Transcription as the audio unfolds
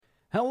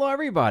Hello,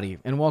 everybody,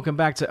 and welcome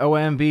back to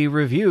OMB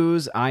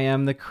Reviews. I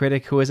am the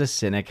critic who is a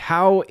cynic.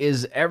 How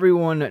is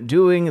everyone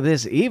doing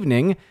this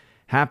evening?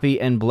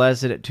 Happy and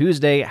blessed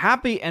Tuesday.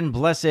 Happy and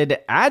blessed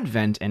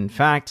Advent. In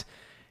fact,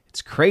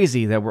 it's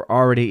crazy that we're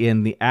already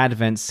in the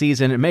Advent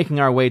season,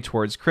 making our way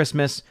towards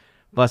Christmas.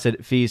 Blessed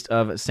Feast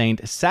of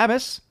Saint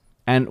Sabbath.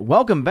 And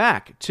welcome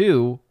back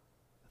to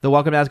the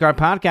Welcome to Asgard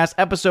podcast,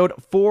 episode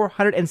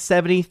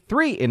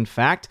 473, in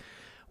fact,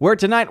 where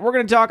tonight we're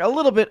going to talk a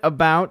little bit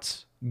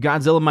about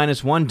Godzilla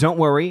 -1. Don't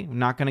worry, I'm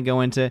not going to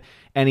go into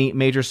any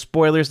major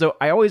spoilers, though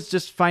I always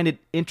just find it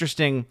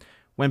interesting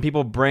when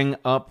people bring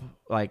up,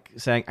 like,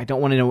 saying, I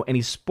don't want to know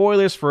any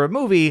spoilers for a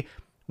movie,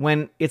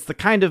 when it's the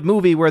kind of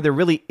movie where there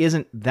really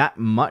isn't that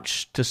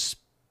much to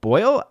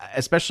spoil,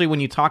 especially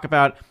when you talk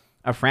about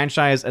a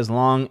franchise as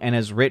long and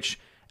as rich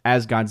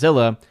as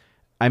Godzilla.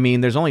 I mean,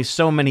 there's only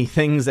so many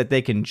things that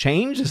they can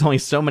change. There's only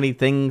so many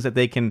things that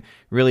they can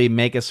really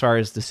make as far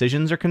as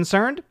decisions are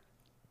concerned.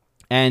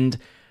 And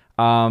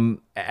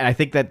I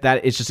think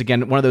that is just,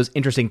 again, one of those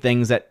interesting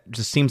things that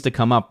just seems to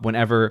come up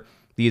whenever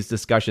these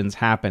discussions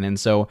happen. And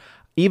so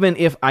even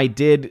if I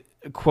did,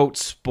 quote,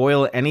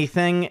 spoil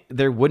anything,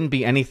 there wouldn't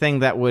be anything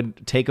that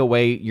would take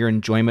away your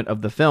enjoyment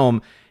of the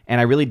film. And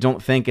I really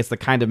don't think it's the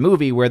kind of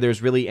movie where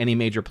there's really any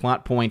major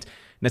plot point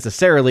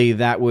necessarily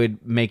that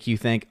would make you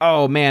think,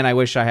 oh man, I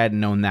wish I had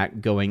known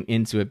that going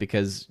into it,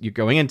 because you're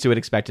going into it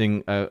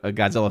expecting a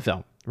Godzilla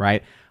film,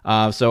 right?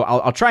 So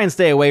I'll try and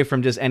stay away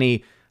from just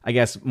any, I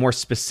guess, more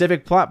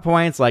specific plot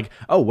points, like,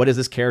 oh, what does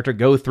this character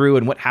go through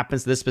and what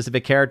happens to this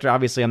specific character?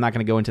 Obviously, I'm not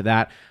going to go into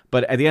that.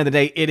 But at the end of the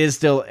day, it is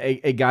still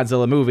a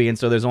Godzilla movie, and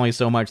so there's only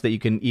so much that you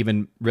can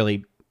even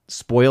really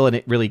spoil and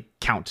it really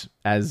count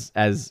as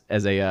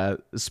a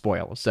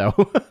spoil. So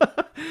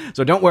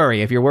so don't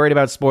worry. If you're worried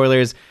about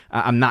spoilers,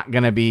 I'm not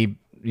going to be,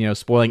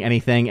 spoiling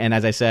anything. And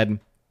as I said,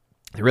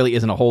 there really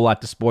isn't a whole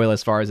lot to spoil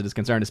as far as it is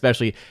concerned,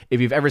 especially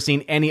if you've ever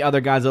seen any other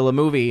Godzilla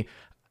movie.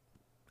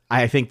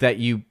 I think that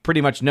you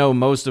pretty much know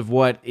most of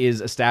what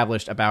is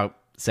established about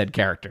said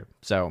character.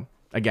 So,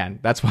 again,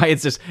 that's why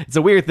it's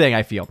a weird thing,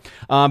 I feel.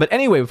 But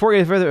anyway, before we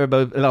get further,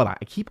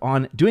 I keep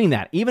on doing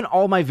that. Even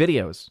all my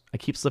videos, I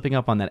keep slipping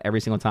up on that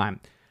every single time.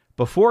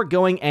 Before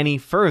going any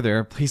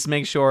further, please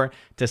make sure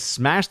to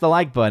smash the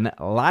like button,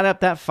 light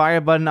up that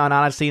fire button on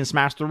Odyssey, and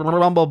smash the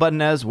rumble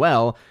button as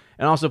well.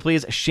 And also,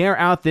 please share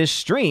out this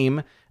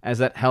stream, as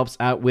that helps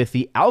out with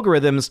the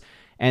algorithms.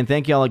 And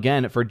thank you all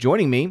again for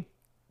joining me.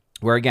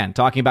 We're, again,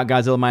 talking about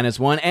Godzilla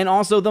 -1 and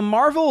also the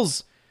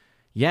Marvels.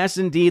 Yes,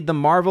 indeed, the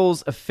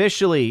Marvels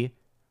officially,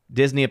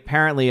 Disney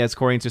apparently,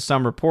 according to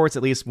some reports,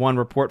 at least one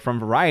report from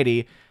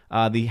Variety,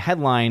 the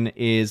headline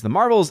is, The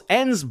Marvels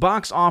ends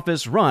box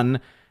office run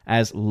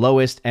as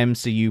lowest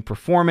MCU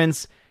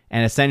performance.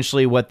 And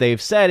essentially what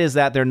they've said is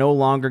that they're no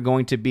longer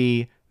going to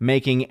be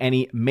making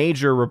any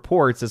major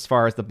reports as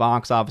far as the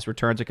box office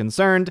returns are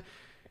concerned.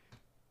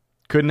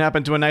 Couldn't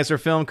happen to a nicer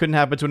film, couldn't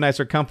happen to a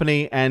nicer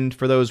company, and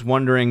for those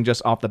wondering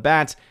just off the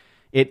bat,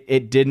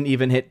 it didn't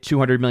even hit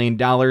 $200 million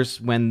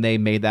when they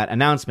made that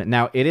announcement.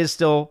 Now, it is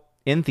still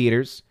in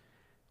theaters,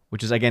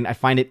 which is, again, I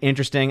find it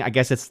interesting. I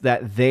guess it's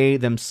that they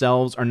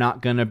themselves are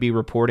not going to be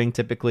reporting.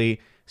 Typically,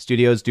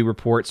 studios do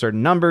report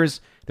certain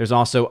numbers. There's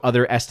also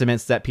other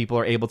estimates that people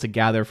are able to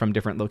gather from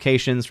different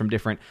locations, from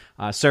different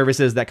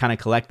services that kind of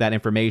collect that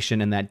information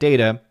and that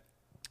data.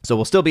 So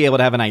we'll still be able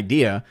to have an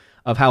idea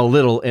of how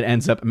little it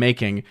ends up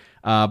making.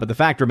 But the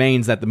fact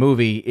remains that the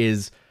movie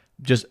is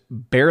just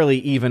barely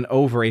even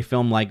over a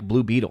film like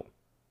Blue Beetle.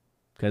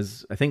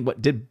 Because I think,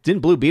 didn't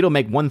Blue Beetle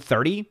make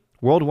 130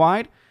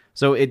 worldwide?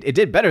 So it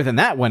did better than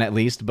that one, at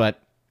least.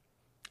 But,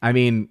 I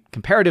mean,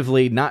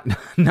 comparatively, not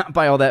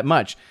by all that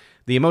much.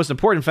 The most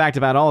important fact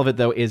about all of it,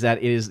 though, is that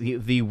it is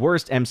the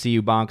worst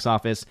MCU box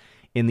office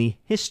in the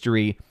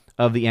history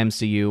of the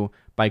MCU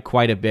by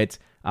quite a bit.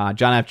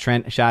 John F.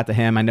 Trent, shout out to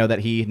him. I know that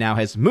he now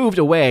has moved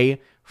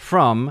away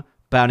from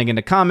Bounding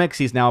into Comics.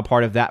 He's now a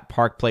part of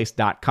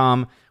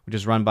thatparkplace.com, which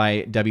is run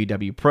by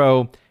WW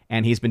Pro,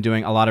 and he's been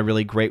doing a lot of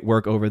really great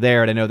work over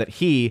there. And I know that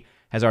he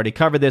has already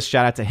covered this.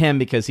 Shout out to him,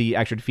 because he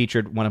actually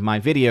featured one of my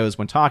videos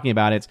when talking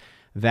about it,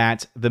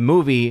 that the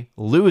movie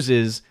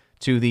loses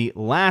to the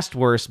last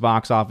worst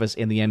box office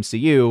in the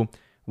MCU,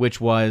 which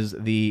was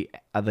the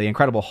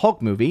Incredible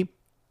Hulk movie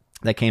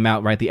that came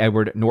out, right? The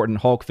Edward Norton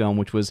Hulk film,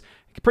 which was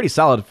pretty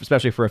solid,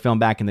 especially for a film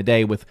back in the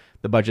day with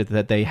the budget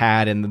that they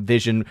had and the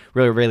vision,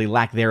 really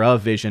lack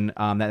thereof vision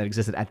that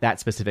existed at that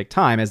specific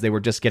time, as they were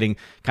just getting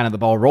kind of the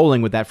ball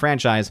rolling with that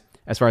franchise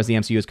as far as the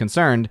MCU is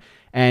concerned.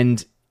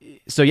 And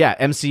so, yeah,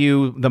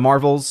 MCU, the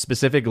Marvels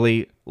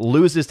specifically,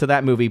 loses to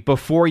that movie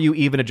before you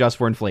even adjust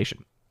for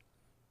inflation.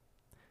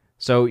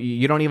 So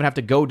you don't even have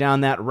to go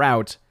down that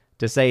route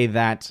to say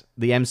that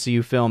the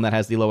MCU film that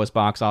has the lowest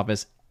box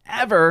office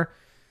ever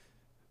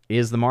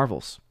is the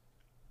Marvels.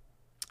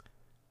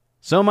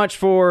 So much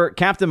for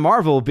Captain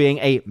Marvel being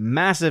a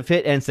massive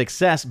hit and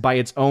success by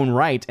its own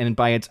right and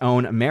by its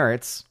own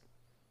merits.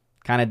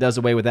 Kind of does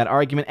away with that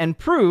argument and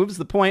proves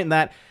the point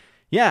that,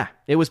 yeah,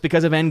 it was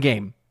because of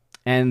Endgame.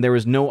 And there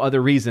was no other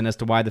reason as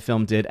to why the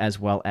film did as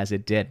well as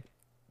it did.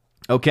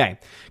 Okay,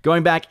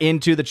 going back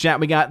into the chat,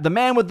 we got the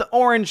man with the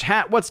orange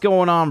hat. What's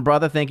going on,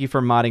 brother? Thank you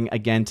for modding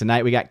again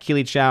tonight. We got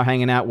Keely Chow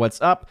hanging out.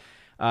 What's up?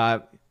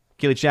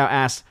 Keely Chow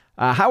asks,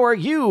 how are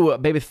you,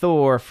 Baby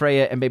Thor,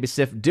 Freya, and Baby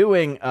Sif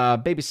doing?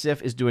 Baby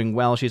Sif is doing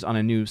well. She's on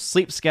a new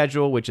sleep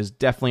schedule, which is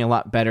definitely a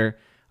lot better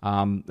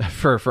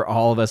for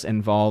all of us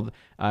involved.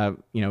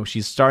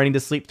 She's starting to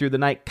sleep through the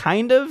night,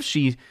 kind of.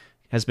 She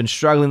has been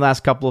struggling the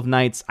last couple of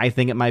nights. I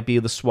think it might be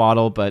the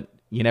swaddle, but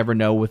you never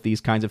know with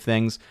these kinds of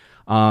things.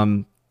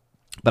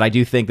 But I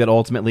do think that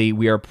ultimately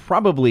we are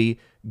probably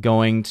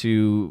going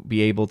to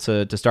be able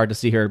to start to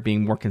see her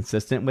being more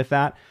consistent with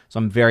that. So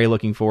I'm very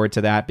looking forward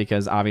to that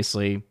because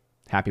obviously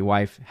happy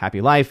wife,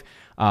 happy life,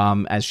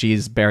 as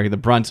she's bearing the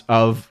brunt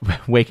of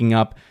waking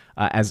up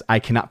as I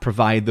cannot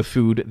provide the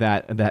food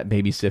that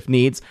baby Sif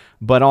needs,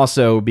 but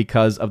also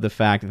because of the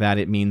fact that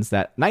it means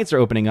that nights are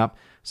opening up.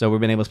 So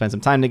we've been able to spend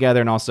some time together.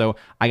 And also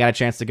I got a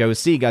chance to go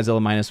see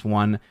Godzilla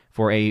 -1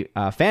 for a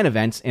fan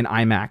event in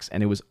IMAX,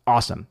 and it was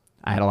awesome.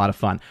 I had a lot of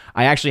fun.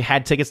 I actually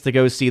had tickets to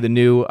go see the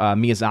new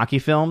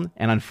Miyazaki film,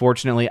 and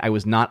unfortunately, I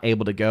was not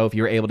able to go. If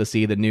you were able to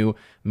see the new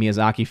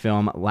Miyazaki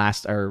film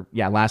last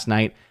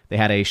night, they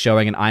had a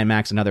showing in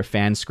IMAX, another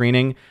fan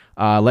screening.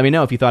 Let me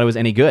know if you thought it was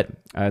any good.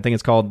 I think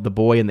it's called The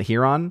Boy and the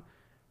Heron,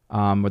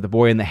 or The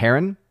Boy and the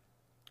Heron,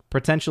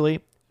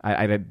 potentially.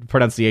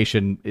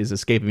 Pronunciation is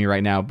escaping me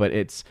right now, but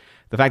it's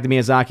the fact that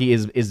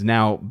Miyazaki is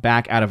now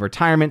back out of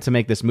retirement to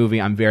make this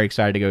movie. I'm very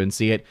excited to go and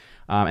see it.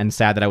 And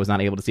sad that I was not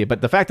able to see it.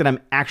 But the fact that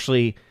I'm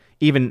actually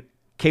even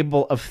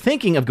capable of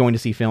thinking of going to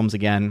see films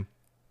again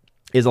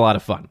is a lot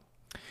of fun.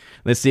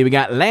 Let's see. We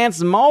got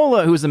Lance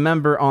Mola, who's a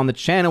member on the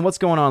channel. What's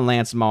going on,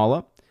 Lance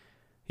Mola?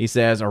 He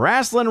says,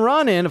 wrestling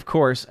run-in, of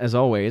course, as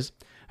always.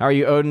 How are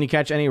you, Odin? You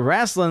catch any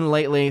wrestling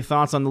lately?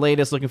 Thoughts on the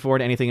latest? Looking forward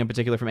to anything in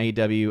particular from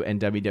AEW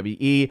and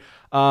WWE.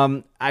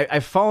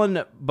 I've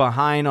fallen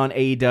behind on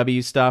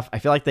AEW stuff. I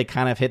feel like they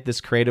kind of hit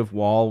this creative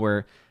wall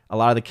where a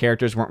lot of the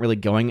characters weren't really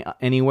going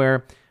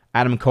anywhere.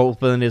 Adam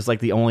Copeland is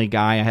like the only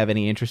guy I have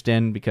any interest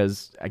in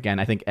because, again,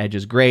 I think Edge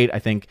is great. I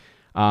think,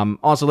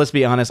 also, let's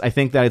be honest, I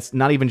think that it's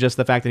not even just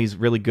the fact that he's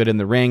really good in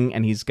the ring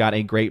and he's got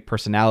a great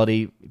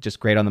personality,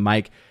 just great on the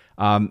mic.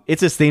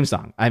 It's his theme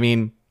song. I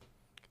mean,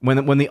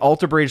 when the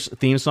Alter Bridge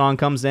theme song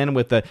comes in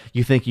with the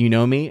 "You Think You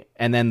Know Me"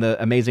 and then the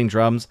amazing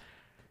drums,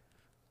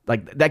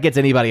 like that gets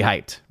anybody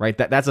hyped, right?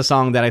 That's a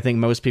song that I think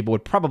most people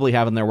would probably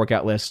have on their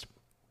workout list.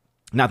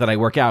 Not that I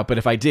work out, but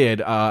if I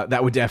did,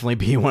 that would definitely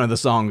be one of the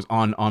songs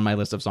on my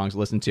list of songs to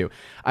listen to.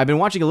 I've been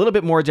watching a little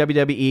bit more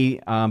WWE,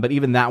 but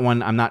even that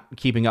one, I'm not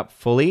keeping up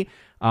fully.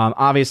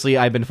 Obviously,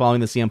 I've been following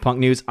the CM Punk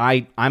news.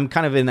 I'm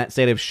kind of in that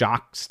state of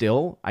shock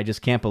still. I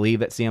just can't believe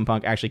that CM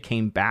Punk actually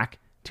came back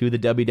to the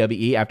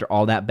WWE after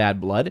all that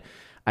bad blood.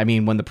 I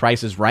mean, when the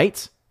price is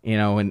right,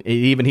 and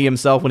even he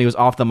himself, when he was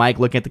off the mic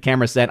looking at the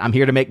camera, said, "I'm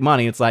here to make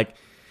money." It's like,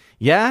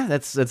 yeah,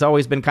 that's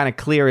always been kind of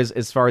clear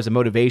as far as a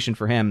motivation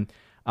for him.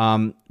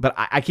 But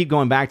I keep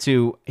going back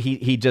to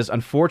he just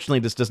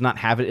unfortunately just does not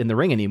have it in the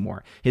ring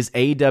anymore. His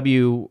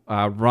AEW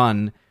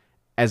run,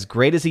 as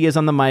great as he is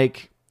on the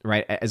mic,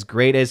 right, as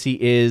great as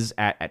he is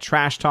at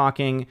trash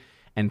talking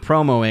and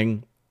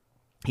promoing,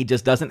 he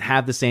just doesn't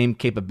have the same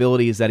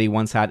capabilities that he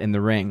once had in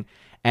the ring.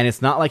 And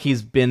it's not like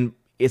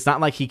it's not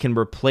like he can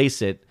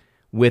replace it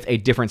with a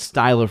different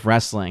style of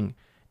wrestling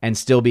and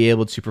still be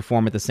able to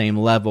perform at the same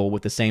level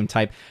with the same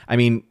type. I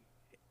mean,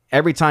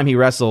 every time he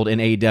wrestled in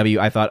AEW,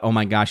 I thought, oh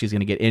my gosh, he's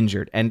going to get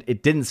injured. And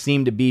it didn't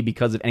seem to be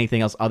because of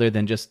anything else other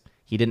than just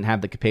he didn't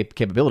have the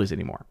capabilities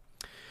anymore.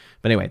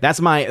 But anyway,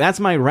 that's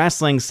my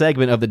wrestling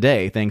segment of the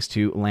day, thanks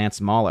to Lance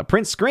Mala.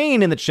 Prince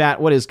Screen in the chat,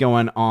 what is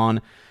going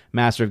on?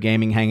 Master of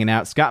Gaming hanging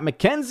out. Scott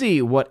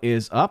McKenzie, what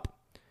is up?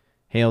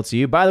 Hail to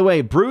you. By the way,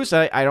 Bruce,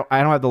 I don't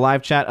have the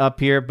live chat up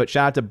here, but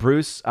shout out to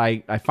Bruce.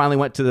 I finally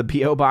went to the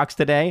P.O. box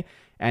today,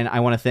 and I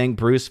want to thank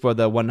Bruce for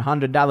the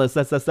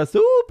 $100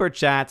 super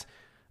chat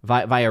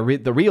via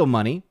the real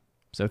money.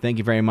 So thank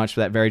you very much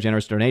for that very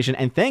generous donation.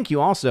 And thank you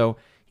also,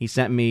 he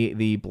sent me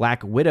the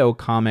Black Widow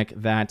comic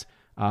that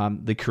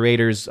the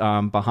creators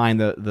behind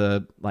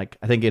the I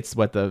think it's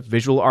the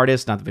visual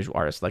artist, not the visual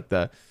artist,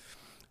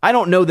 I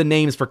don't know the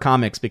names for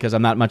comics because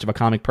I'm not much of a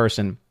comic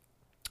person,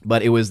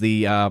 but it was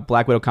the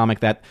Black Widow comic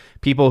that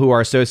people who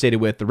are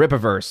associated with the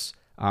Rippaverse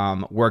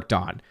worked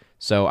on.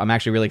 So I'm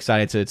actually really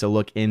excited to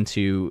look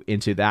into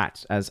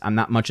that, as I'm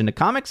not much into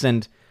comics,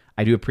 and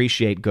I do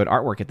appreciate good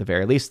artwork at the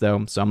very least,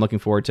 though, so I'm looking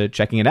forward to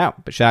checking it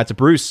out. But shout out to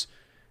Bruce,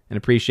 and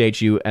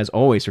appreciate you, as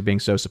always, for being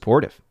so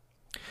supportive.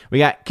 We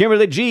got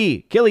Kimberly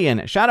G.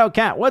 Killian, shout out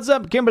Cat. What's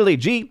up, Kimberly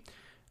G?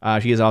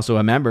 She is also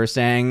a member,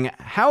 saying,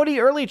 howdy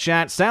early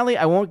chat. Sadly,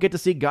 I won't get to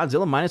see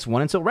Godzilla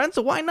 -1 until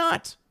rental. Why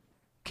not?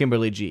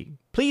 Kimberly G.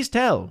 Please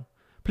tell.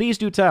 Please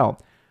do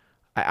tell.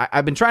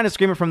 I've been trying to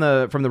scream it from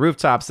the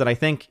rooftops that I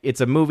think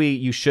it's a movie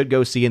you should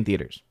go see in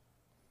theaters.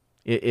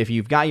 If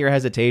you've got your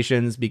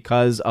hesitations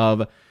because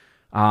of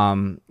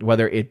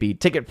whether it be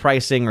ticket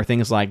pricing or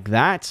things like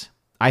that,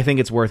 I think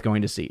it's worth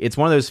going to see. It's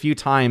one of those few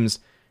times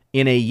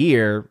in a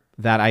year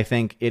that I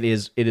think it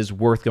is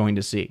worth going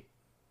to see.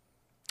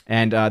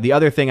 And the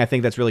other thing I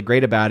think that's really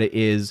great about it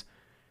is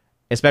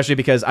especially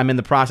because I'm in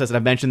the process, and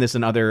I've mentioned this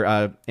in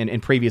other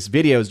in previous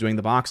videos doing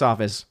the box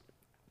office,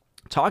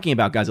 talking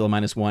about Godzilla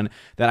Minus One,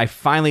 that I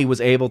finally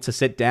was able to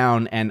sit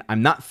down, and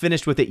I'm not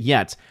finished with it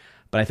yet,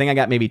 but I think I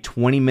got maybe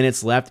 20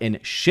 minutes left in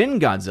Shin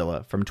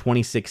Godzilla from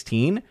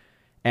 2016,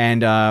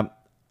 and I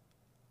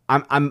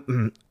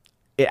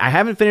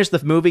haven't finished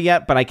the movie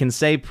yet, but I can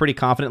say pretty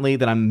confidently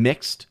that I'm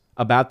mixed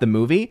about the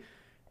movie,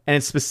 and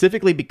it's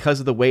specifically because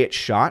of the way it's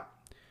shot.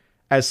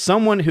 As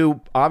someone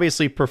who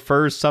obviously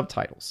prefers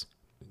subtitles,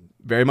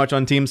 very much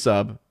on Team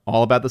Sub,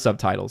 all about the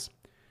subtitles,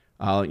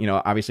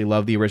 obviously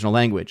love the original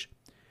language.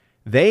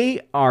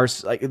 They are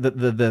like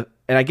and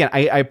again,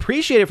 I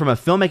appreciate it from a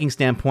filmmaking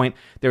standpoint.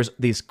 There's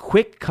these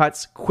quick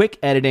cuts, quick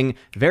editing,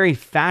 very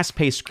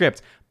fast-paced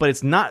script, but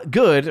it's not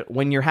good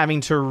when you're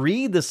having to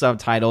read the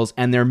subtitles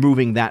and they're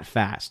moving that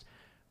fast.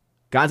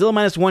 Godzilla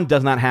Minus One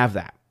does not have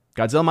that.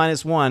 Godzilla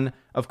Minus One,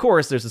 of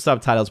course, there's the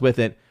subtitles with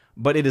it,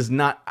 but it is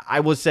not. I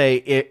would say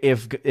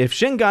if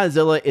Shin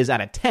Godzilla is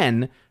at a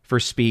 10 for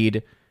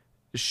speed,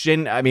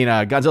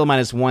 Godzilla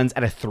Minus One's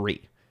at a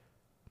 3.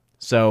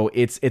 So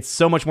it's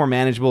so much more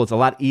manageable. It's a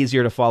lot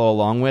easier to follow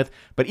along with.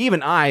 But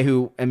even I,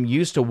 who am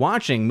used to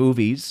watching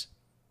movies,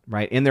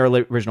 right, in their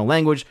original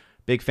language,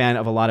 big fan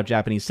of a lot of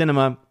Japanese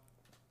cinema,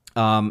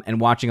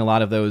 and watching a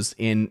lot of those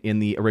in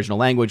the original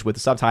language with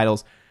the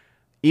subtitles,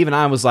 even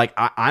I was like,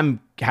 I'm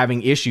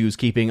having issues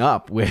keeping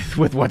up with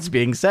what's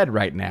being said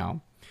right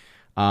now.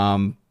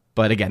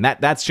 But again,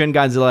 that's Shin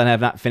Godzilla, and I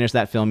have not finished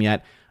that film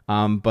yet.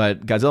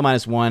 But Godzilla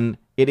Minus One,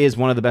 it is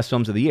one of the best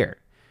films of the year.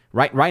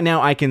 Right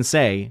now, I can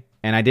say,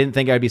 and I didn't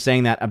think I'd be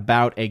saying that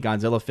about a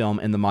Godzilla film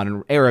in the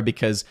modern era,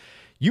 because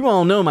you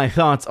all know my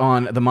thoughts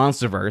on the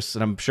MonsterVerse,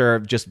 and I'm sure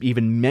just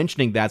even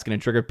mentioning that's going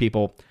to trigger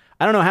people.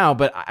 I don't know how,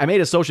 but I made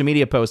a social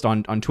media post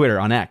on Twitter,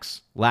 on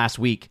X, last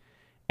week,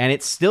 and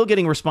it's still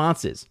getting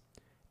responses.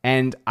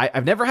 And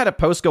I've never had a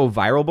post go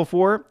viral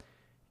before,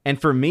 and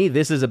for me,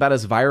 this is about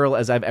as viral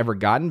as I've ever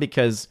gotten,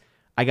 because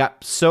I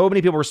got so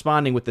many people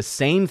responding with the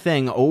same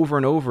thing over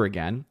and over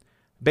again.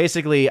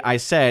 Basically, I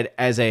said,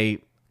 as a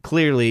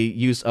clearly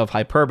use of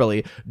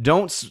hyperbole,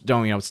 don't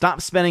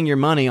stop spending your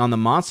money on the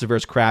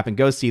MonsterVerse crap and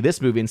go see this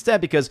movie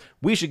instead, because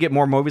we should get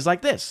more movies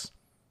like this.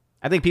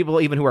 I think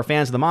people even who are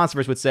fans of the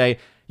MonsterVerse would say,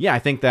 yeah, I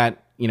think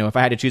that, if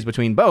I had to choose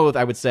between both,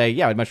 I would say,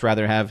 yeah, I'd much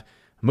rather have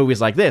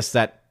movies like this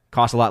that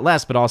cost a lot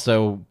less, but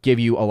also give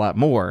you a lot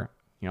more,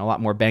 a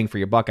lot more bang for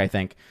your buck, I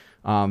think,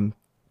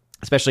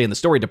 especially in the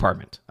story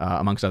department,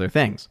 amongst other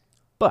things.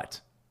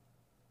 But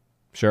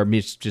sure,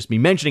 just me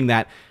mentioning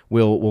that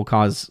will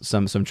cause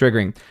some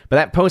triggering. But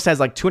that post has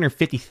like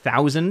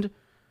 250,000.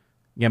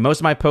 Yeah, most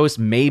of my posts,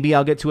 maybe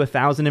I'll get to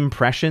 1,000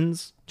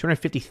 impressions.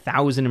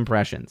 250,000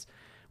 impressions,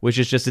 which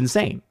is just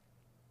insane.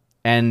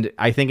 And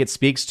I think it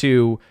speaks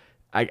to,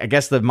 I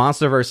guess, the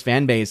MonsterVerse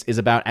fan base is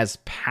about as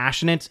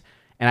passionate.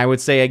 And I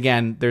would say,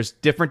 again, there's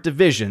different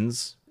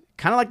divisions,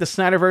 kind of like the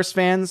Snyderverse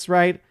fans,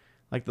 right?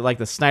 Like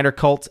the Snyder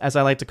cult, as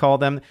I like to call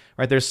them,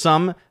 right? There's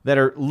some that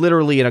are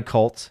literally in a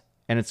cult,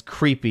 and it's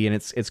creepy and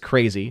it's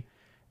crazy.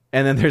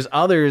 And then there's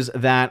others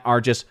that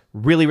are just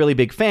really, really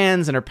big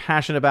fans and are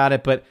passionate about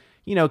it, but,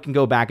 can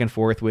go back and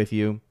forth with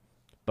you.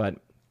 But,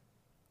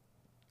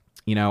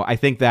 I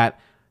think that,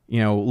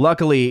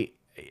 luckily,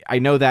 I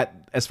know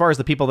that as far as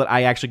the people that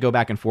I actually go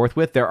back and forth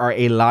with, there are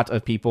a lot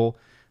of people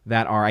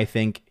that are, I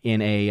think,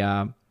 in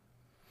a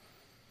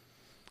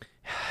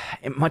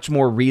much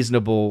more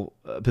reasonable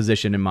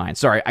position in mind.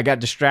 Sorry, I got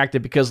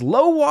distracted because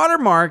Low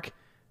Watermark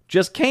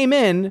just came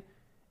in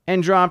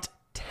and dropped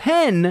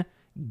 10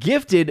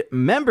 gifted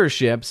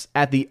memberships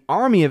at the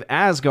Army of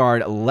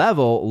Asgard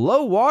level.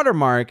 Low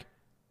Watermark.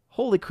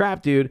 Holy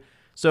crap, dude.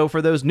 So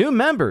for those new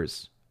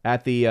members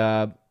at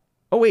the...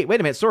 wait a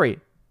minute. Sorry.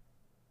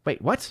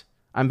 Wait, what?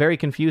 I'm very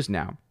confused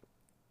now.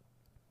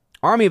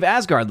 Army of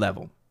Asgard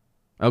level.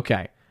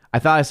 Okay. I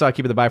thought I saw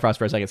Keep It the Bifrost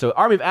for a second. So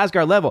Army of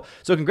Asgard level.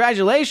 So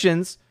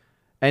congratulations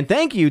and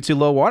thank you to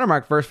Low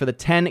Watermark first for the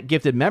 10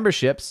 gifted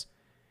memberships.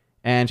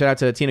 And shout out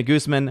to Tina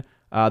Guzman,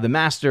 The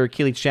Master,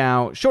 Keely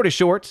Chow, Shorty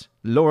Short,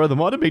 Laura the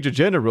Modern Major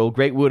General,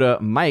 Great Wuda,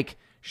 Mike,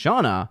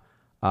 Shauna,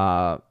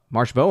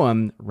 Marsh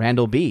Boehm,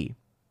 Randall B,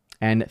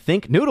 and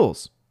Think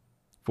Noodles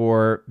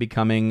for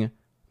becoming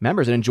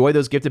members and enjoy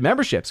those gifted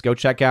memberships. Go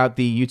check out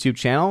the YouTube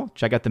channel.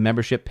 Check out the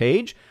membership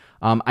page.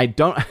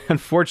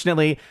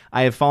 Unfortunately,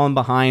 I have fallen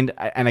behind.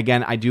 And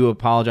again, I do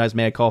apologize.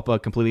 Mea culpa,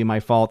 completely my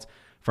fault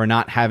for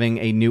not having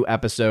a new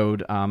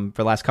episode for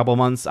the last couple of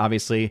months.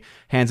 Obviously,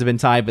 hands have been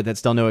tied, but that's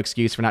still no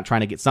excuse for not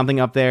trying to get something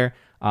up there.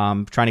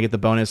 Trying to get the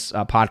bonus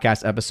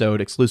podcast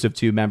episode exclusive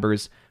to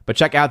members. But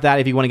check out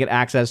that if you want to get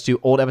access to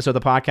old episodes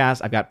of the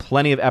podcast. I've got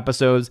plenty of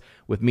episodes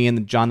with me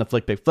and John the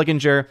Flick Big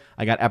Flickinger.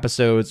 I got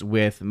episodes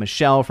with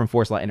Michelle from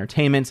Force Light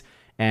Entertainment.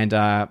 And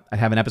I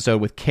have an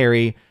episode with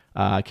Carrie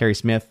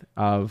Smith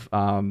of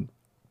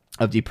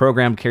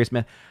Deprogrammed. Carrie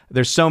Smith.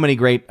 There's so many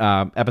great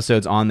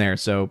episodes on there.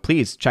 So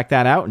please check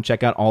that out and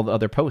check out all the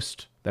other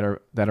posts that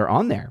are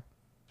on there.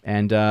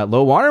 And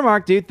Low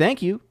Watermark, dude,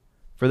 thank you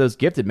for those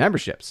gifted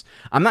memberships.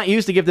 I'm not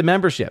used to gifted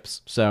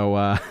memberships,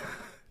 so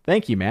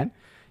thank you, man.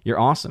 You're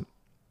awesome.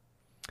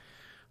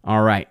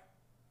 All right.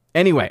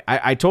 Anyway,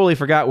 I totally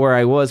forgot where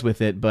I was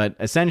with it, but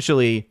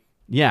essentially,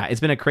 yeah, it's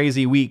been a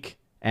crazy week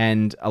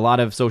and a lot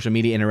of social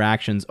media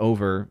interactions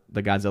over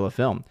the Godzilla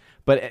film.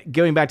 But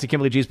going back to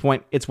Kimberly G's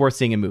point, it's worth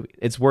seeing in movie.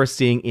 It's worth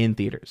seeing in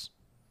theaters.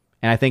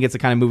 And I think it's the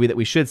kind of movie that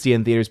we should see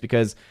in theaters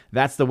because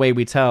that's the way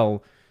we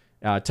tell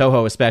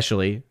Toho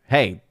especially,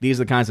 hey, these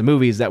are the kinds of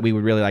movies that we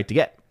would really like to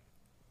get.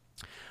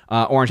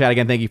 Orange Hat,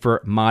 again, thank you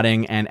for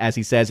modding. And as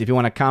he says, if you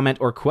want a comment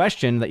or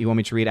question that you want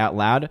me to read out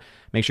loud,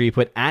 make sure you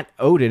put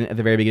 @Odin at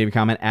the very beginning of your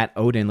comment.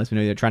 @Odin lets me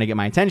know you're trying to get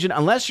my attention.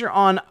 Unless you're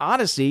on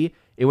Odyssey,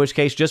 in which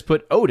case just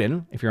put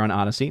Odin if you're on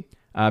Odyssey,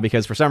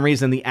 because for some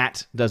reason the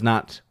 @ does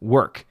not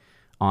work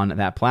on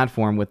that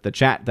platform with the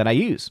chat that I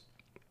use.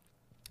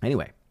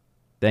 Anyway,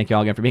 thank you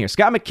all again for being here.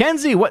 Scott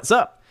McKenzie, what's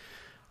up?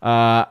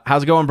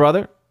 How's it going,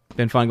 brother?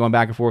 Been fun going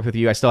back and forth with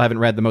you. I still haven't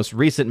read the most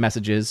recent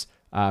messages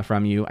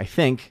from you, I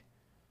think.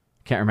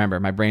 Can't remember.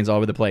 My brain's all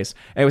over the place.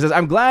 Anyway, it says,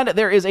 I'm glad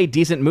there is a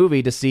decent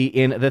movie to see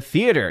in the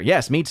theater.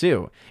 Yes, me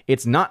too.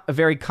 It's not a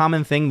very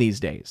common thing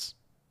these days.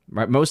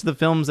 Right? Most of the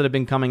films that have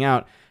been coming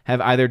out have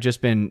either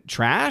just been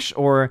trash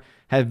or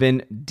have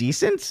been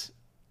decent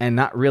and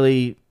not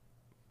really,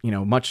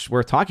 much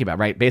worth talking about,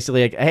 right?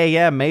 Basically, like, hey,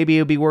 yeah, maybe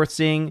it'll be worth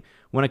seeing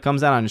when it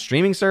comes out on a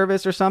streaming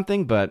service or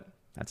something, but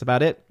that's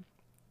about it.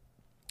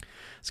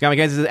 Scott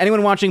McKenzie says,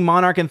 anyone watching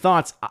Monarch and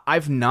Thoughts?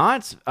 I've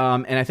not,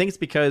 and I think it's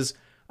because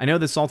I know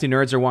the Salty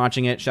Nerds are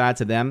watching it. Shout out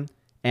to them.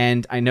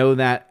 And I know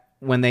that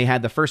when they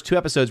had the first 2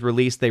 episodes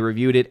released, they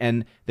reviewed it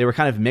and they were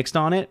kind of mixed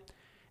on it.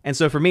 And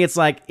so for me, it's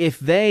like if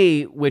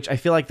they, which I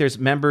feel like there's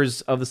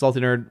members of the Salty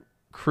Nerd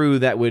crew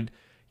that would,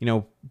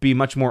 be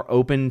much more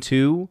open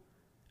to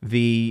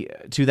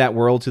that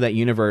world, to that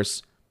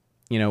universe,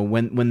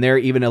 when they're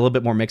even a little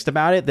bit more mixed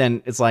about it,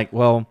 then it's like,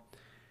 well,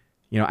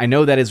 I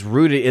know that it's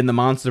rooted in the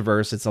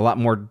MonsterVerse. It's a lot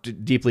more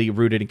deeply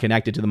rooted and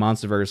connected to the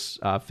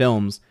MonsterVerse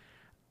films.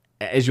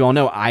 As you all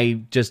know, I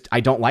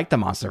don't like the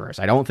MonsterVerse.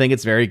 I don't think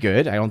it's very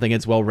good. I don't think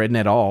it's well written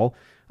at all.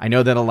 I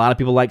know that a lot of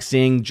people like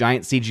seeing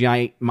giant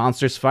CGI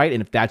monsters fight,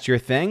 and if that's your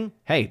thing,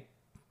 hey,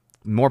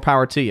 more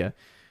power to you.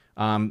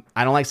 I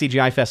don't like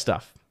CGI fest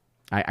stuff.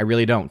 I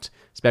really don't,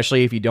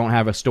 especially if you don't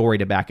have a story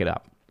to back it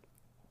up.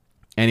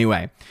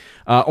 Anyway,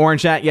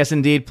 Orange Chat, yes,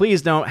 indeed.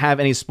 Please don't have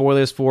any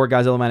spoilers for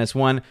Godzilla Minus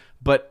One,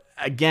 but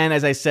again,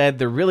 as I said,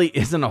 there really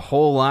isn't a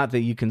whole lot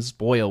that you can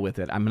spoil with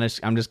it. I'm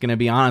just going to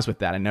be honest with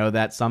that. I know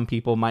that some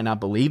people might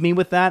not believe me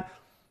with that,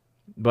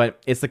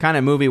 but it's the kind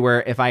of movie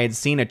where if I had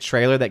seen a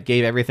trailer that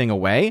gave everything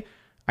away,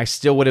 I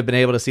still would have been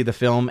able to see the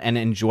film and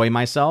enjoy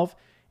myself,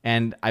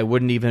 and I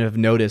wouldn't even have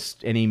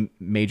noticed any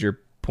major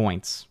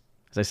points.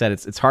 As I said,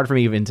 it's hard for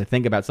me even to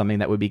think about something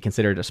that would be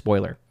considered a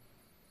spoiler.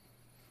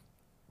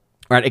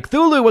 All right,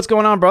 Cthulhu, what's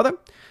going on, brother?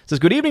 Says,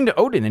 good evening to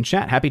Odin in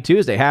chat. Happy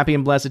Tuesday. Happy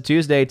and blessed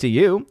Tuesday to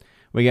you.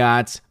 We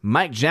got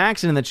Mike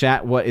Jackson in the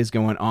chat. What is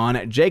going on?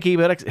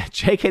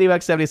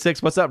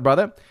 JKDBuck76, what's up,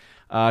 brother?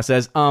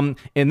 Says,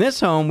 in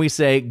this home, we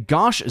say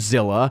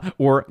Goshzilla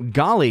or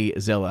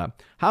Gollyzilla.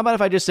 How about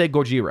if I just say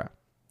Gojira?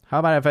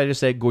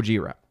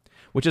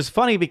 Which is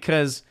funny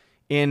because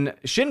in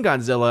Shin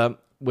Godzilla,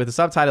 with the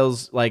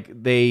subtitles, like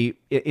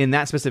in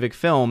that specific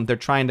film, they're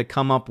trying to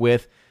come up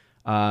with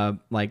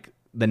like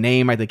the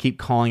name, right? They keep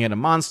calling it a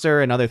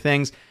monster and other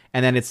things.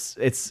 And then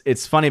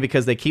it's funny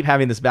because they keep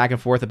having this back and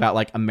forth about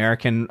like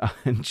American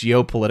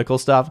geopolitical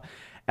stuff.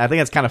 And I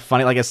think it's kind of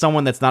funny. Like as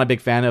someone that's not a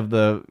big fan of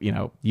the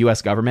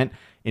U.S. government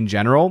in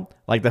general,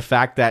 like the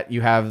fact that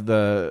you have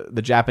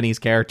the Japanese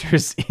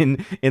characters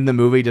in the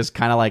movie just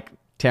kind of like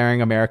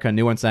tearing America a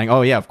new one, saying,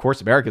 "Oh yeah, of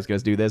course America's going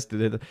to do this."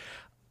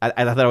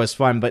 I thought it was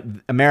fun, but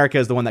America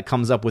is the one that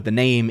comes up with the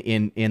name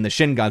in the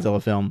Shin Godzilla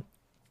film,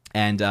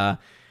 and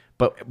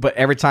but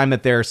every time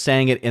that they're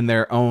saying it in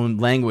their own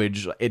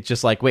language, it's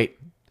just like, wait.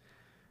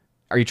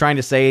 Are you trying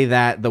to say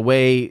that the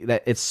way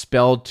that it's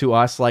spelled to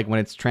us, like when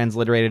it's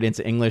transliterated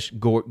into English,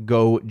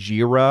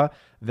 Gojira,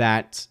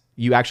 that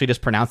you actually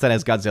just pronounce that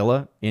as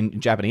Godzilla in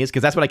Japanese?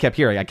 Because that's what I kept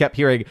hearing. I kept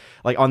hearing,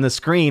 like on the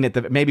screen,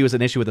 maybe it was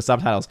an issue with the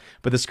subtitles,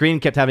 but the screen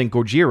kept having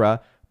Gojira,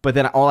 but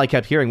then all I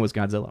kept hearing was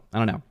Godzilla. I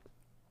don't know.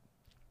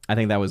 I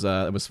think that was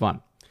it was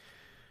fun.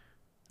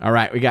 All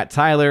right, we got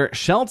Tyler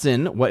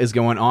Shelton. What is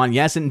going on?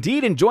 Yes,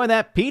 indeed. Enjoy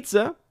that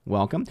pizza.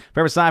 Welcome.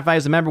 Forever Sci-Fi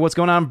is a member. What's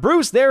going on?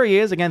 Bruce, there he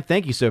is. Again,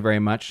 thank you so very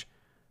much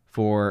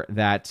for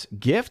that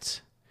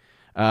gift.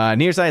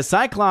 Nearsighted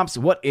Cyclops,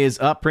 what is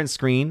up? Print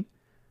screen.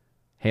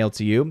 Hail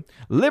to you.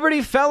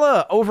 Liberty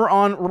Fella over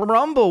on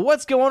Rumble.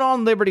 What's going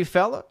on, Liberty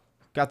Fella?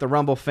 Got the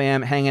Rumble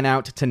fam hanging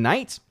out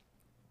tonight.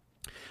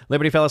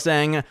 Liberty Fella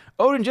saying,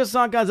 Odin just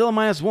saw Godzilla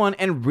Minus One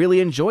and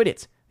really enjoyed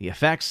it. The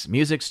effects,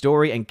 music,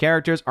 story, and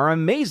characters are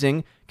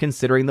amazing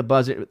considering the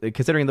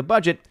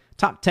budget.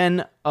 Top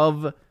 10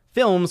 of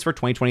films for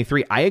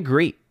 2023. I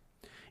agree.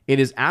 It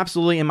is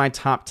absolutely in my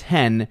top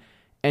 10.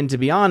 And to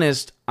be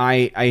honest,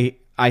 I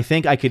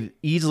think I could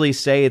easily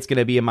say it's going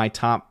to be in my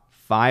top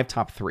 5,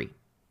 top 3.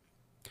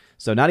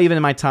 So not even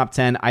in my top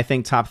 10. I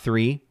think top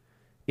 3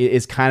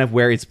 is kind of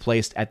where it's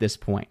placed at this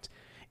point.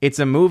 It's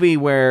a movie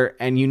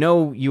where, and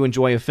you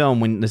enjoy a film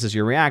when this is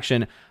your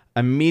reaction.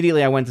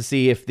 Immediately I went to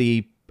see if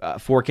the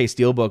 4K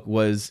Steelbook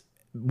was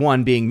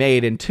one, being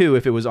made, and two,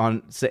 if it was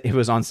on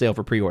sale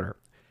for pre-order.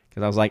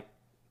 Because I was like,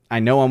 I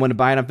know I'm going to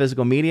buy it on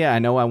physical media. I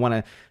know I want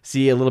to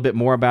see a little bit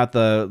more about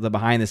the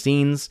behind the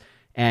scenes,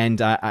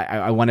 and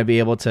I want to be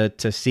able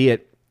to see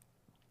it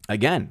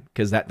again,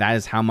 because that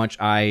is how much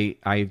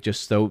I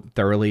just so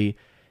thoroughly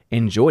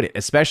enjoyed it.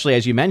 Especially,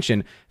 as you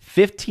mentioned,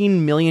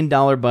 $15 million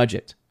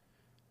budget.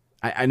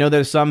 I know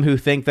there's some who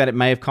think that it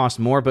may have cost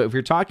more, but if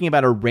you're talking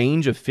about a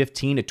range of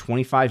 15 to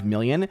 25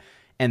 million,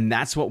 and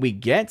that's what we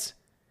get,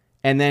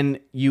 and then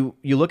you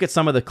look at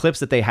some of the clips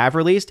that they have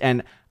released,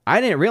 and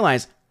I didn't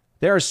realize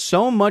there is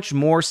so much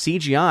more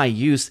CGI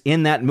use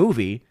in that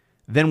movie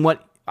than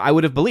what I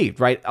would have believed,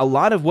 right? A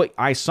lot of what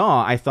I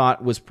saw, I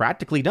thought was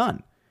practically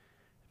done.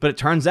 But it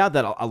turns out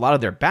that a lot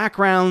of their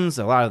backgrounds,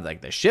 a lot of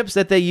like the ships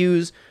that they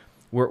use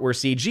were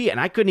CG, and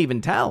I couldn't even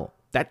tell.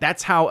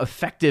 That's how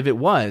effective it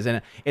was.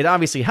 And it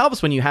obviously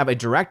helps when you have a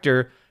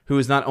director who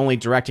is not only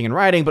directing and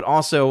writing, but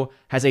also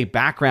has a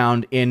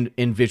background in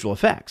visual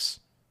effects.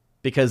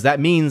 Because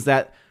that means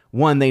that,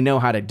 one, they know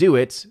how to do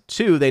it.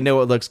 Two, they know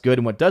what looks good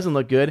and what doesn't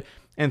look good.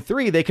 And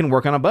three, they can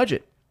work on a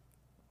budget.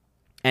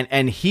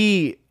 And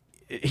he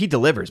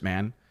delivers,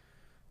 man.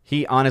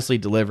 He honestly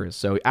delivers.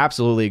 So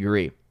absolutely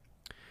agree.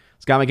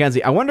 Scott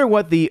McKenzie, I wonder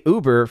what the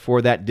Uber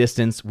for that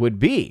distance would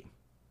be.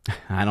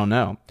 I don't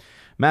know.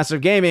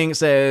 Massive Gaming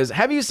says,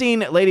 have you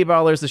seen Lady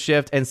Ballers, The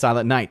Shift, and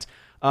Silent Night?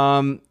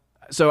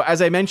 So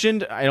as I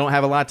mentioned, I don't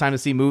have a lot of time to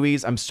see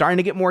movies. I'm starting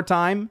to get more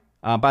time.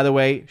 By the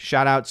way,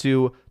 shout out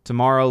to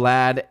Tomorrow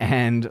Lad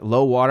and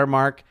Low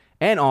Watermark,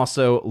 and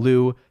also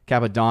Lou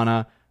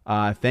Capadonna.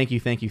 Thank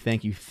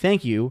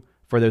you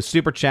for those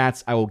super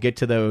chats. I will get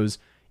to those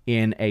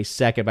in a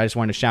second, but I just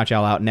wanted to shout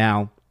y'all out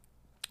now.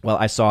 Well,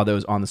 I saw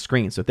those on the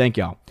screen, so thank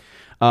y'all.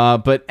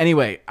 But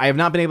anyway, I have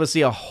not been able to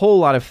see a whole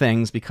lot of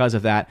things because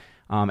of that,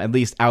 at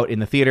least out in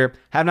the theater.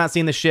 Have not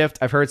seen The Shift.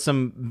 I've heard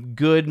some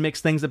good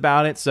mixed things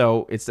about it,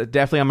 so it's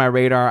definitely on my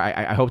radar.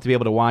 I hope to be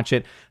able to watch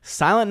it.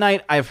 Silent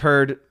Night, I've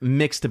heard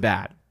mixed to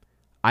bad.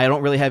 I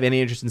don't really have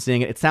any interest in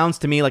seeing it. It sounds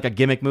to me like a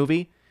gimmick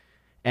movie,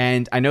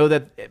 and I know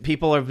that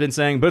people have been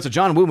saying, but it's a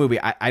John Woo movie.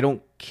 I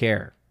don't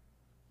care.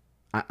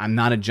 I'm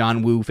not a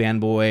John Woo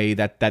fanboy.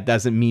 That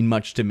doesn't mean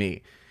much to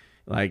me.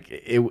 Like,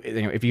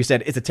 if you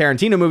said it's a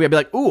Tarantino movie, I'd be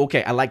like, ooh,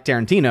 okay, I like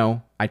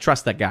Tarantino. I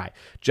trust that guy.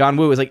 John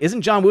Woo is like,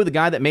 isn't John Woo the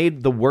guy that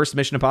made the worst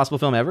Mission Impossible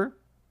film ever?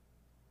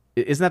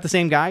 Isn't that the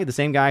same guy? The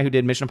same guy who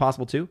did Mission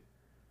Impossible 2?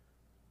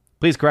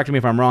 Please correct me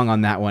if I'm wrong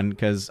on that one,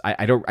 because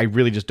I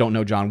really just don't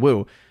know John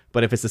Woo.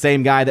 But if it's the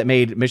same guy that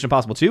made Mission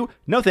Impossible 2,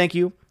 no thank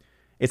you.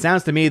 It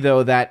sounds to me,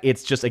 though, that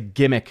it's just a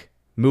gimmick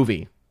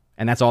movie,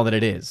 and that's all that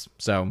it is.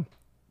 So,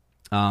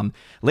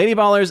 Lady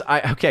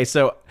Ballers,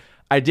 so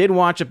I did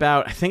watch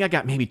about, I think I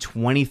got maybe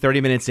 20,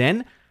 30 minutes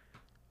in.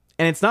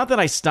 And it's not that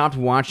I stopped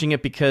watching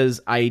it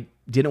because I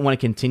didn't want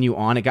to continue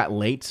on. It got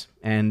late,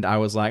 and I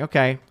was like,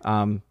 okay,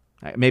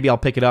 maybe I'll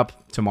pick it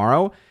up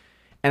tomorrow.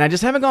 And I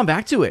just haven't gone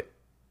back to it.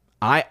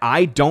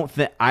 I don't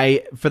think,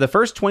 for the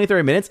first 20,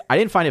 30 minutes, I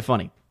didn't find it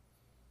funny.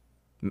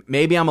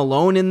 Maybe I'm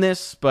alone in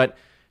this, but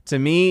to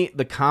me,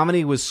 the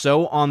comedy was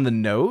so on the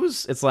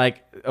nose. It's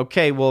like,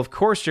 okay, well, of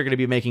course you're going to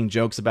be making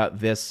jokes about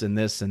this and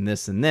this and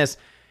this and this.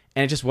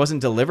 And it just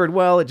wasn't delivered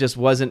well. It just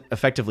wasn't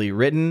effectively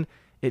written.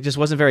 It just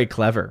wasn't very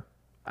clever.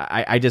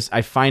 I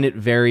find it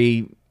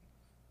very,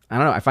 I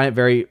don't know, I find it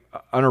very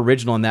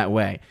unoriginal in that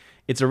way.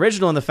 It's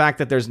original in the fact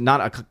that there's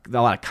not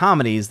a lot of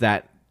comedies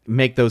that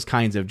make those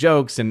kinds of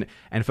jokes and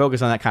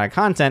focus on that kind of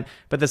content.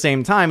 But at the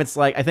same time, it's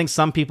like, I think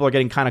some people are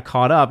getting kind of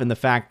caught up in the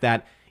fact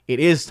that it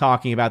is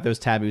talking about those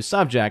taboo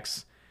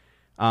subjects.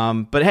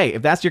 But hey,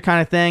 if that's your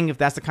kind of thing, if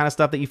that's the kind of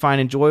stuff that you find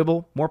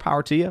enjoyable, more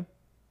power to you.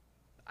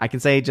 I can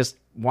say just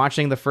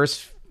watching the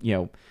first,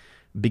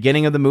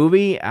 beginning of the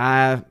movie,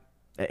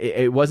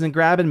 it wasn't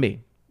grabbing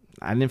me.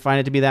 I didn't find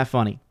it to be that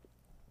funny.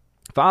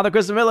 Father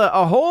Christopher Miller,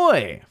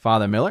 ahoy!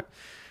 Father Miller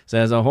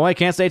says, ahoy,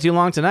 can't stay too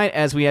long tonight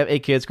as we have a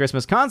kid's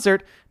Christmas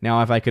concert.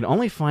 Now, if I could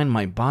only find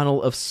my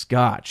bottle of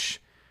scotch.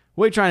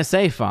 What are you trying to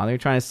say, Father? You're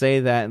trying to say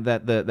that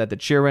the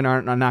children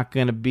are not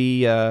going to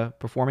be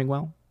performing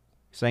well?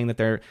 Saying that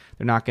they're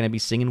not going to be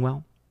singing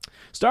well?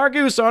 Star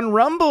Goose on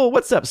Rumble.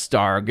 What's up,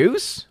 Star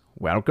Goose?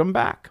 Welcome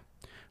back.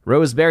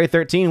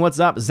 Roseberry13, what's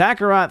up?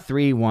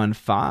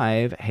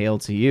 Zacharot315, hail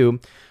to you.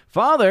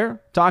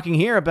 Father, talking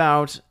here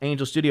about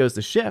Angel Studios'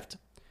 The Shift,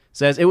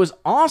 says, it was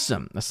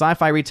awesome. The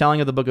sci-fi retelling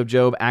of the Book of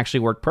Job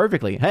actually worked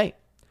perfectly. Hey,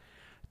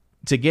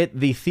 to get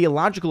the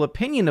theological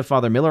opinion of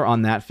Father Miller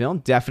on that film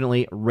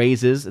definitely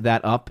raises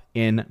that up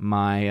in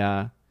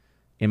my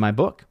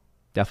book.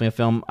 Definitely a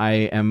film I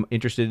am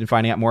interested in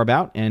finding out more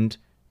about and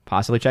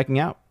possibly checking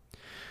out.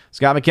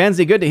 Scott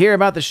McKenzie, good to hear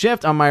about The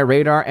Shift, on my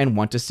radar and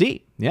want to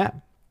see. Yeah,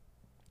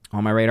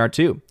 on my radar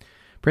too.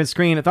 Prince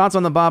Screen, thoughts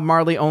on the Bob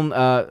Marley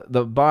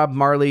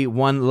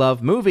One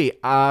Love movie?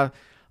 All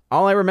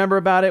I remember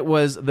about it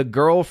was the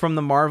girl from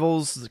the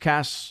Marvels, /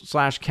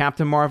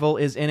 Captain Marvel,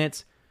 is in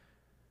it,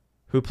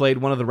 who played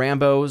one of the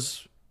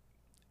Rambos,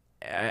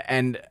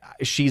 and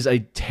she's a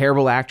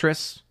terrible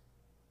actress.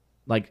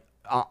 Like,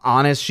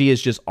 honest, she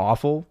is just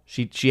awful.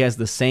 She has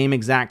the same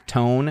exact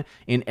tone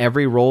in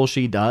every role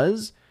she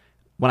does.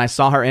 When I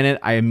saw her in it,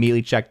 I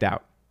immediately checked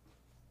out.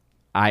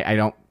 I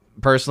don't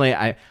personally.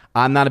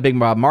 I'm not a big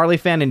Bob Marley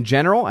fan in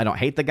general. I don't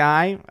hate the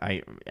guy.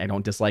 I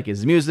don't dislike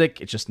his music.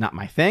 It's just not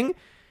my thing.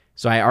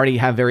 So I already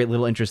have very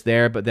little interest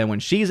there. But then when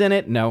she's in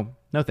it, no,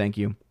 thank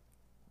you.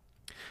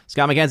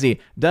 Scott McKenzie,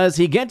 does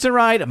he get to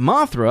ride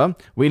Mothra?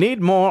 We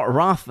need more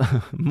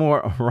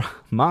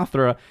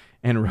Mothra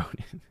and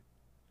Ronin.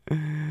 Kick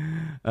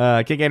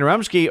and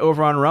Rumsky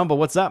over on Rumble.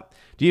 What's up?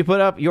 Do you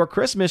put up your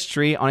Christmas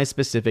tree on a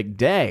specific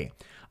day?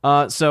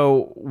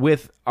 So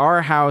with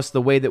our house,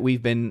 the way that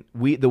we've been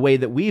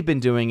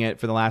doing it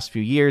for the last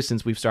few years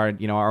since we've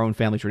started, our own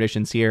family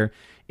traditions here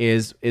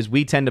is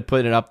we tend to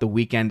put it up the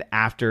weekend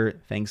after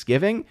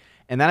Thanksgiving.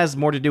 And that has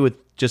more to do with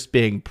just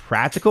being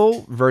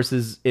practical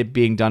versus it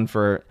being done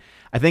for,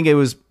 I think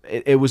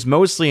it was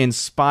mostly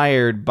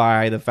inspired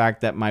by the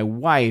fact that my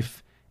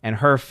wife and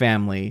her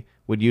family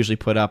would usually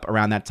put up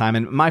around that time.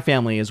 And my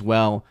family as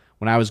well,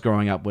 when I was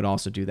growing up, would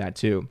also do that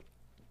too.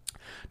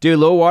 Dude,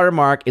 Low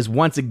Watermark is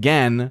once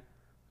again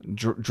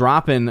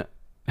dropping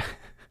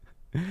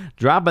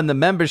the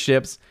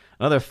memberships.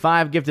 Another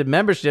 5 gifted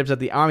memberships at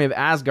the Army of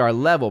Asgard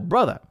level.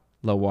 Brother,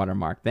 Low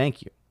Watermark,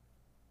 thank you.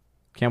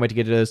 Can't wait to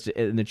get to those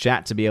in the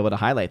chat to be able to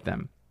highlight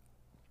them.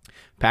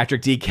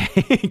 Patrick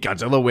DK,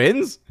 Godzilla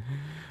wins.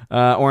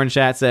 Orange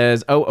Chat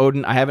says, "Oh,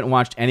 Odin, I haven't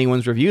watched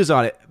anyone's reviews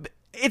on it."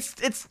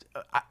 It's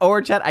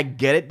Orange Chat, I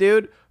get it,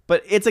 dude,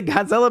 but it's a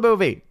Godzilla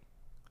movie.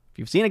 If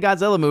you've seen a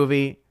Godzilla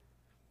movie,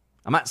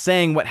 I'm not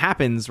saying what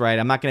happens, right?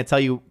 I'm not going to tell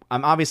you.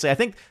 I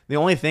think the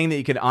only thing that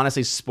you could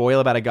honestly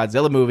spoil about a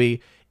Godzilla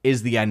movie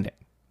is the ending,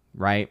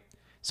 right?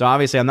 So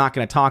obviously, I'm not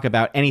going to talk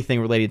about anything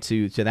related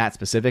to that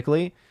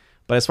specifically.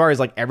 But as far as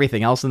like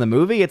everything else in the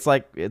movie, it's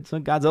a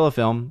Godzilla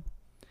film.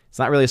 It's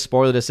not really a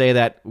spoiler to say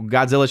that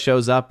Godzilla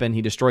shows up and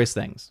he destroys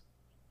things.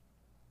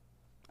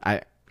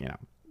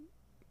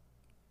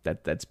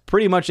 That's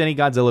pretty much any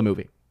Godzilla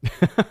movie.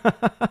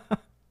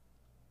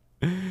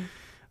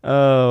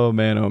 Oh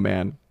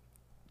man.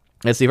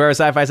 Let's see. Vera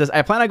Sci-Fi says,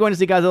 I plan on going to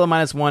see Godzilla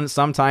 -1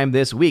 sometime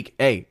this week.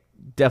 Hey,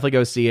 definitely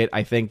go see it.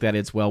 I think that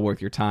it's well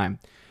worth your time.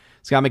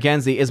 Scott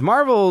McKenzie, is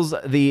Marvel's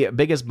the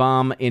biggest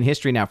bomb in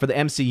history now? For the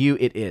MCU,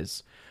 it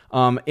is.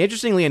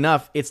 Interestingly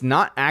enough, it's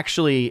not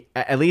actually,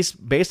 at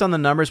least based on the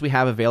numbers we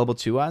have available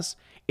to us,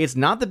 it's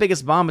not the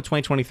biggest bomb of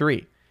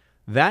 2023.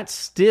 That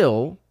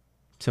still,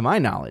 to my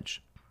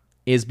knowledge,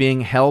 is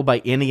being held by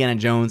Indiana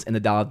Jones and the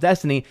Dial of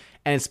Destiny,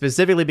 and it's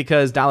specifically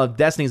because Dial of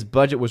Destiny's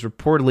budget was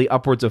reportedly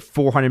upwards of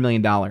 $400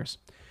 million.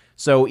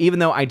 So even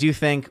though I do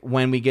think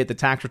when we get the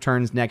tax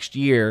returns next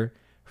year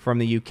from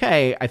the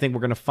UK, I think we're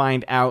going to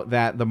find out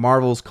that the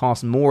Marvels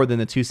cost more than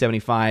the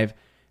 $275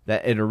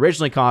 that it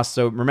originally cost.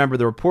 So remember,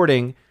 the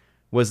reporting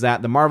was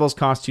that the Marvels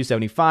cost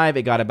 $275.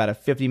 It got about a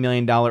 $50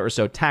 million or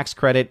so tax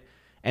credit.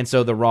 And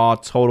so the raw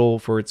total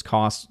for its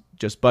cost,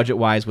 just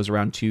budget-wise, was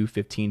around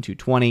 $215,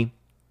 $220.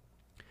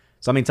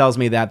 Something tells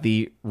me that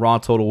the raw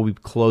total will be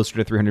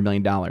closer to $300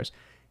 million.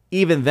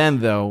 Even then,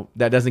 though,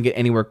 that doesn't get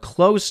anywhere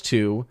close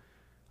to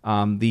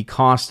the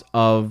cost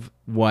of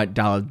what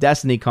Dial of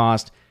Destiny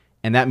cost.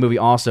 And that movie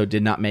also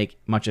did not make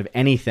much of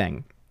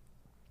anything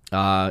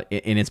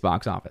in its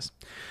box office.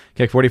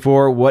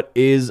 Kick44, what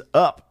is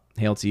up?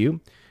 Hail to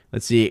you.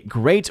 Let's see.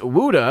 Great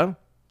Wuda.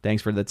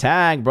 Thanks for the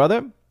tag,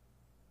 brother.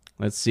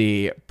 Let's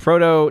see.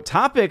 Proto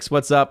Topics,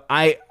 what's up?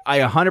 I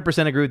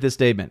 100% agree with this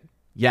statement.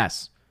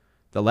 Yes.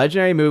 The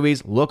legendary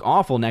movies look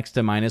awful next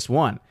to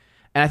 -1.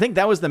 And I think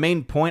that was the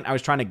main point I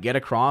was trying to get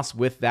across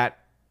with that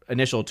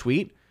initial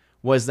tweet,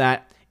 was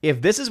that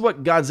if this is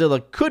what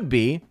Godzilla could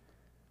be,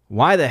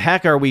 why the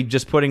heck are we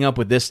just putting up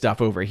with this stuff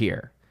over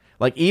here?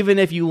 Like, even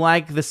if you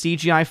like the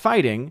CGI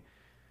fighting,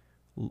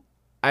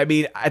 I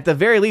mean, at the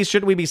very least,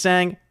 shouldn't we be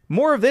saying,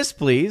 more of this,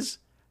 please?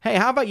 Hey,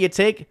 how about you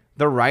take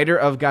the writer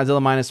of Godzilla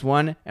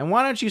 -1, and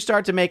why don't you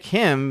start to make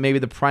him maybe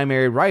the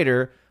primary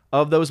writer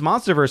of those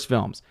MonsterVerse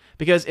films?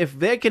 Because if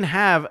they can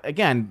have,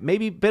 again,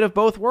 maybe a bit of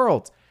both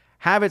worlds,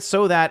 have it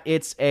so that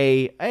it's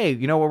hey,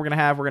 you know what we're going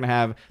to have? We're going to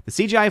have the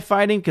CGI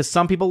fighting, because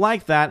some people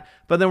like that,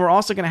 but then we're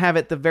also going to have,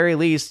 at the very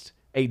least,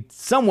 a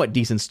somewhat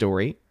decent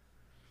story.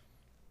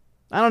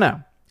 I don't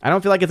know. I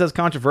don't feel like it's as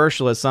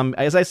controversial as some,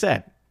 as I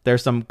said,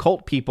 there's some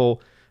cult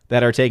people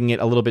that are taking it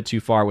a little bit too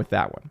far with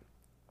that one.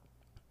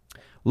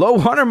 Low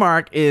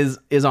Watermark is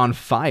on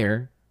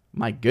fire.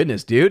 My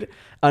goodness, dude.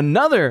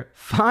 Another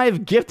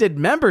 5 gifted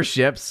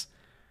memberships.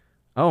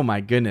 Oh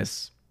my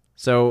goodness.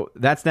 So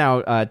that's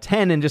now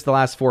 10 in just the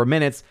last 4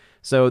 minutes.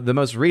 So the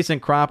most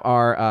recent crop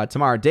are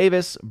Tamara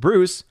Davis,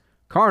 Bruce,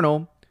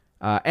 Carnal,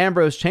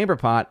 Ambrose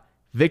Chamberpot,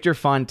 Victor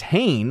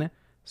Fontaine.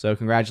 So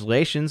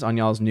congratulations on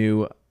y'all's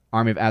new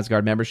Army of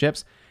Asgard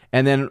memberships.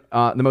 And then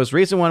the most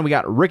recent one, we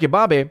got Ricky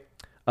Bobby.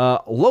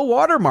 Low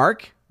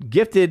Watermark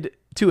gifted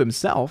to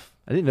himself.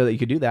 I didn't know that you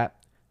could do that.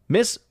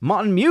 Miss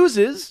Mountain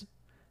Muses,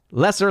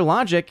 Lesser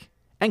Logic,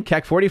 and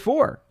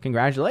Keck44.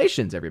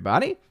 Congratulations,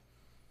 everybody.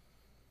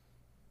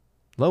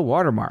 Low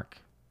Watermark.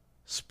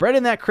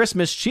 Spreading that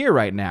Christmas cheer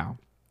right now.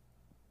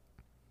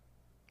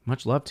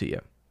 Much love to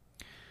you.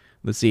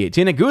 Let's see.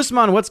 Tina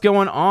Guzman, what's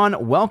going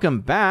on?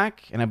 Welcome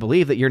back. And I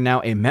believe that you're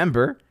now a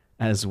member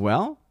as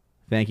well.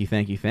 Thank you,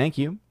 thank you, thank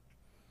you.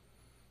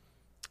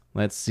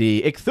 Let's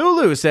see.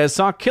 Icthulu says,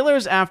 saw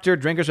Killers after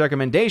Drinker's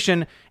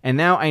recommendation, and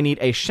now I need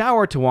a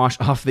shower to wash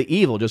off the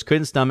evil. Just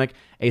couldn't stomach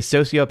a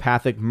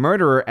sociopathic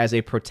murderer as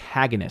a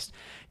protagonist.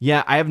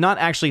 Yeah, I have not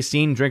actually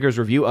seen Drinker's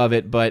review of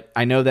it, but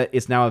I know that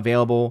it's now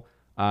available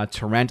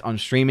to rent on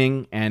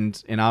streaming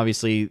and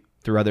obviously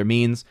through other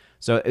means.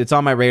 So it's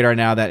on my radar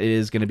now that it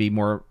is going to be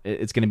more,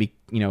 it's going to be,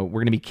 we're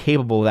going to be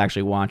capable of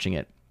actually watching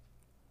it.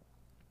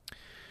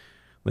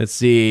 Let's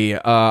see.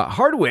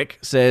 Hardwick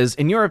says,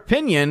 in your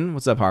opinion,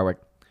 what's up, Hardwick?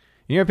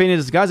 In your opinion,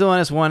 does Godzilla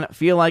 -1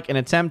 feel like an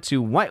attempt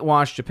to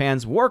whitewash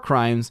Japan's war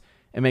crimes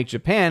and make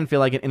Japan feel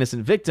like an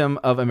innocent victim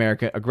of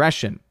American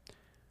aggression?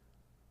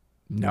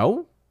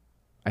 No.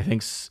 I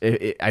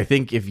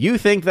think if you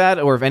think that,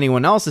 or if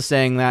anyone else is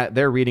saying that,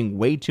 they're reading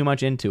way too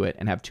much into it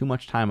and have too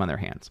much time on their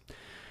hands.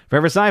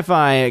 Forever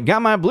Sci-Fi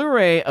got my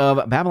Blu-ray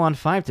of Babylon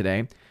 5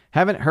 today.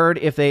 Haven't heard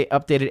if they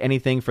updated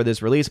anything for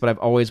this release, but I've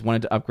always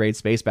wanted to upgrade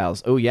Space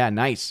Battles. Oh yeah,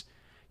 nice.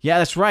 Yeah,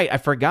 that's right. I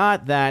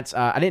forgot that.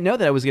 I didn't know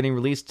that it was getting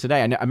released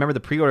today. I remember the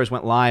pre-orders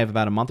went live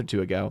about a month or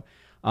two ago.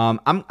 I'm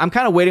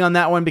kind of waiting on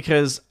that one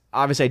because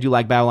obviously I do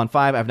like Babylon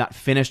 5. I've not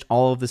finished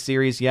all of the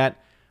series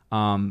yet.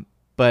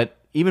 But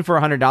even for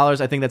 $100,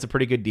 I think that's a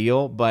pretty good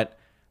deal. But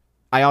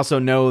I also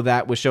know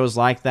that with shows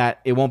like that,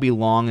 it won't be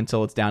long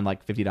until it's down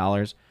like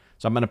 $50.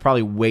 So I'm going to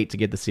probably wait to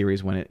get the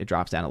series when it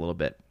drops down a little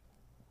bit.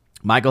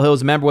 Michael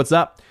Hills, member, what's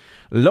up?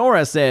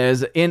 Laura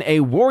says, in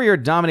a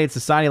warrior-dominated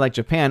society like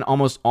Japan,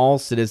 almost all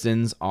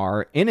citizens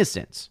are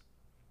innocent.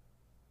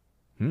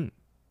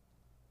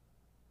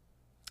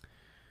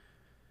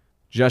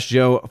 Just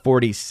Joe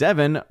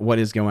 47, what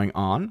is going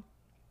on?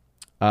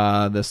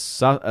 The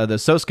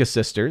Soska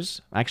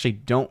sisters, I actually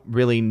don't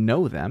really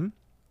know them.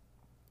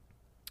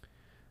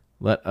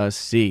 Let us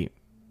see.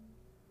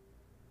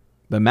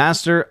 The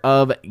Master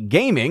of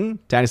Gaming,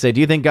 Tiny say,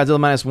 do you think Godzilla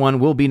 -1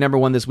 will be number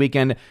one this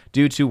weekend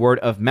due to word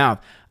of mouth?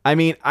 I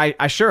mean,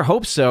 I sure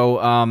hope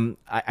so.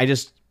 I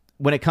just,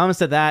 when it comes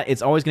to that,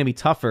 it's always going to be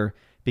tougher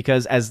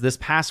because as this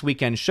past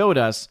weekend showed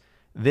us,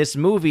 this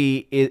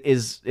movie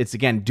it's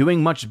again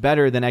doing much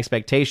better than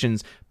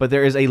expectations, but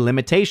there is a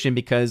limitation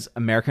because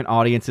American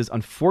audiences,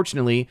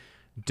 unfortunately,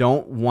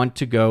 don't want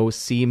to go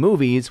see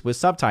movies with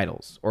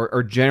subtitles,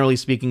 or generally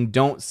speaking,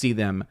 don't see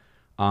them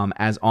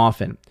as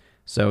often.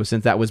 So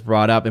since that was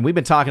brought up, and we've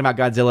been talking about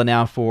Godzilla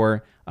now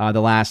for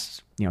the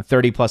last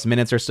 30 plus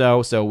minutes or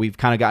so, so we've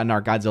kind of gotten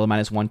our Godzilla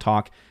 -1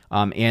 talk,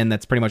 and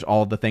that's pretty much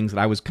all of the things that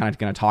I was kind of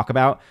going to talk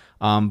about.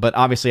 But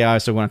obviously, I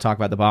also want to talk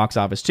about the box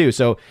office too.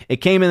 So it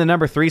came in the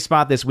number 3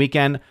 spot this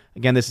weekend.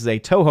 Again, this is a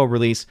Toho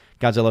release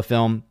Godzilla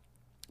film.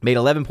 Made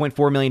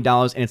 $11.4 million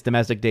in its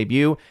domestic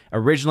debut.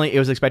 Originally, it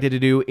was expected to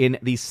do in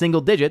the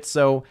single digits,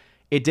 so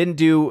it didn't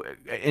do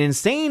an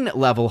insane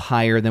level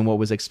higher than what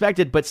was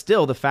expected, but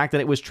still, the fact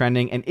that it was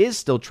trending and is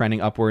still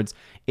trending upwards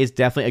is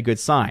definitely a good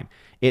sign.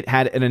 It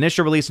had an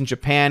initial release in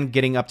Japan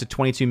getting up to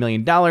 $22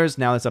 million.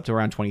 Now it's up to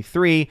around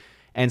 23,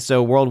 and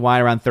so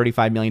worldwide around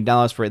 $35 million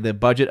for the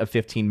budget of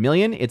 $15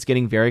 million. It's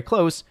getting very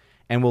close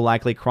and will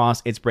likely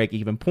cross its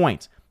break-even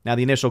point. Now,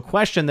 the initial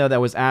question, though,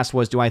 that was asked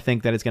was, do I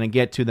think that it's going to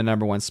get to the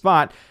number 1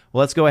 spot?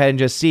 Well, let's go ahead and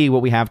just see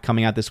what we have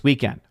coming out this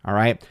weekend, all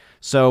right?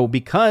 So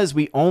because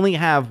we only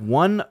have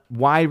one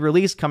wide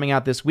release coming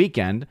out this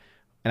weekend,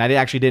 and I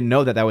actually didn't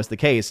know that was the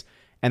case,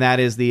 and that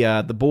is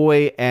the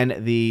Boy and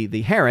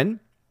the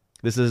Heron.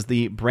 This is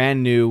the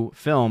brand new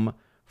film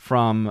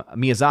from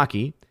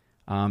Miyazaki.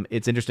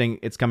 It's interesting.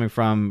 It's coming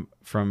from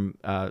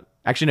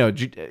actually, no,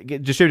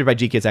 distributed by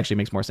G-Kids actually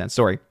makes more sense.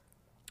 Sorry.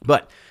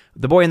 But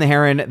The Boy and the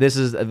Heron, this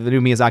is the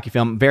new Miyazaki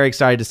film. Very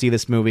excited to see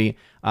this movie.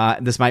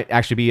 This might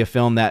actually be a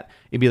film that,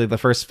 it'd be like the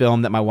first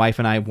film that my wife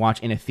and I watch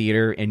in a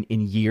theater in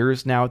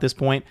years now at this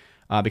point,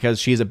 because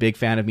she's a big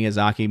fan of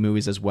Miyazaki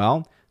movies as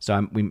well.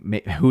 So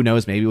who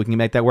knows, maybe we can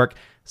make that work.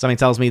 Something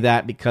tells me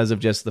that because of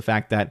just the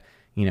fact that,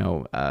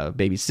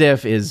 baby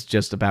Sif is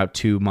just about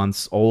 2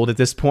 months old at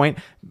this point,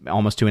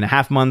 almost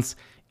 2.5 months.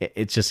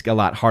 It's just a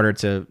lot harder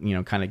to,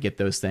 kind of get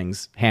those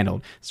things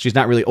handled. She's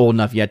not really old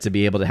enough yet to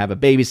be able to have a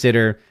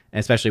babysitter,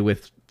 especially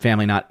with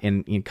family not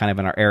in kind of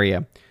in our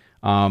area.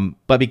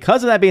 But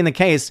because of that being the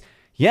case,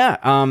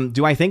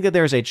 do I think that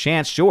there's a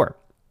chance? Sure.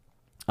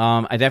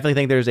 I definitely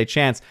think there's a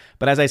chance.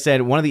 But as I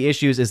said, one of the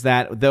issues is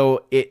that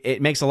though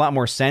it makes a lot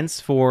more sense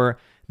for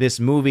this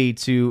movie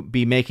to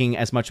be making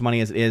as much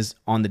money as it is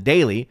on the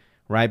daily,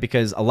 right?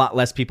 Because a lot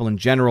less people in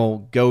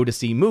general go to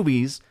see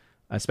movies,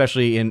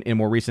 especially in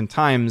more recent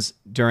times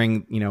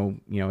during,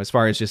 as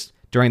far as just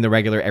during the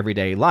regular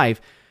everyday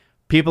life.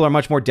 People are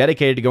much more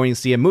dedicated to going to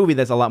see a movie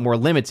that's a lot more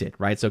limited,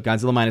 right? So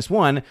Godzilla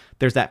 -1,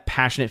 there's that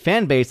passionate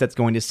fan base that's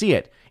going to see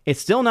it. It's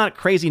still not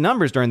crazy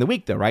numbers during the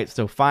week though, right?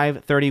 So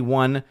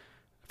 $531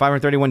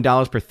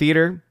 per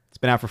theater. It's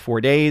been out for 4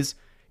 days.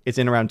 It's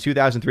in around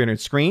 2,300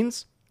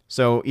 screens.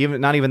 So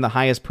not even the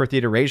highest per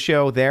theater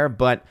ratio there,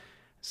 but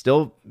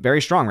still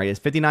very strong, right? It's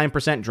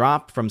 59%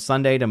 drop from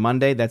Sunday to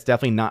Monday. That's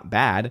definitely not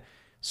bad.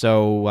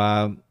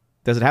 So,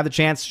 Does it have the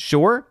chance?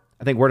 Sure.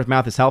 I think word of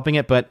mouth is helping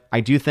it, but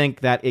I do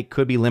think that it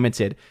could be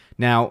limited.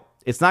 Now,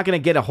 it's not going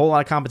to get a whole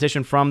lot of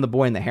competition from The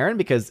Boy and the Heron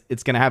because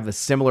it's going to have a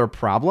similar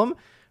problem,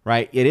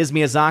 right? It is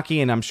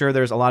Miyazaki, and I'm sure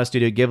there's a lot of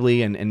Studio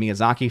Ghibli and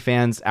Miyazaki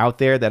fans out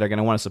there that are going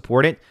to want to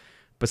support it.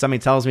 But something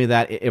tells me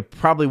that it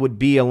probably would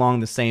be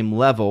along the same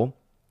level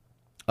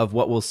of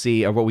what we'll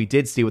see, or what we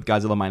did see with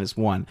Godzilla Minus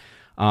One.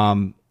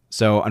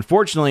 So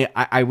unfortunately,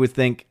 I would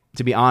think,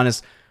 to be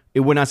honest,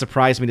 it would not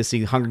surprise me to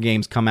see Hunger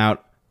Games come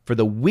out for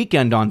the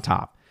weekend on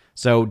top.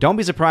 So don't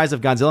be surprised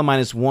if Godzilla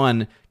Minus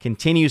One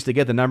continues to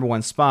get the number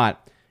one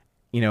spot,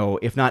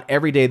 if not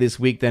every day this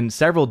week, then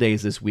several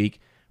days this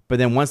week. But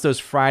then once those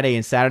Friday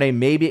and Saturday,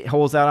 maybe it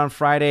holds out on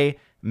Friday,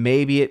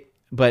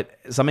 but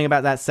something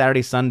about that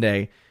Saturday,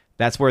 Sunday,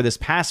 that's where this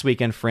past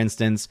weekend, for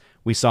instance,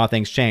 we saw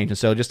things change. And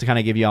so just to kind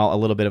of give you all a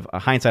little bit of a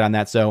hindsight on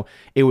that. So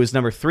it was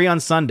number 3 on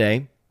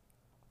Sunday.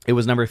 It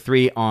was number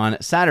 3 on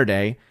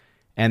Saturday.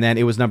 And then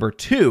it was number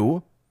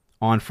 2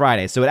 on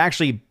Friday. So it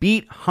actually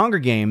beat Hunger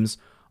Games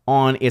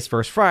on its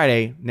first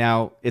Friday.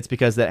 Now, it's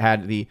because that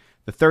had the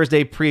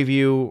Thursday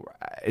preview.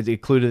 It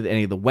included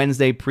any of the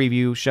Wednesday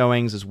preview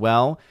showings as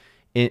well,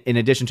 in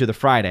addition to the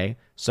Friday.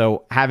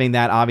 So having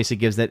that obviously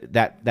gives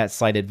that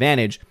slight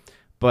advantage.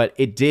 But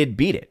it did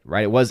beat it,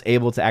 right? It was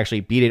able to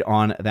actually beat it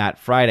on that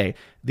Friday.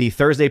 The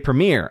Thursday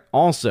premiere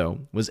also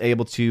was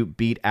able to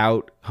beat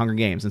out Hunger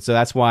Games. And so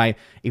that's why,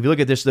 if you look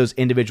at those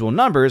individual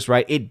numbers,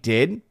 right, it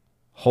did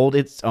hold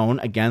its own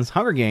against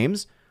Hunger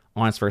Games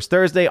on its first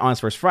Thursday, on its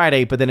first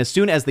Friday. But then as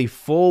soon as the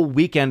full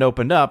weekend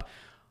opened up,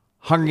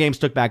 Hunger Games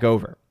took back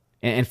over.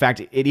 In fact,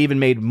 it even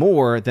made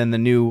more than the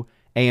new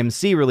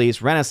AMC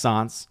release,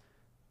 Renaissance,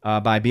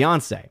 by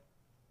Beyonce,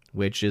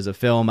 which is a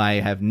film I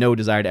have no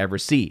desire to ever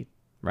see,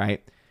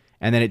 right?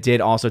 And then it did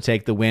also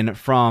take the win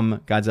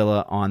from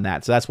Godzilla on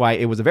that. So that's why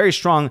it was a very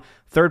strong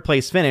third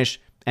place finish,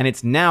 and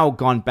it's now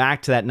gone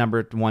back to that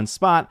number 1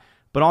 spot,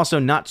 but also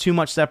not too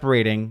much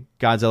separating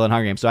Godzilla and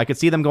Hunger Games. So I could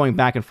see them going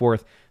back and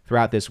forth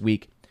throughout this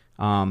week.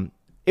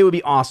 It would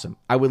be awesome.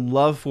 I would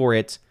love for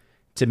it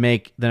to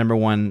make the number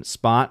 1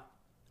 spot,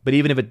 but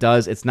even if it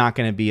does, it's not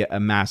going to be a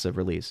massive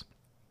release.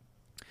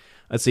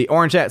 Let's see,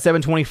 Orange at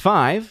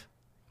 725,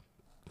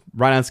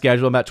 right on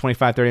schedule, about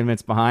 25, 30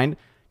 minutes behind.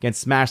 Again,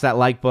 smash that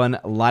like button,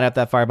 light up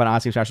that fire button,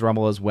 Aussie Smash the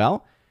Rumble as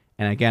well.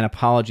 And again,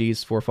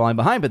 apologies for falling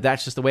behind, but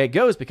that's just the way it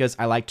goes because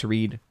I like to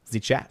read the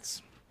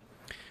chats.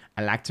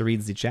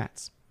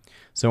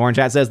 So Orange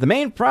Chat says, the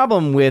main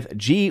problem with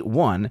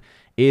G1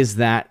 is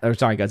that,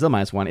 Godzilla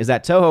Minus One, is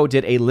that Toho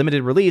did a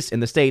limited release in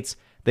the States.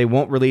 They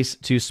won't release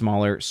to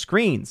smaller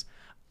screens.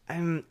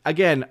 And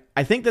again,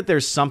 I think that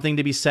there's something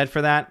to be said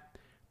for that,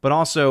 but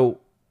also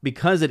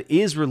because it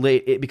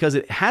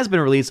has been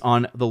released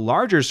on the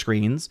larger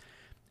screens,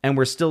 and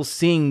we're still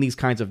seeing these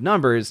kinds of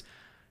numbers,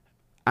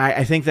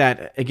 I think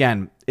that,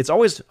 again, it's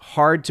always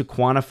hard to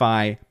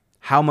quantify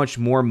how much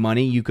more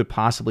money you could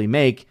possibly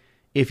make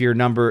if the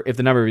number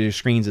of your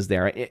screens is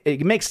there.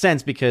 It makes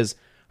sense because,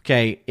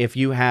 okay, if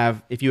you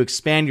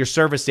expand your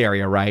surface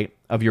area, right,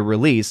 of your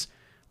release,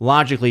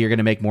 logically you're going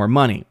to make more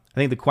money. I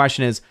think the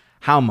question is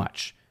how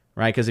much,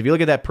 right? Because if you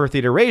look at that per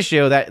theater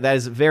ratio, that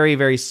is very,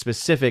 very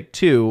specific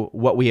to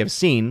what we have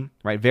seen,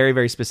 right? Very,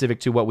 very specific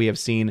to what we have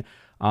seen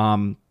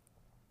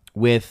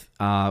with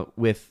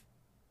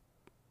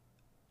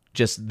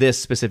just this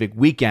specific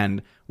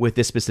weekend with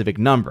this specific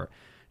number.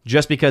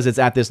 Just because it's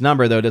at this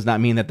number, though, does not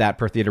mean that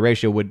per theater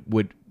ratio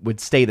would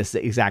stay the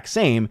exact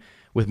same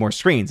with more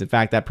screens. In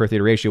fact, that per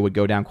theater ratio would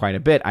go down quite a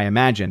bit, I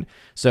imagine.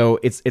 So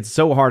it's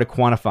so hard to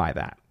quantify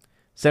that.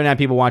 79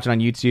 people watching on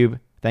YouTube.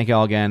 Thank you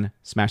all again.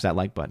 Smash that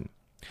like button.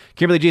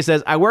 Kimberly G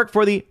says, I work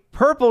for the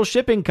Purple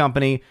Shipping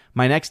Company.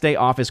 My next day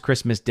off is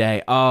Christmas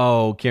Day.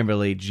 Oh,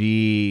 Kimberly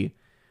G.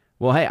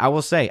 Well, hey, I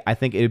will say, I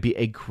think it would be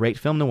a great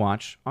film to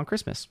watch on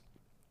Christmas.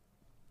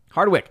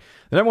 Hardwick,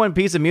 the number 1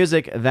 piece of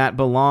music that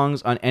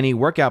belongs on any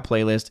workout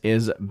playlist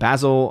is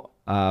Basil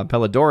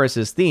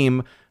Pellidoris'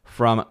 theme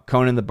from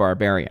Conan the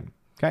Barbarian.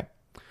 Okay.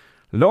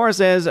 Laura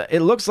says,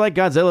 it looks like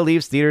Godzilla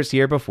leaves theaters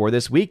here before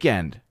this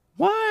weekend.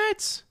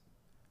 What?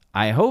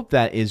 I hope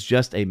that is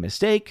just a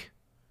mistake.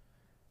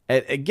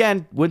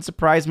 Again, wouldn't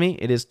surprise me.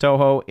 It is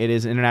Toho. It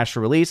is an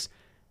international release.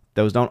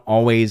 Those don't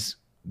always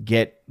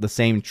get the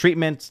same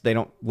treatment. They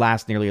don't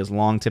last nearly as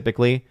long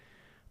typically.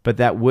 But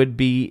that would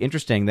be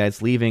interesting that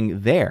it's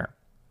leaving there.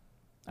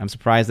 I'm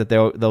surprised that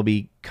they'll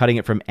be cutting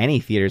it from any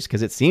theaters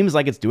because it seems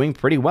like it's doing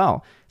pretty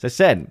well. As I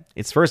said,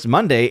 its first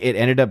Monday, it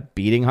ended up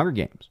beating Hunger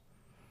Games.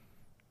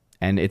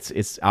 And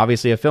it's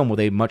obviously a film with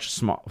a much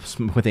smaller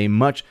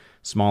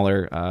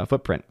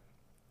footprint.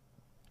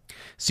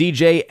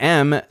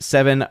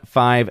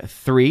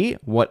 CJM753,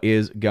 what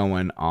is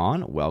going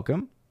on?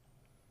 Welcome.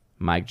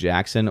 Mike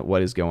Jackson,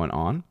 what is going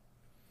on?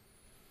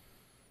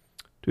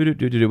 We got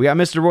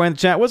Mr. Roy in the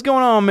chat. What's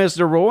going on,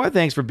 Mr. Roy?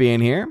 Thanks for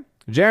being here.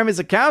 Jeremy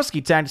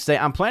Zakowski tagged to say,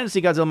 I'm planning to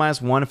see Godzilla Minus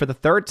One for the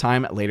 3rd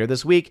time later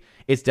this week.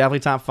 It's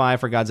definitely top 5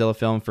 for Godzilla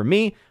film for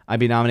me.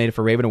 I'd be nominated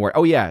for Raven Award.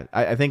 Oh, yeah.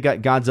 I think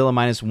Godzilla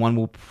Minus One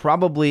will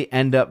probably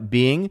end up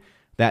being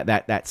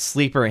that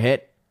sleeper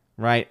hit,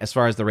 right, as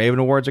far as the Raven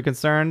Awards are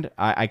concerned,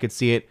 I could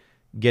see it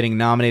getting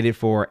nominated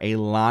for a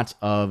lot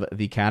of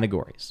the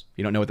categories. If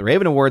you don't know what the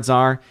Raven Awards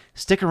are,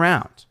 stick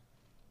around.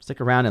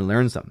 Stick around and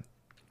learn some.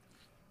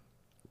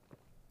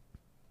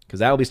 Because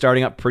that will be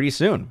starting up pretty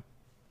soon.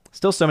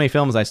 Still so many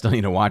films I still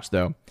need to watch,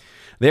 though.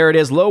 There it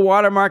is. Low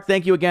watermark.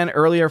 Thank you again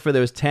earlier for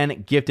those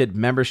 10 gifted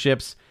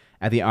memberships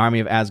at the Army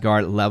of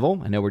Asgard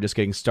level. I know we're just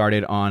getting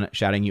started on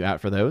shouting you out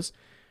for those.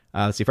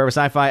 Let's see. Forever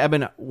Sci-Fi. I've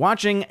been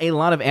watching a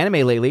lot of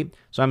anime lately,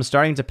 so I'm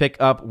starting to pick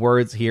up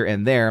words here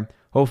and there.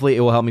 Hopefully, it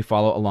will help me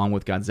follow along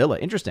with Godzilla.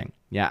 Interesting.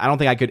 Yeah, I don't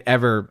think I could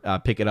ever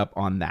pick it up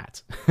on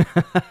that.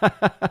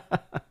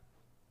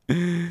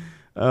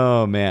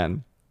 Oh,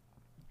 man.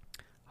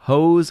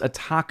 Hose a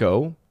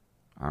taco.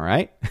 All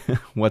right.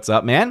 What's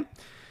up, man?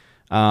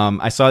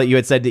 I saw that you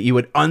had said that you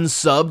had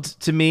unsubbed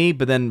to me,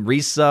 but then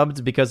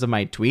resubbed because of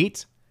my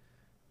tweet.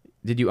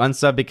 Did you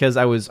unsub because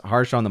I was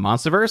harsh on the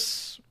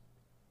Monsterverse?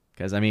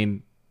 Because, I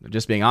mean,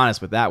 just being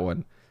honest with that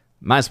one,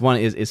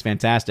 -1 is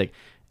fantastic.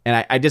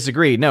 And I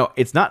disagree. No,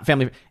 it's not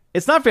family.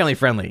 It's not family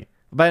friendly.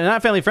 By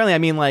not family friendly, I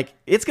mean, like,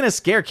 it's going to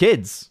scare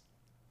kids.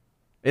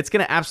 It's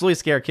going to absolutely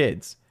scare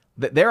kids.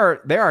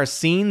 There are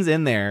scenes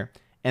in there,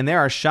 and there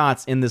are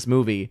shots in this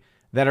movie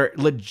that are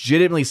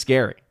legitimately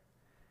scary.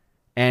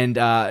 And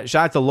shout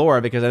out to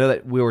Laura, because I know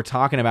that we were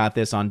talking about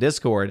this on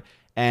Discord,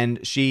 and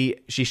she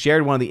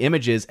shared one of the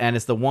images, and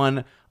it's the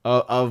one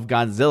of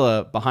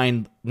Godzilla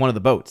behind one of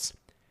the boats.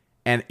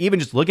 And even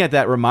just looking at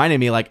that reminded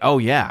me, like, oh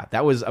yeah,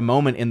 that was a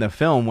moment in the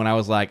film when I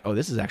was like, oh,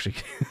 this is actually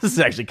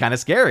kind of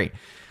scary.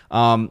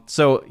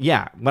 So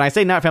yeah, when I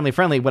say not family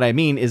friendly, what I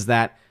mean is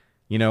that,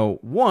 you know,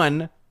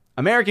 one,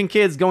 American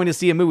kids going to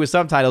see a movie with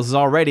subtitles is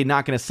already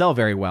not going to sell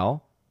very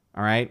well.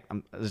 All right,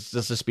 let's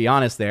just be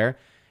honest there.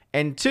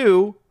 And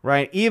two,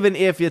 right, even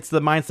if it's the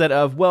mindset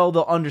of, well,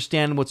 they'll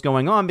understand what's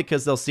going on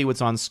because they'll see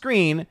what's on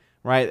screen,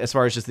 right, as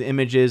far as just the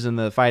images and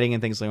the fighting and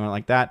things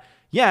like that.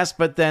 Yes,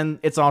 but then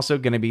it's also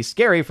going to be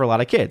scary for a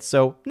lot of kids.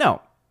 So, no,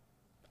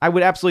 I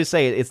would absolutely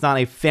say it's not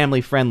a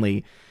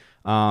family-friendly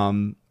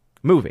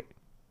movie.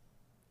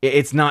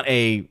 It's not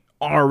a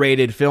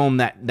R-rated film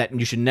that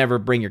you should never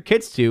bring your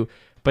kids to,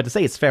 but to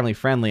say it's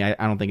family-friendly,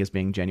 I don't think it's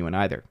being genuine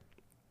either.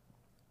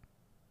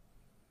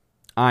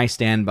 I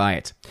stand by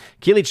it.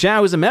 Keely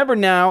Chow, who's a member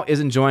now, is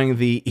enjoying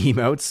the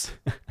emotes.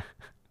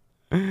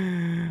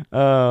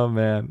 Oh,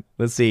 man.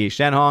 Let's see.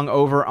 Shen Hong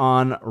over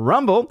on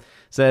Rumble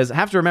says,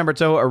 have to remember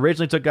Toho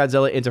originally took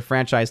Godzilla into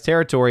franchise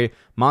territory.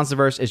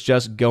 Monsterverse is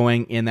just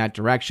going in that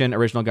direction.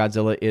 Original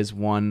Godzilla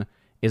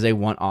is a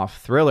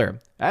one-off thriller.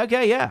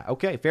 Okay, yeah.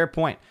 Okay, fair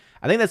point.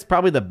 I think that's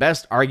probably the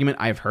best argument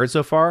I've heard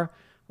so far.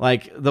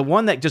 Like, the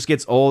one that just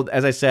gets old,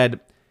 as I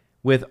said,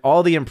 with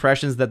all the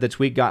impressions that the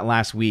tweet got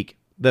last week,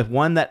 the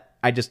one that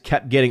I just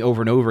kept getting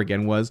over and over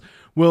again was,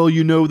 well,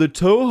 you know, the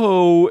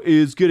Toho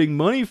is getting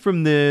money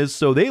from this,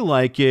 so they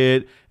like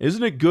it.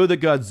 Isn't it good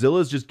that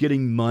Godzilla is just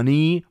getting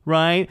money,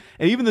 right?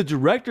 And even the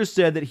director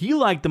said that he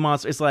liked the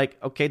monster. It's like,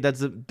 okay,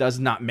 that does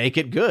not make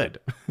it good.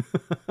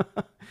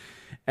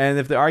 And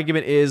if the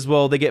argument is,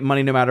 well, they get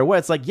money no matter what,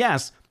 it's like,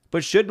 yes,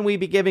 but shouldn't we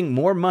be giving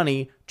more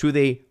money to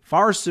the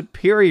far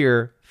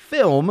superior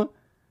film?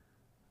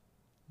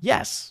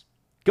 Yes.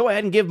 Go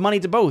ahead and give money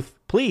to both,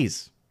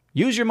 please.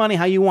 Use your money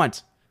how you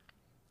want.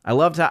 I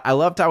loved how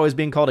I was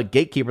being called a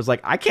gatekeeper. It's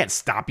like, I can't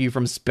stop you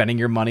from spending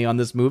your money on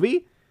this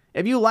movie.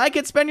 If you like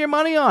it, spend your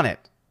money on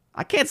it.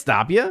 I can't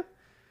stop you.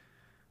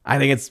 I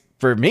think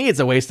for me, it's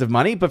a waste of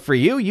money, but for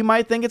you, you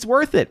might think it's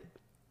worth it.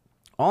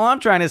 All I'm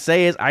trying to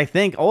say is I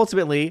think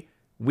ultimately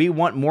we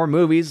want more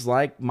movies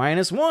like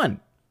 -1.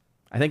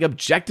 I think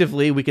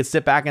objectively we could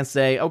sit back and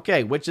say,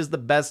 okay, which is the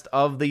best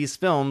of these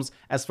films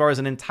as far as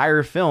an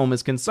entire film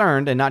is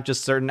concerned and not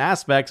just certain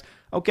aspects.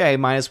 Okay,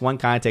 -1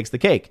 kind of takes the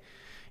cake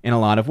in a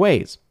lot of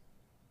ways.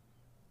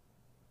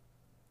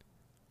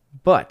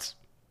 But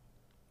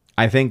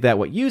I think that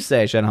what you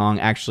say, Shen Hong,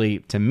 actually,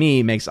 to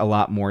me, makes a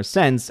lot more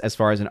sense as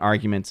far as an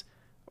argument,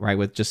 right,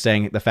 with just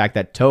saying the fact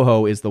that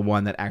Toho is the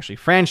one that actually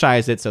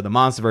franchised it, so the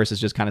Monsterverse is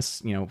just kind of,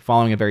 you know,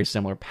 following a very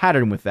similar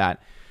pattern with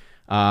that,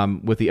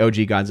 with the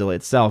OG Godzilla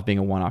itself being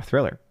a one-off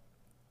thriller.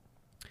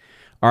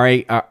 All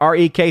right,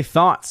 REK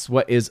Thoughts,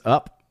 what is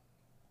up?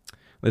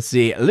 Let's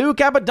see. Lou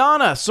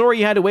Capadonna, sorry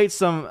you had to wait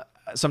some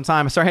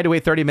time. Sorry I had to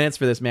wait 30 minutes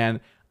for this, man.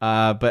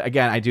 But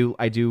again, I do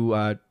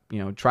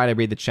try to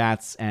read the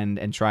chats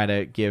and try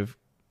to give,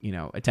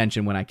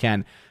 attention when I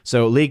can.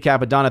 So Lee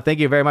Capadonna, thank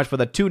you very much for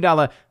the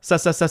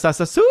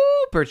 $2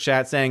 super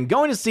chat saying,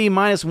 going to see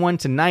 -1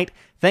 tonight.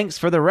 Thanks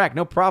for the rec.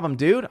 No problem,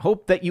 dude.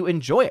 Hope that you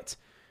enjoy it.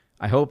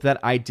 I hope that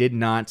I did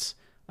not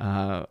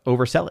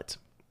oversell it.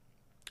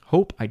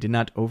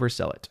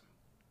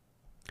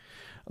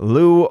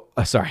 Low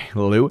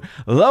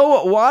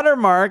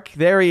Watermark,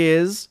 there he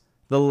is.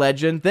 The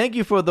legend. Thank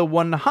you for the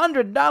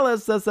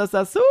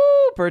 $100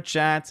 super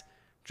chat.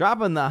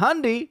 Dropping the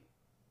hundy.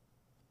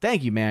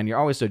 Thank you, man. You're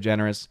always so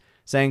generous.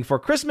 Saying, for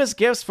Christmas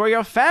gifts for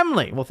your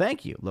family. Well,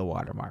 thank you, Low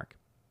Watermark.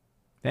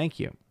 Thank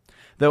you.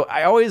 Though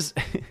I always,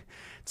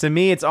 to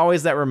me, it's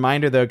always that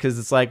reminder, though, because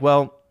it's like,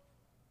 well,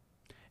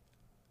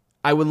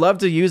 I would love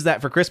to use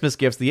that for Christmas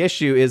gifts. The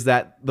issue is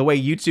that the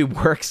way YouTube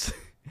works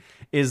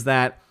is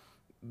that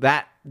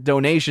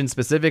donation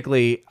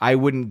specifically I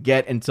wouldn't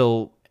get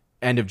until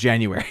end of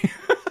January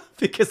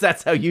because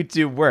that's how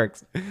YouTube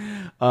works.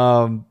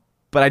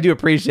 But I do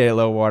appreciate it,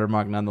 Low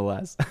Watermark,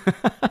 nonetheless.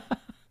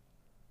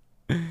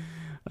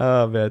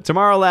 Oh, man.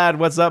 Tomorrow Lad,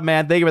 what's up,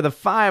 man? Thank you for the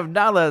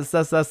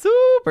 $5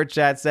 super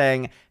chat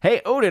saying,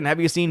 hey, Odin, have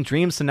you seen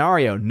Dream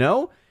Scenario?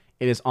 No,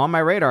 it is on my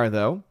radar,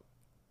 though.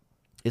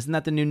 Isn't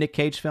that the new Nick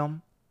Cage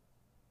film?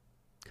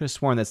 Could have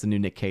sworn that's the new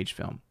Nick Cage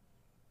film.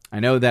 I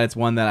know that it's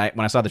one that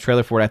when I saw the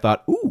trailer for it, I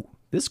thought, ooh,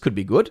 this could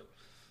be good.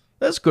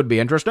 This could be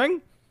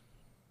interesting.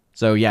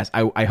 So, yes,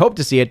 I hope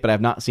to see it, but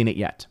I've not seen it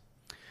yet.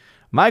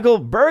 Michael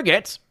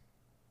Burgett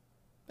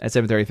at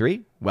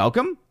 733,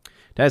 welcome.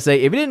 To say,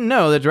 if you didn't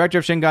know, the director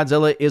of Shin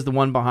Godzilla is the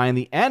one behind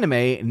the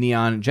anime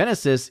Neon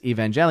Genesis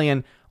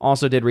Evangelion,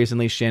 also did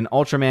recently Shin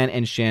Ultraman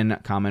and Shin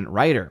Kamen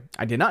Rider.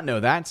 I did not know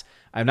that.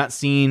 I've not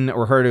seen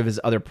or heard of his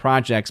other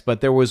projects,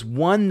 but there was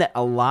one that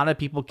a lot of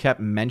people kept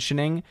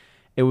mentioning.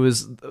 It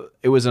was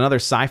another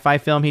sci-fi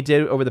film he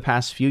did over the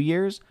past few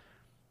years.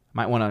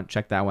 Might want to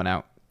check that one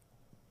out.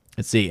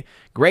 Let's see.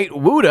 Great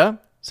Wuda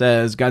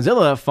says,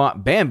 Godzilla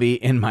fought Bambi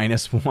in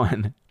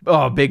 -1.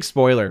 Oh, big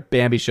spoiler.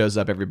 Bambi shows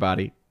up,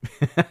 everybody.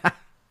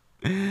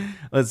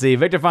 Let's see.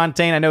 Victor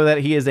Fontaine, I know that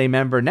he is a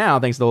member now,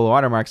 thanks to the little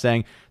watermark,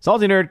 saying,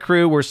 Salty Nerd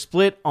crew were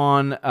split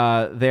on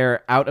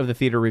their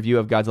out-of-the-theater review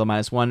of Godzilla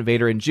 -1.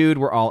 Vader and Jude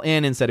were all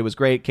in and said it was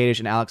great. Kadish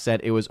and Alex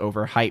said it was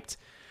overhyped.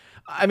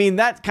 I mean,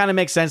 that kind of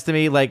makes sense to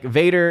me. Like,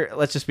 Vader,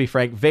 let's just be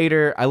frank.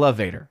 Vader, I love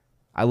Vader.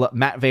 I love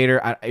Matt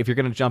Vader. If you're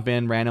going to jump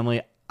in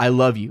randomly, I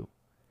love you.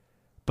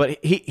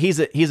 But he's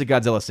a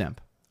Godzilla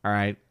simp, all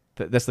right?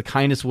 That's the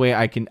kindest way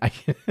I can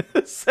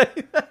say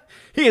that.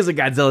 He is a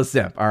Godzilla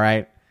simp, all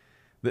right?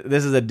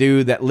 This is a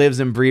dude that lives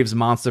and breathes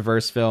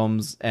MonsterVerse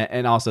films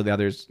and also the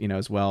others,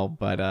 as well.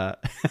 But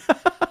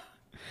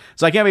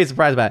so I can't be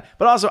surprised about it.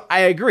 But also,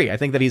 I agree. I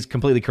think that he's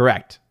completely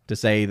correct to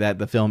say that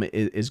the film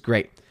is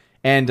great.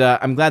 And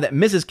I'm glad that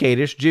Mrs.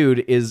 Kadish,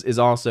 Jude, is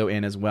also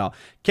in as well.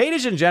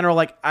 Kadish in general,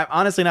 like, I'm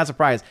honestly not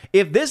surprised.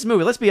 If this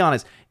movie, let's be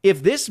honest,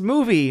 if this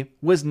movie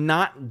was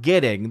not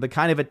getting the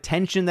kind of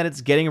attention that it's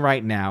getting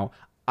right now,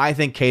 I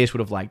think Kadish would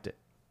have liked it.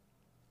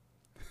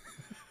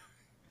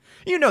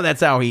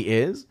 That's how he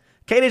is.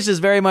 Kadish is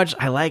very much,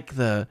 I like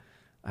the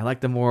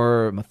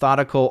more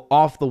methodical,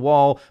 off the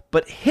wall,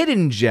 but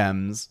hidden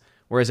gems.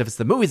 Whereas if it's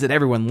the movies that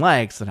everyone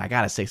likes, then I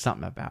gotta say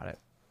something about it.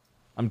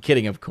 I'm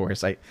kidding, of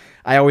course. I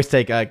always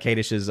take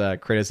Kadish's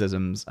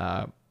criticisms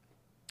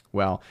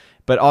well,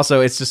 but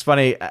also it's just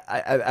funny.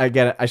 I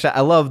get it.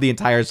 I love the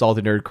entire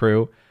Salty Nerd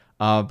crew,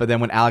 but then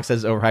when Alex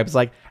says overhyped, it's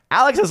like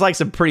Alex has like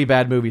some pretty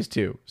bad movies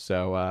too.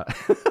 So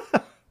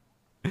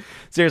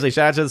seriously,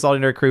 shout out to the Salty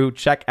Nerd crew.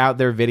 Check out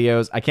their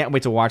videos. I can't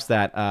wait to watch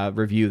that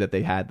review that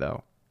they had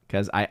though,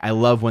 because I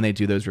love when they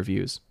do those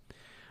reviews.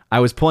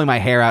 I was pulling my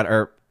hair out,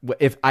 or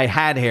if I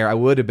had hair, I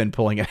would have been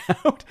pulling it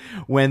out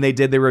when they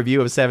did the review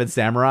of Seven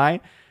Samurai.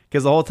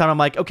 Because the whole time I'm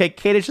like, okay,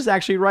 Kadish is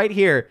actually right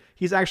here.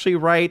 He's actually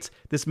right.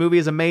 This movie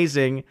is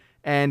amazing.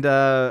 And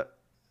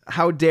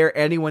how dare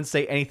anyone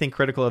say anything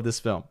critical of this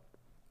film?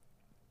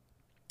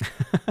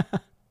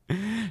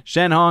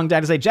 Shen Hong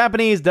died to say,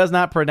 Japanese does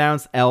not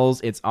pronounce L's,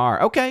 it's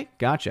R. Okay,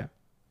 gotcha.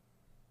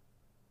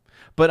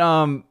 But,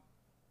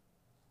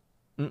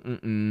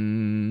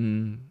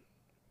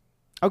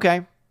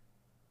 okay.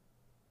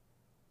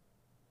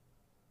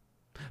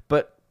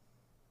 But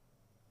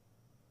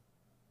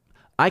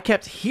I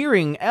kept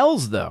hearing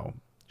L's, though,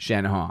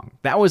 Shen Hong.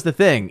 That was the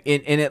thing.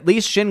 In at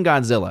least Shin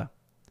Godzilla,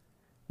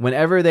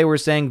 whenever they were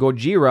saying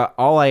Gojira,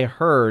 all I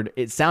heard,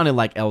 it sounded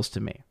like L's to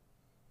me.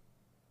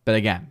 But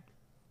again,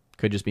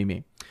 could just be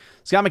me.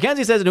 Scott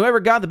McKenzie says, and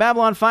whoever got the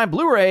Babylon 5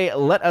 Blu-ray,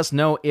 let us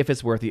know if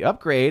it's worth the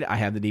upgrade. I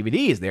have the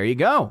DVDs. There you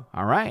go.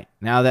 All right.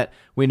 Now that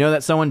we know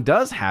that someone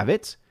does have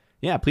it,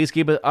 yeah, please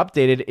keep it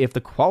updated if the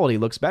quality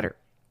looks better.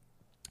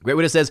 Great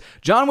Widow says,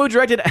 John Woo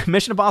directed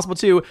Mission Impossible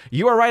 2.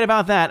 You are right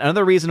about that.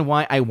 Another reason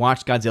why I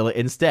watched Godzilla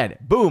instead.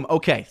 Boom.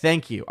 Okay.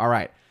 Thank you. All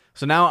right.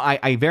 So now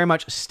I very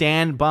much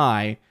stand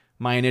by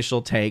my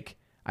initial take.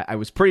 I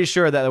was pretty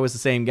sure that it was the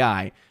same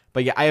guy.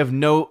 But yeah,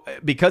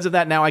 because of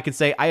that, now I can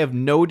say I have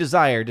no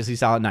desire to see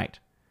Silent Night.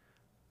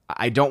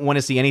 I don't want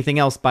to see anything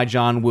else by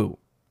John Woo.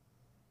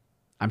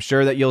 I'm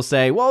sure that you'll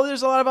say, well,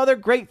 there's a lot of other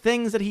great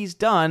things that he's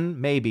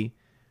done. Maybe.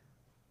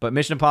 But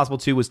Mission Impossible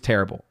 2 was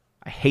terrible.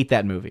 I hate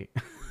that movie.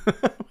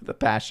 With a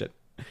passion.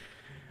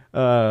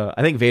 I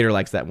think Vader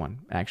likes that one,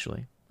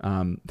 actually.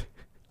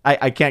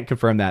 I can't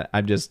confirm that.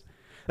 That's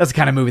the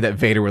kind of movie that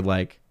Vader would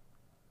like.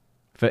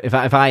 If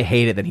I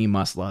hate it, then he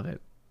must love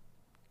it.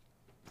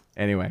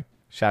 Anyway,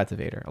 shout out to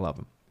Vader. I love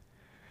him.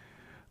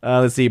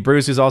 Let's see.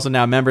 Bruce, who's also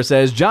now a member,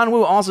 says, John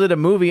Woo also did a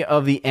movie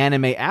of the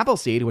anime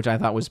Appleseed, which I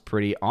thought was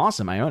pretty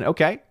awesome. I own it.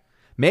 Okay.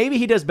 Maybe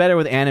he does better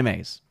with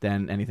animes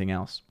than anything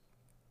else.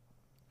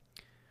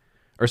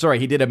 Or sorry,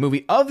 he did a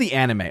movie of the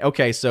anime.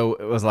 Okay, so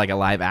it was like a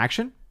live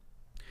action.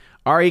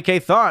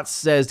 REK Thoughts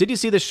says, did you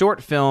see the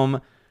short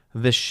film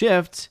The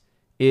Shift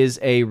is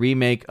a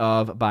remake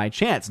of By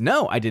Chance?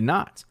 No, I did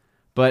not.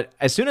 But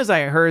as soon as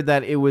I heard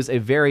that it was a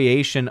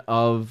variation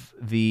of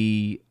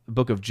the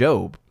Book of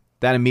Job,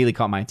 that immediately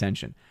caught my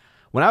attention.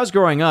 When I was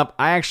growing up,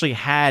 I actually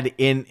had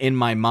in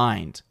my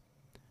mind,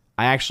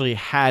 I actually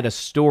had a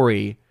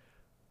story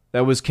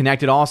that was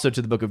connected also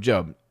to the Book of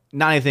Job.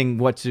 Not anything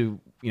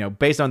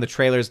based on the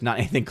trailers, not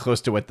anything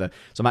close to so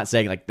I'm not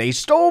saying like, they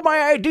stole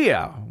my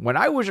idea. When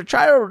I was a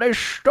child, they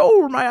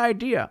stole my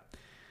idea.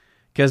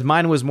 Because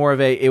mine was more of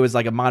it was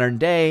like a modern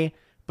day,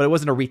 but it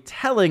wasn't a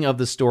retelling of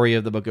the story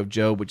of the Book of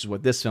Job, which is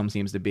what this film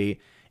seems to be.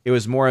 It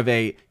was more of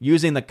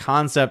using the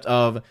concept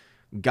of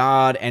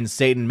God and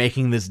Satan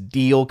making this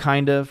deal,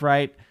 kind of,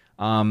 right?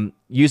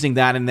 Using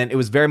that, and then it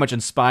was very much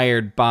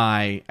inspired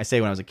by, I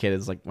say when I was a kid,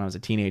 it's like when I was a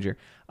teenager.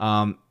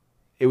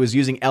 It was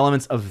using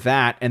elements of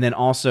that, and then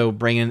also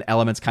bringing in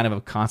elements kind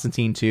of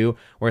Constantine too,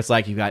 where it's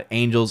like you've got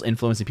angels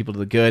influencing people to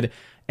the good,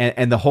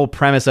 and the whole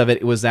premise of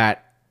it was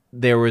that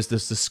there was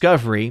this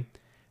discovery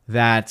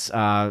that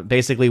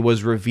basically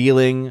was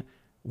revealing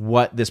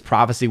what this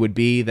prophecy would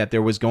be, that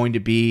there was going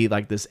to be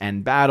like this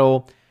end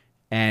battle,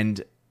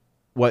 and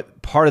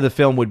what part of the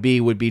film would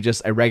be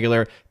just a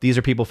regular, these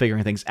are people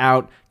figuring things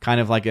out, kind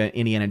of like an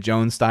Indiana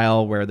Jones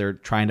style, where they're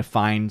trying to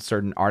find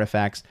certain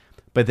artifacts.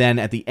 But then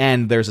at the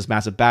end, there's this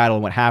massive battle,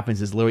 and what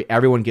happens is literally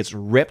everyone gets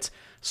ripped,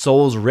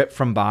 souls ripped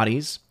from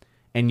bodies,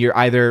 and you're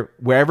either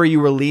wherever you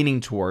were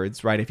leaning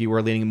towards, right? If you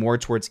were leaning more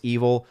towards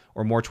evil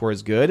or more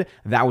towards good,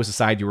 that was the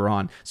side you were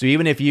on. So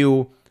even if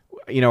you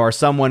are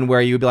someone where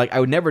you would be like, I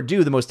would never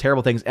do the most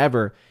terrible things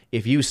ever,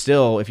 if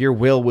your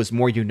will was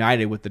more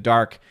united with the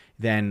dark,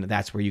 then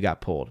that's where you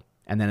got pulled.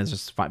 And then it's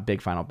just a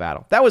big final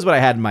battle. That was what I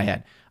had in my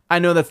head. I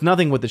know that's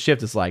nothing what the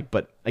shift is like,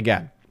 but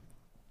again,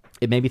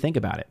 it made me think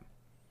about it.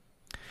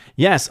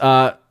 Yes,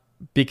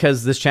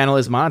 because this channel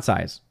is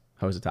monetized,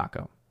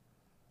 Hosataco.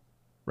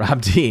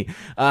 Rob D.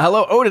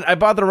 Hello, Odin. I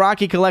bought the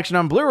Rocky collection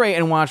on Blu-ray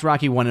and watched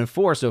Rocky 1 and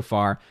 4 so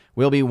far.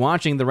 We'll be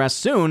watching the rest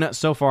soon.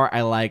 So far,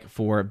 I like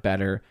 4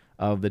 better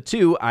of the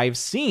 2 I've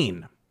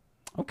seen.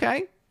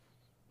 Okay.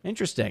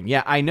 Interesting.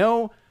 Yeah, I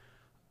know.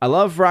 I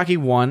love Rocky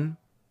 1.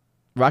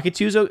 Rocky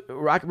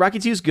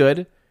 2's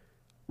good.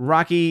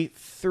 Rocky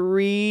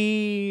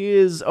 3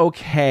 is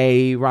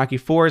okay. Rocky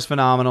 4 is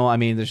phenomenal. I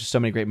mean, there's just so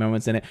many great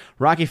moments in it.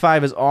 Rocky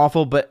 5 is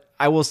awful, but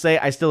I will say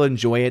I still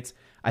enjoy it.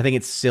 I think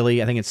it's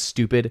silly. I think it's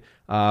stupid.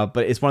 But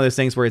it's one of those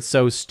things where it's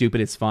so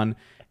stupid, it's fun.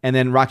 And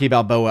then Rocky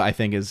Balboa, I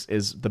think, is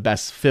the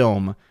best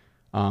film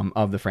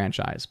of the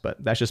franchise.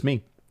 But that's just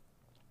me.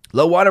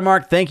 Low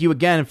Watermark, thank you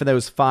again for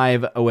those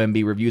 5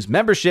 OMB Reviews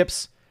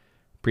memberships.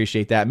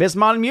 Appreciate that. Miss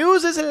Mon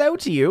Muse is hello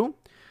to you.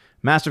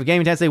 Master of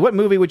Gaming Tensei, what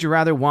movie would you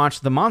rather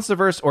watch, The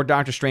Monsterverse or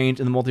Doctor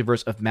Strange in the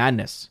Multiverse of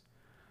Madness?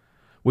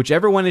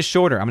 Whichever one is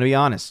shorter, I'm going to be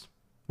honest.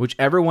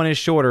 Whichever one is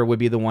shorter would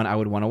be the one I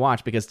would want to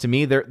watch, because to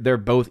me, they're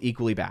both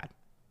equally bad.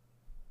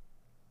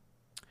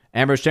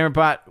 Ambrose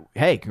Chamberpot,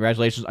 hey,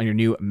 congratulations on your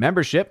new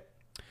membership.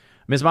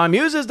 Miss Mon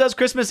Muses does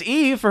Christmas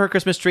Eve for her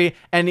Christmas tree,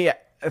 and yeah,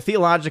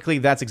 theologically,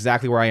 that's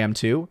exactly where I am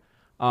too.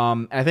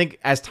 And I think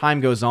as time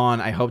goes on,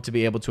 I hope to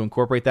be able to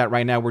incorporate that.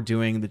 Right now, we're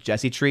doing the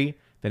Jesse tree.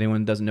 If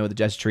anyone doesn't know what the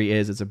Jesse tree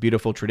is, it's a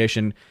beautiful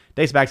tradition. It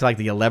dates back to like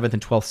the 11th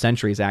and 12th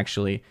centuries,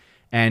 actually.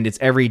 And it's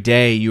every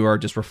day you are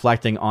just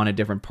reflecting on a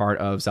different part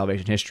of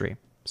salvation history.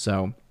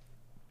 So,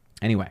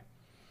 anyway.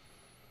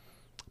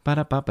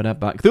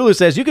 Cthulhu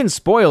says, you can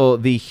spoil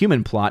the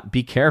human plot.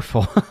 Be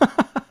careful.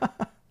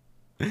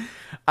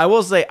 I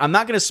will say, I'm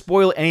not going to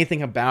spoil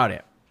anything about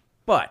it.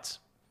 But,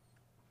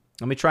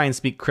 let me try and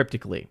speak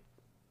cryptically.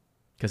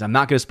 Because I'm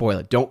not going to spoil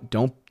it.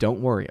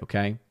 Don't worry,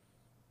 okay?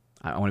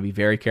 I want to be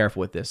very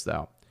careful with this,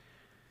 though.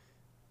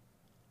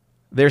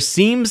 There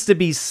seems to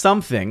be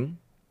something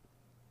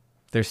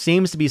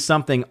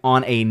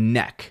on a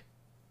neck.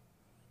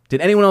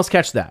 Did anyone else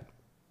catch that?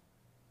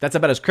 That's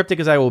about as cryptic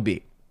as I will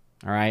be.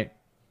 All right?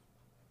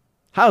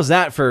 How's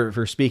that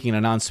for speaking in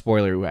a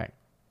non-spoilery way?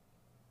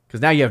 Because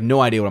now you have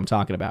no idea what I'm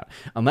talking about.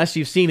 Unless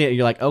you've seen it and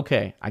you're like,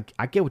 okay,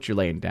 I get what you're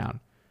laying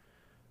down.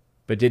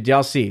 But did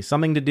y'all see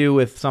something to do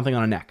with something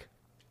on a neck?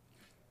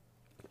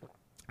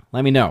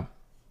 Let me know.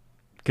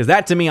 Because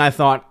that, to me, I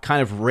thought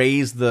kind of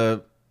raised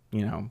to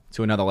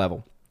another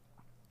level.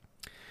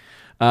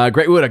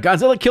 Great Wuda.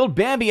 Godzilla killed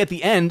Bambi at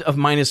the end of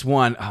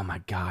 -1. Oh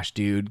my gosh,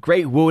 dude.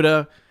 Great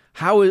Wuda.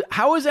 How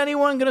is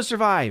anyone going to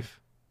survive?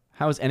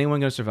 How is anyone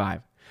going to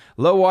survive?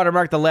 Low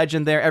Watermark, the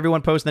legend there.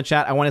 Everyone post in the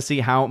chat. I want to see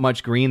how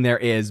much green there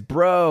is.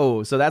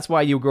 Bro, so that's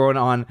why you were going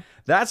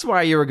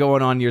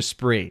on your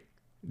spree.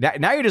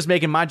 Now you're just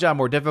making my job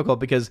more difficult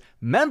because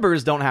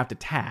members don't have to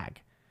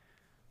tag.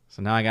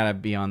 So now I gotta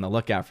be on the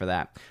lookout for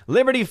that.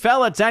 Liberty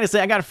Fella trying to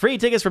say I got free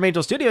tickets from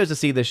Angel Studios to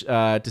see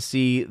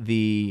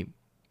the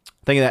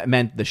thing that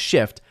meant The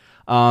Shift.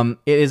 It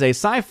is a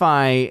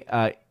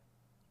sci-fi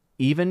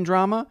even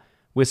drama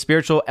with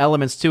spiritual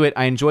elements to it.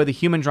 I enjoy the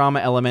human drama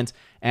element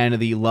and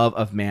the love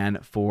of man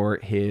for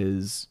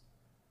his.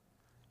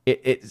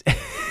 It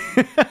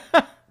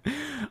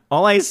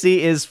all I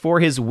see is for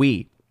his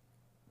we.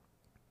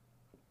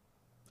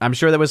 I'm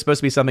sure that was supposed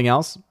to be something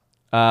else.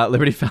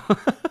 Liberty Fella.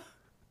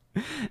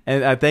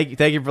 And thank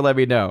you for letting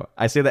me know.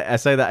 I saw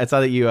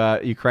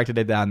that you corrected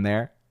it down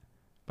there.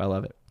 I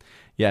love it.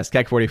 Yes,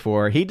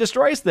 Keck44. He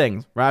destroys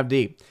things. Rob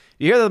D.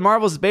 You hear that the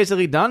Marvels is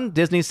basically done?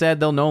 Disney said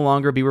they'll no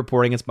longer be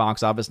reporting its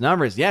box office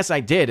numbers. Yes, I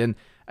did, and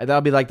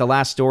that'll be like the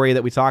last story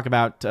that we talk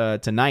about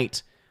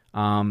tonight.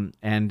 And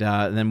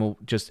then we'll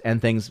just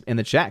end things in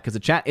the chat because the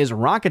chat is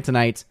rocking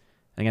tonight.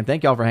 Again,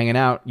 thank y'all for hanging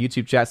out.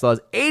 YouTube chat still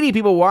has 80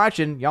 people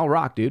watching. Y'all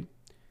rock, dude.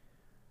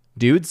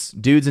 Dudes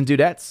and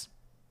dudettes.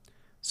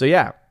 So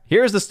yeah,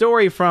 here's the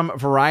story from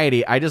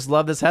Variety. I just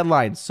love this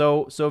headline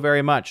so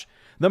very much.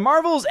 The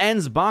Marvels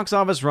ends box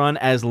office run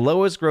as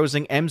lowest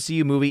grossing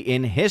MCU movie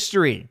in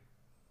history.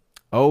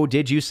 Oh,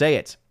 did you say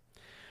it?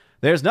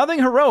 There's nothing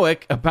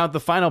heroic about the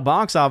final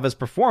box office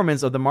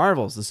performance of The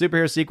Marvels. The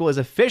superhero sequel is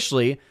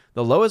officially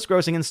the lowest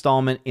grossing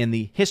installment in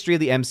the history of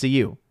the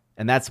MCU.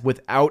 And that's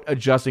without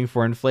adjusting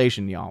for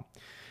inflation, y'all.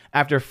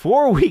 After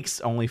 4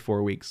 weeks, only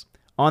 4 weeks,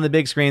 on the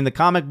big screen, the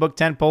comic book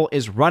tentpole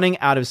is running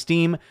out of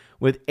steam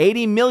with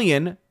 $80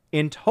 million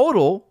in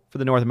total for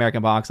the North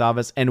American box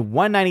office and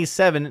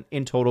 $197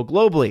 in total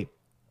globally.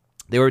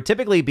 There would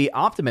typically be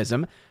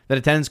optimism that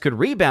attendance could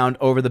rebound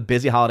over the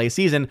busy holiday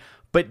season,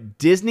 but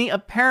Disney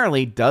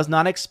apparently does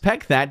not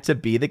expect that to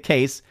be the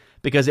case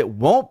because it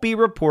won't be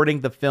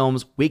reporting the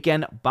film's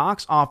weekend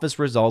box office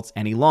results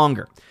any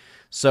longer.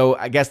 So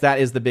I guess that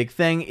is the big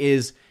thing,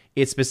 is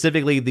it's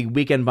specifically the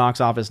weekend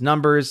box office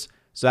numbers.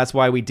 So that's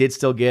why we did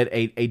still get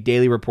a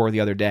daily report the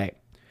other day.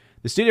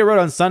 The studio wrote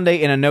on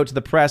Sunday in a note to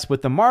the press,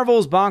 with the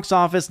Marvel's box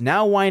office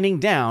now winding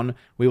down,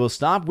 we will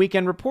stop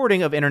weekend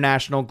reporting of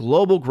international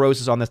global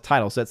grosses on this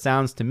title. So it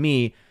sounds to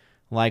me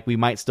like we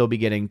might still be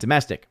getting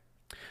domestic.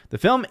 The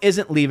film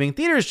isn't leaving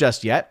theaters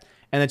just yet,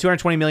 and the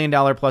 $220 million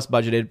plus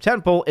budgeted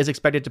tentpole is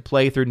expected to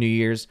play through New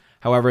Year's.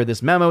 However,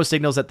 this memo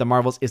signals that the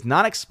Marvels is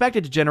not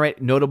expected to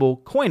generate notable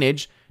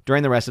coinage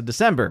during the rest of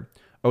December.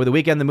 Over the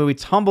weekend, the movie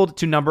tumbled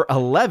to number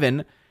 11,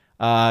 to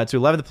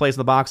 11th place in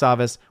the box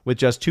office with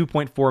just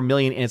 $2.4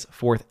 million in its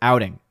fourth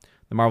outing.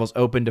 The Marvels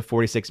opened to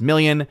 $46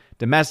 million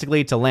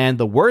domestically to land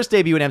the worst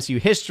debut in MCU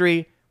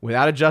history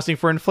without adjusting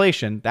for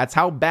inflation. That's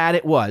how bad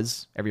it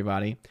was,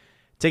 everybody.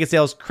 Ticket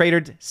sales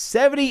cratered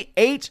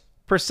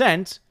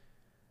 78%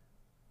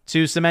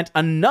 to cement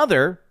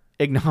another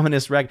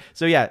ignominious record.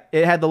 So yeah,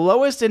 it had the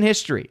lowest in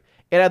history.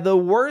 It had the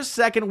worst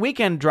second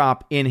weekend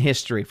drop in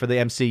history for the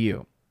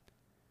MCU.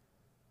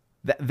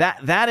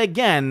 That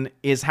again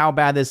is how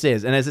bad this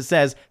is. And as it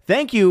says,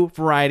 thank you,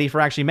 Variety, for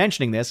actually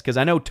mentioning this, because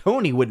I know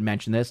Tony wouldn't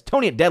mention this.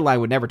 Tony at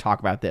Deadline would never talk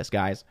about this,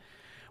 guys.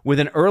 With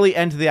an early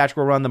end to the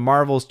theatrical run, the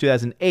Marvel's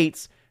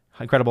 2008's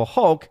Incredible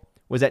Hulk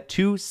was at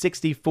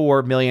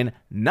 $264 million,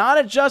 not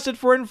adjusted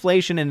for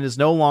inflation, and is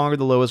no longer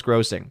the lowest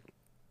grossing.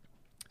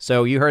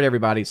 So you heard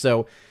everybody.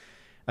 So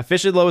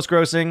officially lowest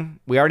grossing.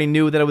 We already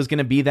knew that it was going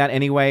to be that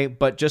anyway,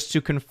 but just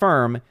to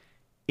confirm,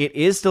 it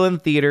is still in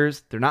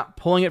theaters. They're not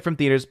pulling it from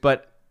theaters,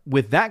 but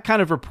with that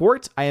kind of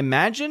report, I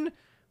imagine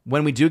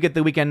when we do get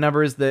the weekend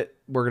numbers that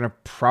we're going to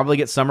probably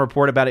get some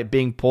report about it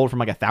being pulled from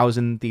like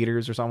 1,000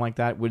 theaters or something like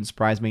that. Wouldn't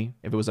surprise me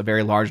if it was a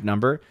very large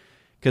number,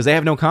 because they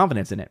have no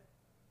confidence in it.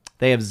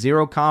 They have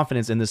zero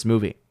confidence in this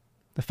movie.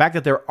 The fact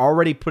that they're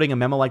already putting a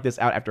memo like this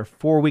out after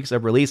 4 weeks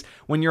of release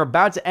when you're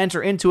about to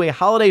enter into a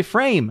holiday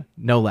frame,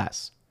 no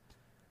less.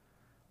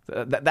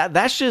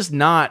 That's just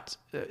not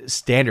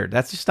standard.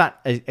 That's just not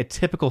a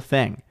typical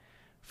thing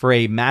for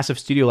a massive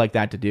studio like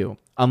that to do,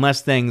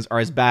 unless things are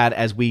as bad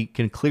as we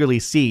can clearly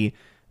see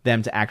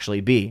them to actually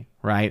be,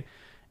 right?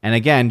 And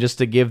again, just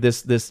to give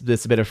this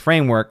bit of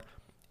framework,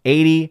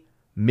 $80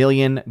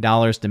 million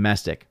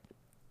domestic.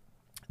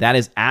 That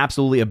is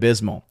absolutely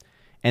abysmal.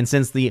 And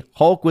since the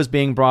Hulk was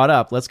being brought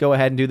up, let's go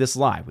ahead and do this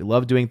live. We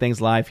love doing things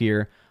live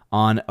here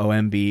on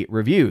OMB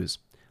Reviews.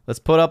 Let's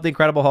put up the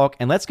Incredible Hulk,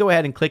 and let's go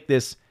ahead and click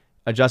this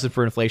adjusted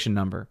for inflation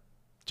number,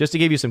 just to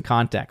give you some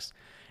context.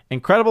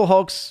 Incredible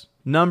Hulk's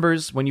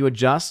numbers, when you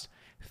adjust,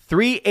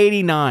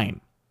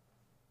 389.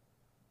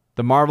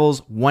 The Marvel's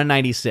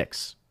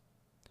 196.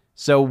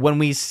 So when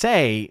we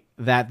say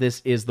that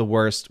this is the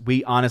worst,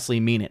 we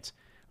honestly mean it,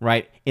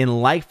 right?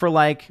 In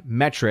like-for-like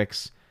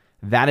metrics,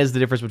 that is the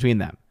difference between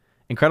them.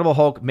 Incredible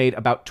Hulk made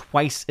about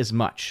twice as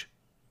much.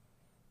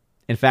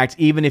 In fact,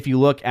 even if you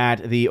look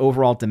at the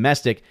overall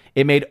domestic,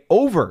 it made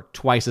over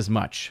twice as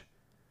much.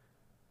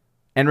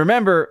 And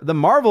remember, the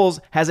Marvels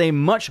has a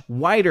much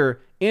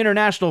wider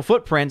international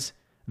footprint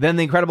than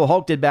the Incredible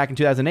Hulk did back in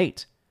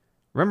 2008.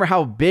 Remember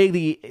how big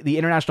the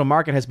international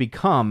market has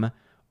become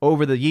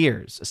over the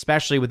years,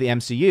 especially with the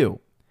MCU.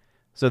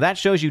 So that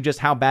shows you just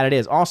how bad it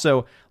is.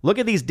 Also, look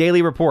at these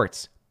daily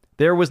reports.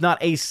 There was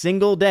not a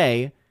single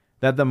day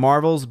that the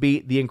Marvels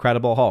beat the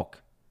Incredible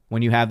Hulk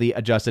when you have the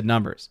adjusted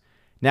numbers.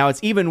 Now, it's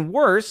even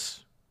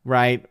worse,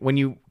 right, when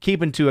you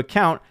keep into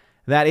account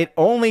that it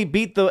only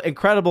beat the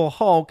Incredible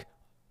Hulk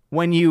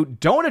when you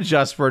don't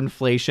adjust for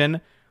inflation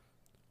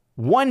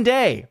one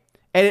day.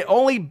 And it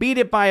only beat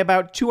it by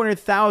about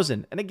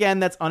 200,000. And again,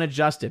 that's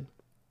unadjusted.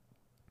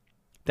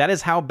 That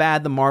is how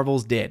bad the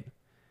Marvels did.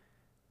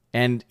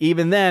 And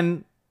even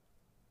then,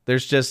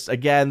 there's just,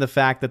 again, the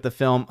fact that the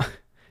film,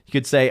 you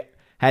could say,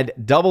 had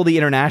double the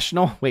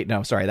international. Wait,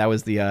 no, sorry, that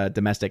was the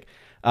domestic.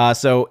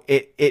 So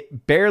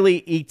it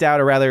barely eked out,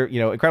 or rather,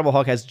 Incredible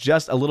Hulk has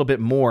just a little bit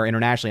more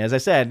internationally, as I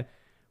said,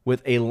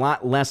 with a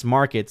lot less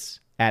markets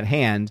at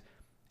hand.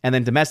 And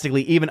then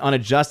domestically, even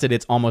unadjusted,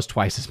 it's almost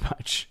twice as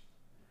much.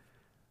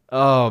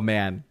 Oh,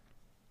 man.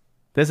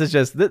 This is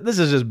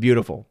just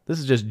beautiful. This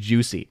is just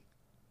juicy.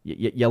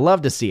 You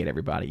love to see it,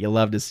 everybody. You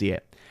love to see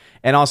it.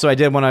 And also, I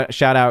did want to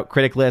shout out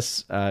Critic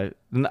Lists.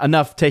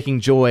 Enough taking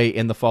joy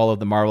in the fall of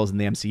the Marvels and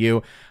the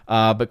MCU.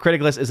 But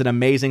Critic List is an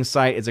amazing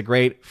site. It's a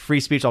great free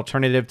speech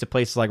alternative to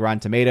places like Rotten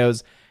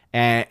Tomatoes.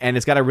 And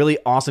it's got a really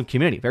awesome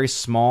community. Very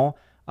small,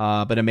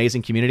 but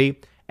amazing community.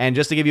 And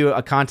just to give you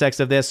a context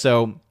of this,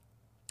 so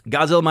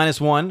Godzilla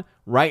Minus One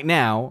right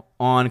now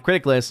on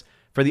Critic List,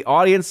 for the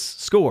audience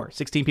score,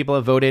 16 people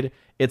have voted.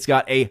 It's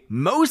got a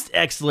most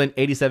excellent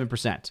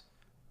 87%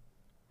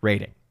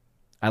 rating.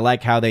 I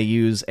like how they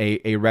use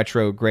a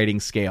retro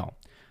grading scale.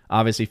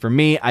 Obviously, for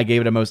me, I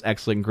gave it a most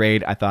excellent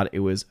grade. I thought it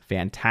was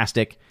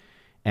fantastic.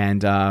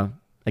 And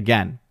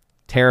again,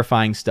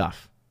 terrifying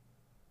stuff.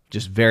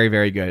 Just very,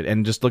 very good.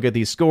 And just look at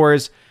these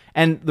scores.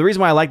 And the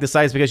reason why I like this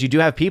site is because you do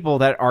have people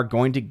that are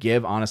going to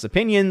give honest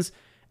opinions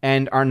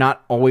and are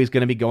not always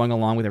going to be going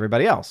along with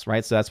everybody else,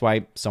 right? So that's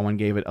why someone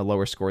gave it a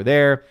lower score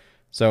there.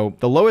 So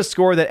the lowest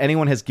score that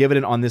anyone has given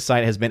it on this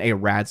site has been a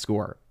rad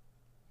score.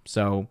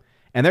 So,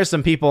 and there's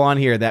some people on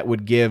here that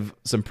would give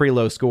some pretty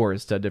low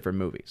scores to different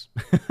movies.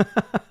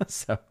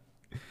 So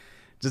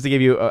just to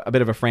give you a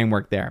bit of a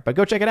framework there. But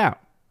go check it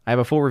out. I have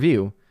a full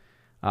review,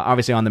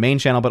 obviously on the main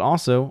channel, but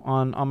also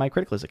on my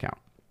Critic List account.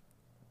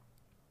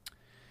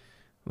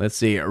 Let's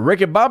see.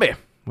 Ricky Bobby,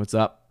 what's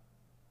up?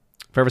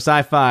 Forever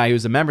Sci-Fi,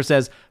 who's a member,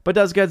 says, but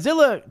does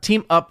Godzilla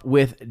team up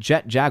with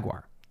Jet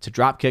Jaguar to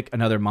dropkick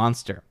another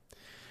monster?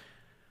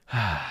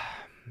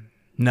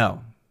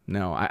 No,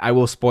 I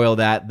will spoil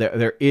that.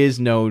 There is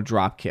no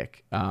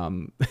dropkick.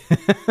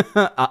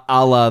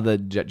 A la the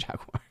Jet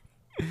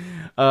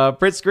Jaguar.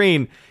 Prince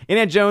Green,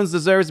 Indiana Jones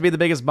deserves to be the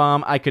biggest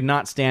bomb. I could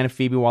not stand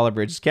Phoebe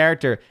Waller-Bridge's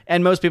character,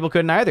 and most people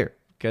couldn't either,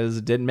 because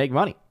it didn't make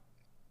money.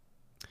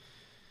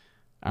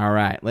 All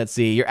right, let's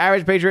see. Your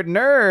average Patriot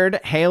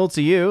nerd, hail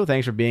to you.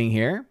 Thanks for being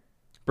here.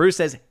 Bruce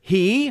says,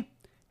 he?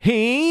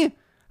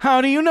 How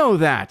do you know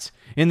that?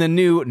 In the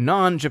new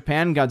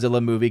non-Japan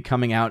Godzilla movie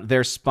coming out,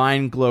 their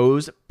spine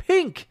glows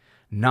pink,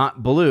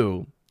 not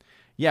blue.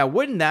 Yeah,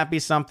 wouldn't that be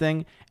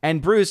something?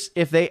 And Bruce,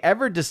 if they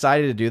ever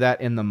decided to do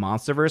that in the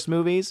MonsterVerse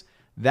movies,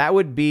 that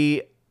would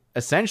be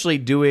essentially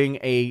doing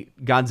a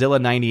Godzilla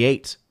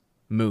 98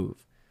 move.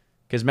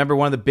 Because remember,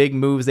 one of the big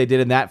moves they did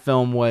in that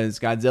film was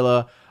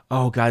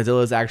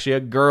Godzilla's actually a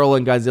girl,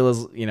 and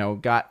Godzilla's,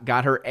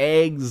 got her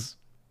eggs.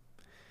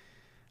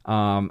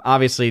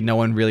 Obviously, no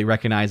one really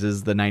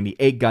recognizes the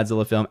 98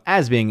 Godzilla film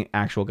as being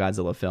actual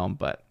Godzilla film,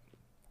 but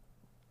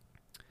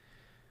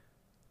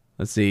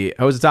let's see.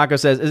 Hosatako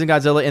says, isn't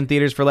Godzilla in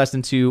theaters for less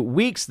than 2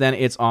 weeks? Then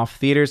it's off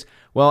theaters.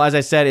 Well, as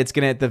I said, it's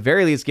going to, at the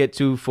very least, get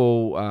two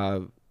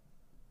full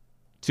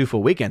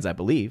weekends, I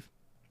believe.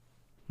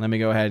 Let me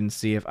go ahead and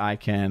see if I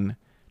can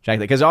check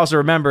that. Because also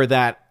remember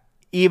that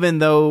even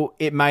though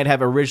it might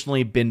have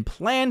originally been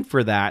planned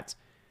for that,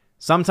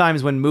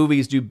 sometimes when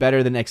movies do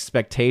better than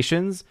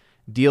expectations,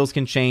 deals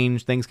can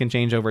change, things can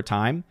change over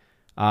time.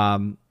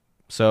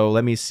 So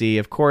let me see.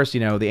 Of course, the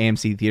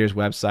AMC Theaters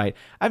website.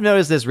 I've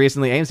noticed this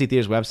recently. AMC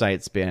Theaters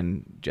website's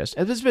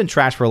been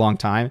trash for a long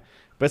time,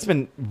 but it's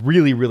been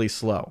really, really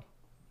slow.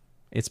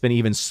 It's been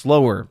even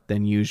slower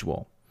than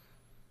usual.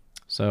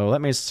 So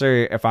let me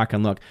see if I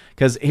can look.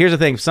 Because here's the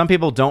thing. Some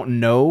people don't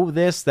know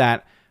this,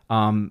 that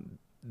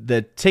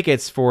the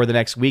tickets for the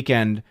next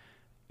weekend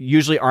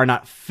usually are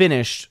not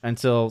finished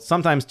until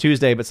sometimes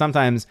Tuesday, but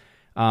sometimes,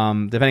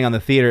 depending on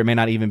the theater, it may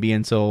not even be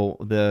until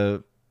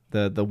the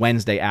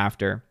Wednesday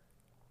after.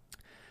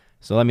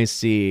 So let me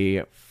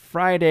see.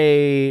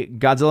 Friday,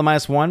 Godzilla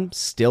Minus One,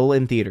 still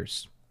in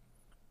theaters.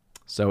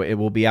 So it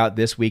will be out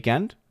this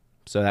weekend.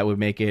 So that would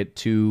make it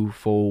 2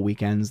 full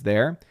weekends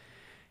there.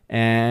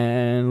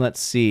 And let's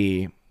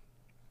see.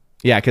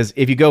 Yeah, because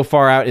if you go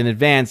far out in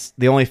advance,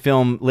 the only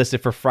film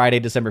listed for Friday,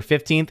 December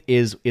 15th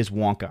is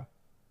Wonka,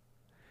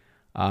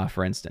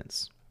 for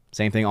instance.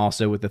 Same thing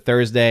also with the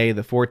Thursday,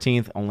 the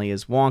 14th, only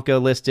is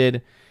Wonka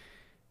listed.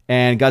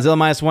 And Godzilla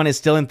Minus One is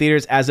still in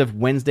theaters as of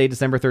Wednesday,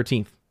 December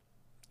 13th.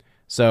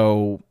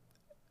 So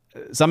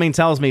something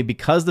tells me,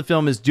 because the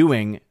film is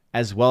doing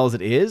as well as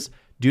it is,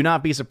 do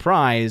not be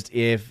surprised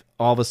if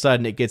all of a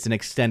sudden it gets an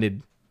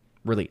extended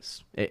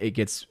release. It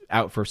gets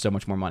out for so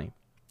much more money.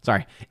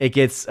 Sorry, it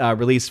gets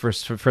released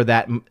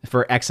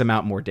for X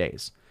amount more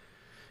days,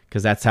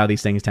 because that's how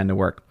these things tend to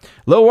work.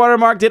 Low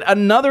Watermark did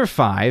another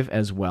 5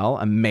 as well.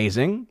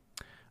 Amazing.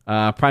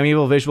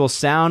 Primeval Visual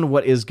Sound,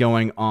 what is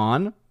going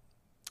on?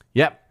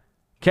 Yep.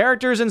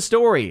 Characters and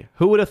story.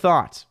 Who would have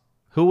thought?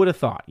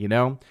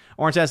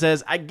 Orange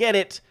says, I get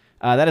it.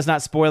 That is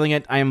not spoiling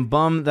it. I am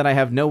bummed that I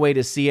have no way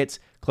to see it.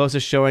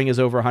 Closest showing is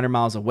over 100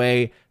 miles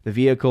away. The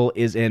vehicle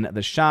is in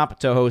the shop.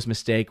 Toho's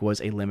mistake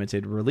was a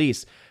limited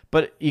release.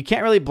 But you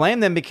can't really blame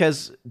them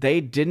because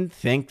they didn't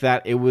think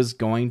that it was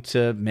going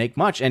to make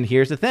much. And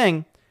here's the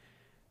thing.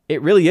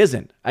 It really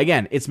isn't.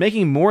 Again, it's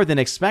making more than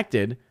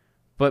expected,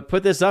 but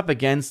put this up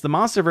against the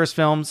MonsterVerse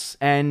films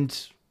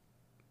and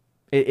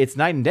it's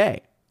night and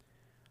day.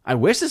 I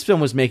wish this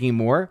film was making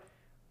more,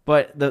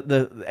 but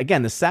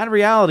the sad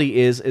reality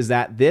is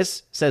that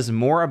this says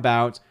more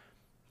about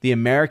the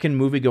American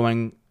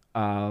movie-going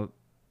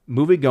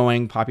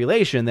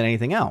population than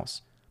anything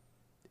else.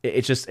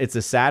 It's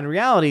a sad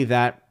reality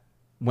that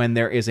when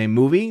there is a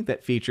movie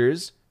that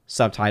features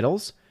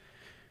subtitles,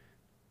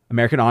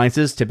 American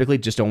audiences typically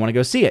just don't want to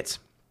go see it.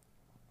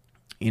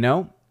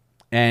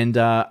 And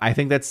I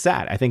think that's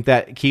sad. I think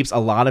that keeps a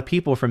lot of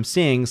people from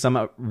seeing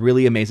some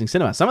really amazing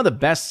cinema. Some of the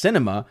best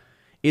cinema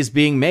is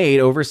being made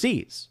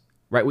overseas,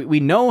 right? We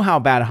know how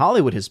bad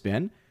Hollywood has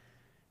been,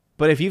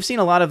 but if you've seen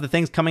a lot of the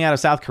things coming out of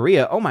South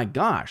Korea, oh my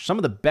gosh, some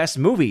of the best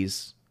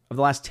movies of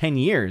the last 10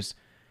 years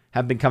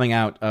have been coming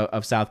out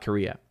of South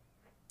Korea.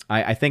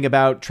 I think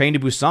about Train to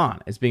Busan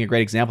as being a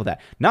great example of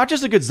that. Not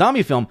just a good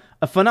zombie film,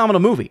 a phenomenal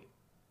movie.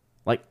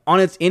 Like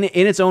in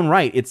its own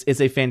right,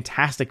 it's a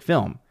fantastic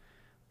film.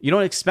 You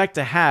don't expect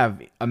to have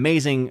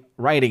amazing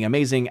writing,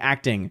 amazing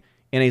acting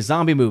in a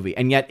zombie movie,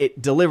 and yet it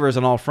delivers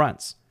on all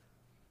fronts.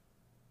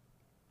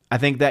 I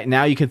think that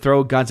now you can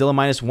throw Godzilla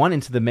 -1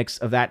 into the mix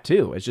of that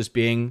too, as just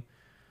being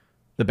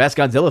the best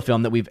Godzilla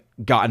film that we've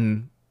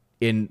gotten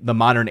in the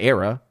modern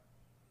era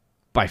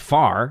by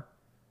far,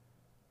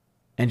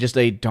 and just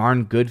a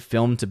darn good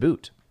film to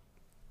boot.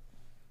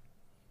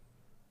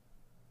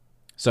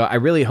 So I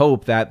really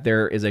hope that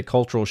there is a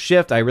cultural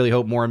shift. I really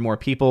hope more and more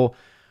people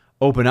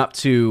open up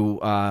to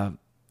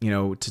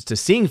to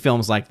seeing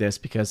films like this,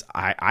 because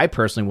I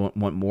personally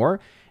want more.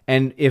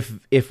 And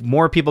if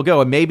more people go,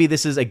 and maybe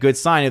this is a good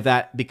sign of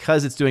that,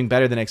 because it's doing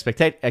better than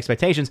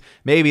expectations,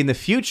 maybe in the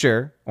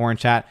future, Orange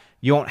Chat,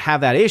 you won't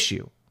have that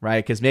issue,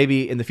 right? Because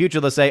maybe in the future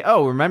they'll say,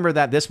 oh, remember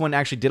that this one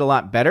actually did a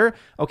lot better?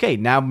 Okay,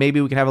 now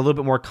maybe we can have a little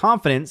bit more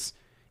confidence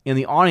in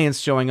the audience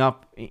showing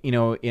up,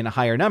 in a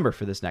higher number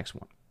for this next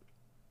one.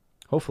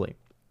 Hopefully.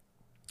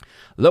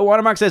 Low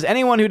Watermark says,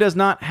 anyone who does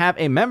not have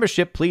a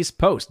membership, please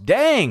post.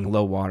 Dang,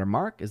 Low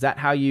Watermark. Is that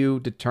how you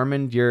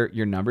determined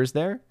your numbers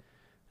there?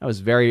 That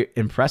was very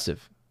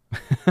impressive.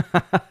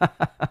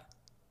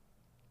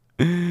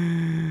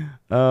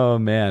 Oh,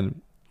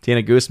 man.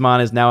 Tina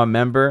Guzman is now a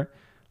member.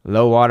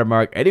 Low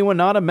Watermark. Anyone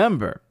not a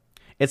member?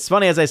 It's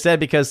funny, as I said,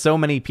 because so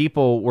many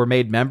people were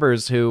made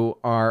members who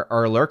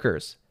are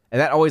lurkers.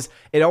 And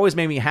it always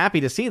made me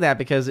happy to see that,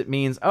 because it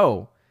means,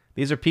 oh,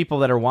 these are people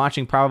that are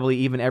watching probably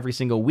even every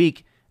single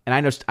week. And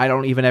I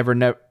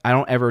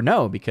don't ever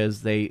know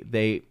because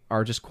they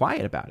are just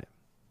quiet about it.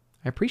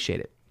 I appreciate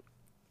it.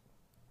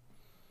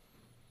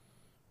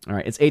 All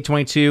right, it's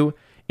 8:22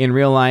 in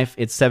real life.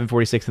 It's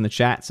 7:46 in the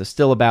chat, so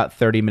still about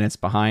 30 minutes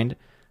behind.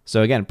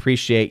 So again,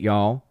 appreciate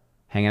y'all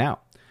hanging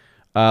out.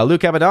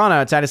 Luke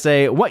Abadana tried to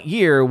say, what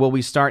year will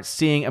we start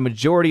seeing a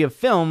majority of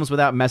films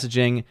without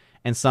messaging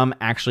and some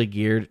actually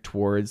geared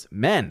towards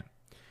men?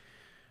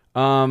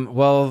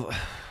 Well,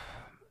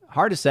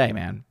 hard to say,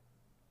 man.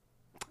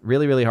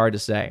 Really, really hard to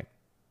say.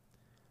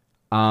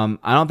 I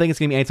don't think it's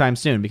going to be anytime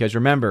soon, because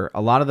remember,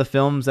 a lot of the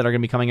films that are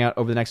going to be coming out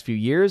over the next few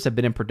years have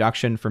been in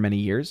production for many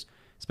years,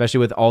 especially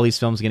with all these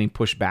films getting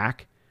pushed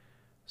back.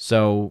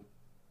 So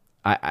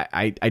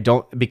I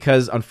don't,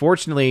 because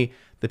unfortunately,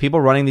 the people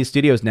running these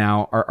studios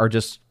now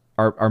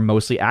are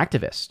mostly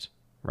activists,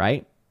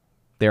 right?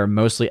 They are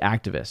mostly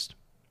activists.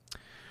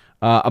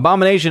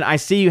 Abomination, I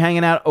see you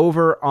hanging out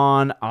over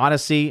on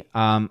Odyssey.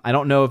 I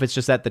don't know if it's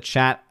just that the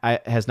chat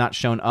has not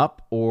shown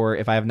up, or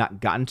if I have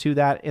not gotten to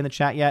that in the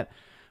chat yet.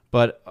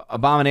 But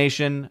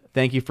Abomination,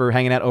 thank you for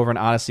hanging out over on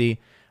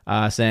Odyssey,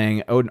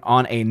 saying, Odin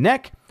on a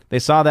neck. They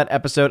saw that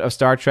episode of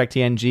Star Trek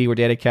TNG where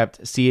Data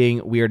kept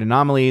seeing weird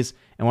anomalies,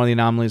 and one of the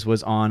anomalies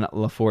was on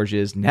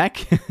LaForge's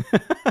neck.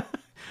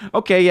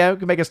 Okay, yeah, we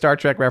can make a Star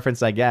Trek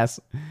reference, I guess.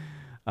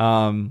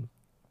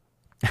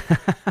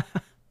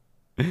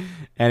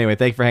 Anyway,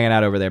 thank you for hanging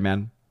out over there,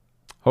 man.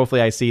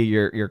 Hopefully I see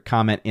your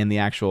comment in the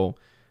actual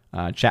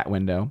chat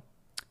window.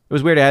 It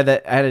was weird. I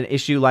had an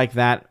issue like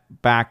that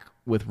back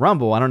with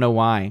Rumble. I don't know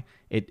why.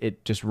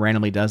 It just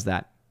randomly does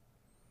that.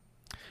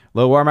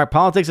 Low Watermark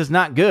politics is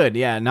not good.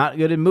 Yeah, not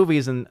good in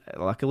movies, and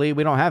luckily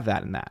we don't have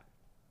that in that.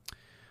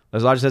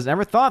 Les Lodge says,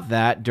 never thought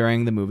that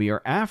during the movie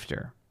or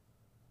after.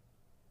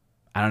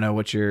 I don't know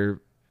what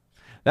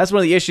that's one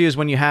of the issues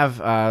when you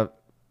have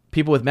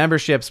people with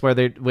memberships where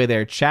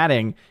they're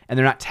chatting and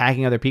they're not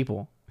tagging other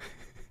people.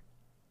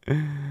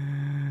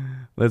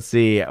 Let's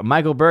see.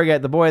 Michael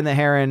Burgett, The Boy and the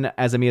Heron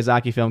as a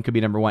Miyazaki film could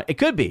be number one. It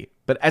could be,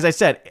 but as I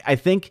said, I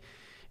think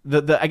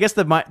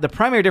the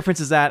primary difference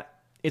is that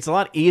it's a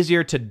lot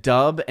easier to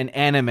dub an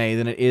anime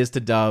than it is to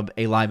dub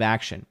a live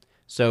action.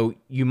 So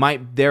you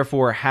might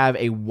therefore have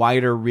a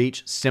wider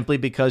reach simply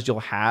because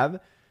you'll have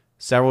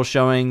several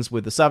showings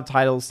with the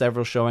subtitles,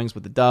 several showings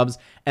with the dubs,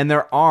 and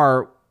there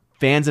are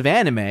fans of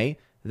anime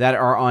that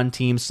are on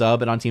Team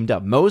Sub and on Team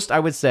Dub. Most, I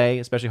would say,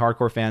 especially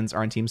hardcore fans,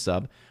 are on Team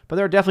Sub, but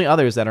there are definitely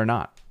others that are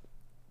not.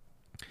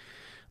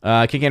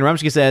 Kinkan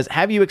Rumsky says,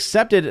 have you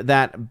accepted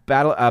that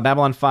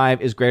Babylon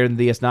 5 is greater than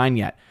DS9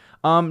 yet?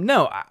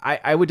 No,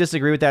 I would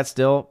disagree with that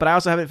still, but I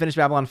also haven't finished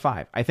Babylon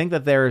 5. I think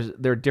that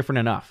they're different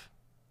enough.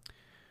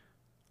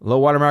 Low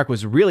Watermark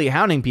was really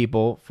hounding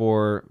people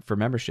for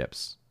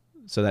memberships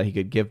so that he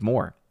could give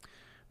more.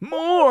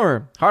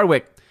 More!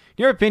 Hardwick,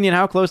 in your opinion,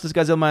 how close does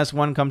Godzilla Minus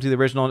One come to the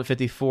original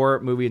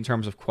 54 movie in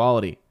terms of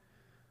quality?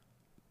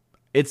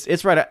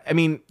 It's right. I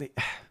mean,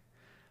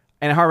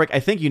 and Hardwick, I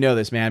think you know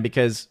this, man,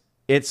 because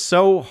it's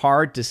so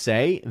hard to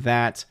say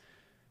that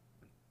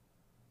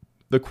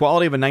the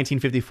quality of a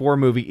 1954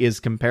 movie is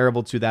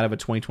comparable to that of a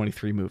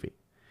 2023 movie.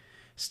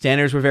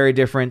 Standards were very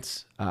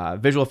different.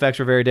 Visual effects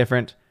were very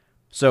different.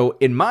 So,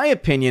 in my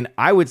opinion,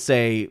 I would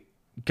say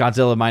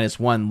Godzilla Minus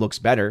One looks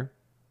better.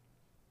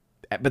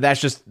 But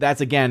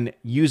that's again,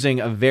 using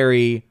a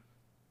very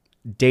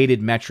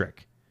dated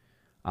metric.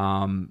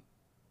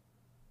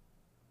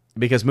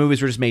 Because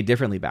movies were just made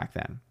differently back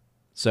then.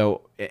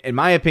 So, in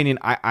my opinion,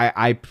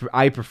 I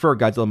prefer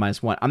Godzilla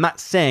Minus One. I'm not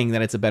saying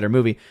that it's a better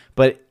movie,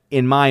 but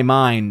in my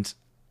mind,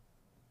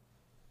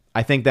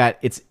 I think that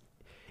it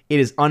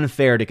is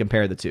unfair to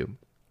compare the two.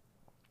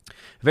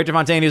 Victor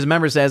Fontaine, who's a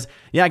member, says,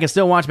 yeah, I can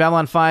still watch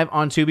Babylon 5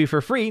 on Tubi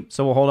for free,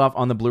 so we'll hold off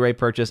on the Blu-ray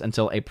purchase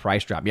until a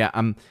price drop. Yeah,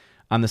 I'm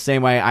the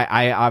same way.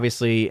 I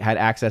obviously had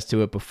access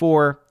to it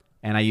before,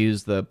 and I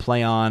use the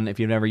Play On. If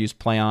you've never used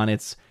Play On,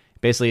 it's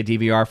basically a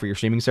DVR for your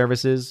streaming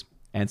services,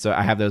 and so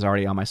I have those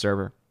already on my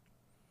server.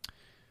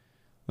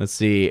 Let's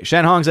see.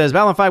 Shen Hong says,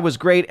 Babylon 5 was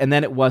great, and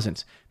then it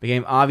wasn't.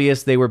 Became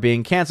obvious they were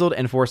being canceled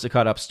and forced to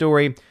cut up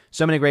story.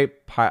 So many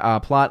great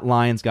plot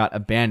lines got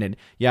abandoned.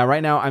 Yeah,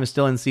 right now I'm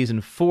still in Season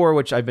 4,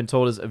 which I've been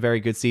told is a very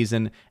good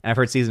season, and I've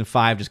heard Season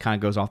 5 just kind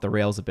of goes off the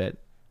rails a bit,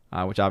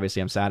 which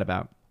obviously I'm sad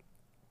about.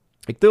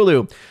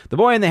 Cthulhu, The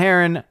Boy and the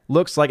Heron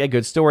looks like a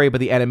good story, but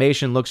the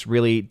animation looks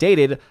really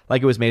dated,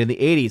 like it was made in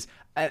the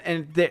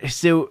 80s.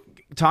 So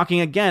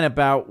talking again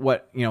about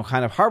what,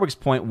 kind of Hardwick's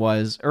point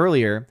was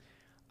earlier,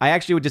 I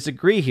actually would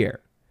disagree here.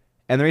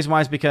 And the reason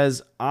why is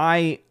because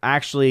I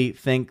actually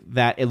think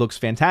that it looks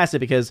fantastic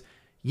because,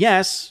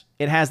 yes,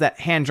 it has that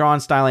hand-drawn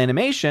style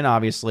animation,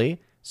 obviously.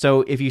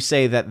 So if you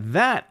say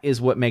that is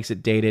what makes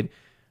it dated,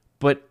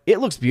 but it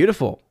looks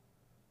beautiful,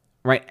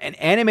 right? An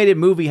animated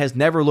movie has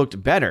never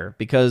looked better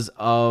because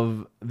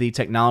of the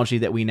technology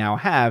that we now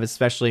have,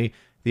 especially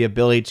the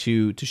ability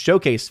to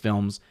showcase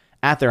films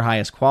at their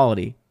highest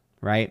quality,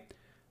 right?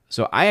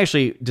 So I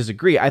actually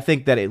disagree. I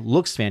think that it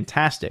looks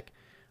fantastic.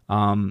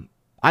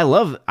 I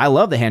love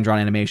the hand-drawn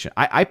animation.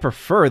 I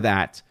prefer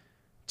that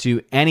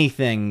to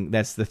anything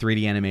that's the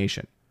 3D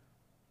animation.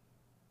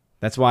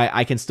 That's why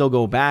I can still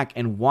go back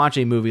and watch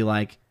a movie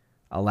like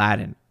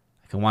Aladdin.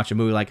 I can watch a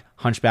movie like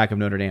Hunchback of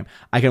Notre Dame.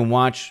 I can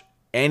watch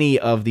any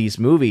of these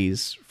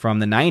movies from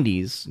the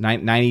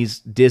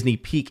 90s Disney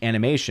peak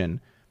animation,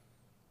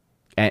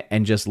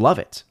 and just love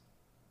it.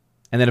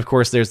 And then, of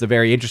course, there's the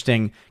very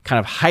interesting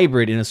kind of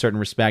hybrid in a certain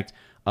respect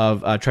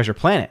of Treasure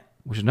Planet,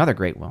 which is another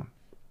great one.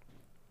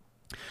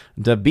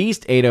 The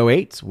Beast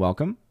 808,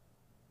 welcome.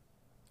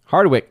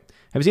 Hardwick,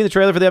 have you seen the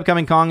trailer for the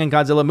upcoming Kong and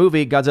Godzilla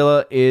movie?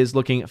 Godzilla is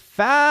looking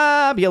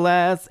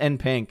fabulous and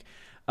pink.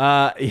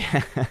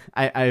 Yeah,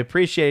 I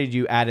appreciated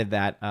you added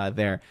that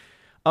there.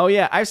 Oh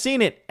yeah, I've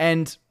seen it,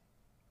 and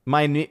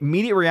my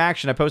immediate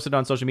reaction, I posted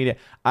on social media.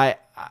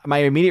 My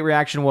immediate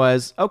reaction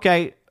was,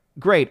 okay,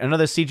 great,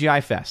 another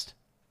CGI fest,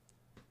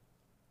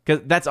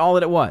 because that's all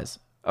that it was.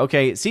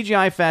 Okay,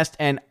 CGI fest,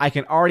 and I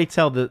can already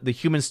tell the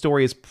human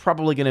story is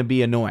probably going to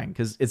be annoying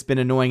because it's been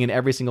annoying in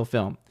every single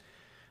film.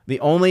 The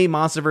only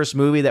MonsterVerse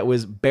movie that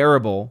was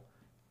bearable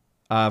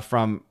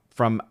from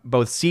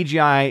both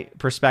CGI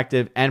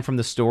perspective and from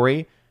the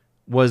story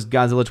was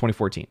Godzilla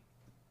 2014.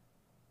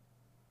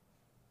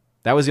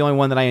 That was the only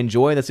one that I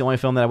enjoyed. That's the only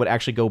film that I would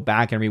actually go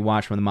back and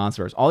rewatch from the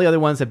MonsterVerse. All the other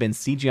ones have been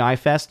CGI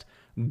fest,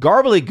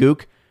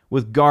 gobbledygook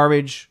with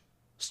garbage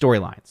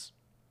storylines.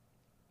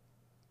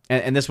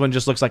 And this one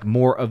just looks like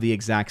more of the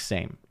exact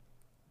same.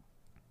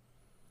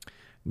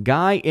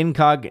 Guy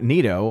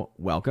Incognito,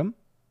 welcome.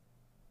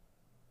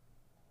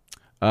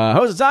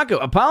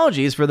 Hosatako,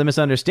 apologies for the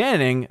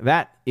misunderstanding.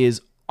 That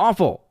is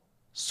awful.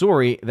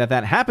 Sorry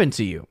that happened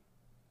to you.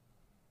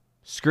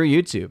 Screw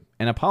YouTube,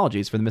 and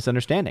apologies for the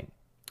misunderstanding.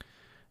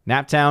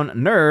 Naptown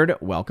Nerd,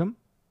 welcome.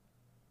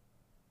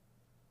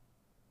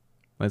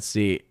 Let's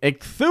see.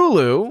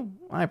 Cthulhu,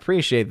 I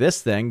appreciate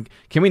this thing.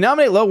 Can we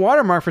nominate Low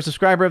Watermark for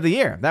Subscriber of the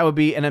Year? That would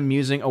be an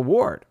amusing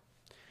award.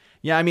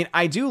 Yeah, I mean,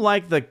 I do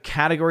like the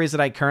categories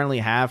that I currently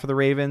have for the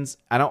Ravens.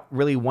 I don't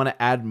really want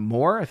to add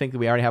more. I think that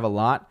we already have a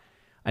lot.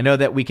 I know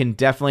that we can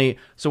definitely...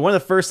 So one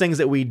of the first things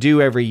that we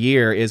do every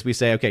year is we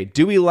say, okay,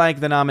 do we like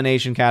the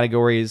nomination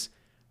categories?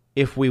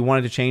 If we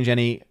wanted to change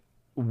any,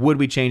 would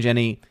we change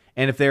any?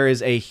 And if there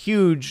is a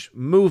huge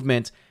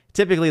movement,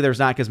 typically there's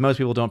not, because most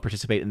people don't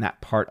participate in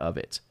that part of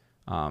it.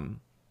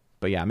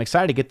 But yeah, I'm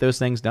excited to get those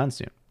things done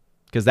soon,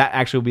 because that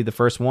actually will be the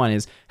first one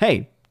is,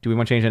 hey, do we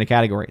want to change any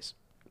categories?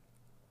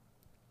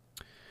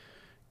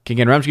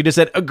 King and Rumsky just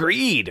said,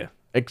 agreed.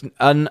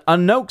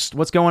 Unnoxed.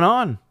 What's going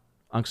on?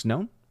 Unks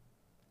known?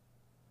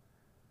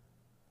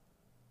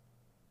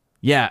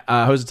 Yeah,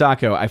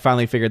 Hosatako, I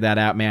finally figured that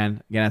out,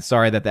 man. Again, I'm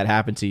sorry that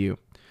happened to you.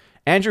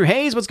 Andrew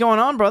Hayes, what's going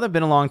on, brother?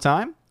 Been a long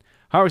time.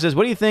 Howard says,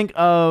 what do you think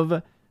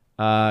of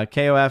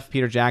KOF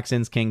Peter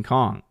Jackson's King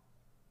Kong?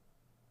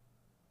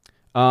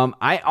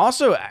 I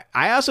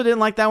also didn't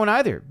like that one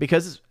either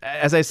because,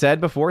 as I said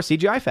before,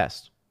 CGI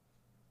fest.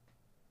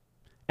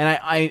 And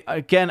I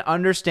again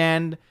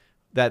understand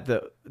that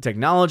the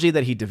technology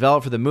that he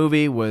developed for the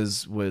movie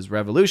was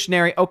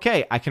revolutionary.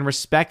 Okay, I can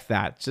respect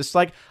that. Just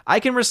like I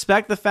can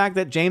respect the fact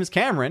that James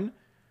Cameron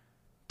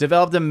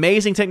developed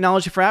amazing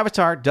technology for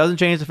Avatar. Doesn't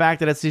change the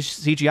fact that it's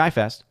CGI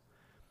fest.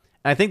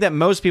 And I think that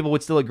most people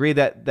would still agree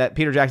that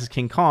Peter Jackson's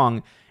King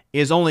Kong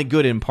is only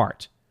good in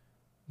part.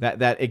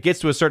 That it gets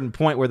to a certain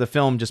point where the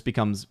film just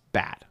becomes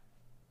bad.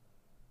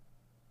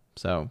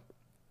 So,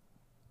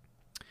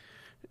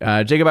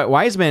 Jacob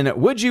Wiseman,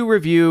 would you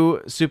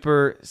review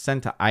Super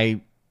Sentai?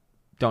 I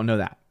don't know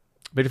that.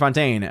 Victor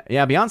Fontaine,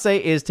 yeah, Beyonce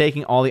is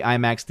taking all the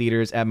IMAX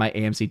theaters at my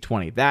AMC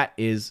 20. That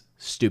is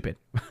stupid.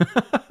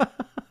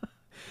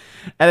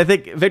 And I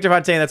think, Victor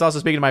Fontaine, that's also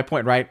speaking to my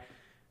point, right?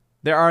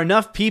 There are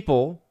enough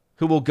people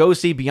who will go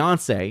see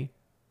Beyonce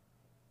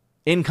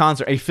in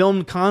concert, a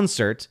filmed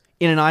concert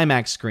in an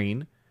IMAX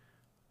screen,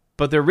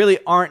 but there really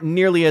aren't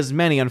nearly as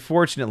many,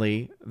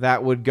 unfortunately,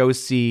 that would go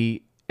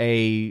see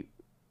the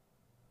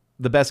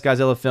best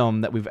Godzilla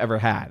film that we've ever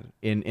had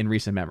in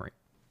recent memory.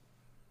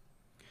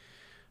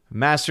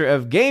 Master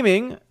of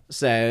Gaming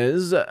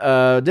says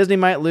Disney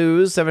might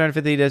lose $750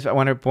 to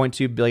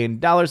 $100.2 billion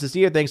this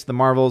year thanks to the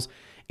Marvels,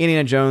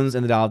 Indiana Jones,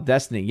 and the Dial of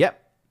Destiny. Yep.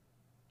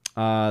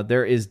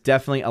 There is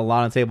definitely a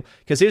lot on the table.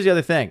 Because here's the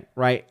other thing,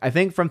 right? I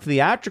think from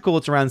theatrical,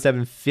 it's around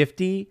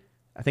 $750.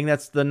 I think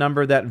that's the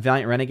number that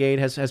Valiant Renegade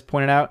has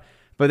pointed out.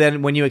 But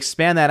then when you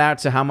expand that out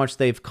to how much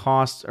they've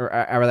cost, or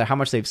rather how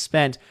much they've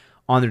spent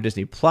on their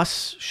Disney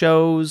Plus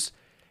shows,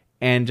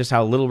 and just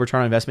how little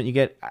return on investment you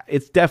get,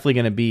 it's definitely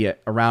going to be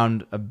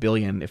around $1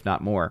 billion, if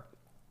not more.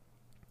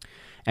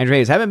 Andrew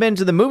Hayes, haven't been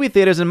to the movie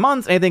theaters in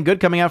months. Anything good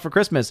coming out for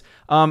Christmas?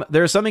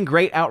 There's something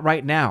great out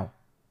right now.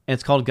 And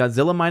it's called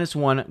Godzilla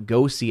 -1.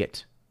 Go see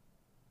it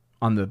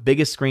on the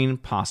biggest screen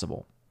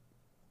possible.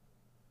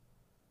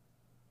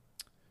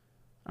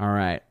 All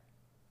right.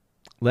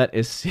 Let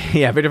us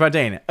see. Yeah, Victor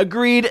Fontaine.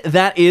 Agreed.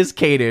 That is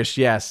Kadish.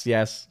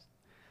 Yes.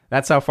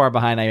 That's how far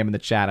behind I am in the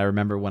chat. I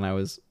remember when I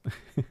was...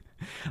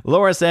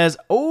 Laura says,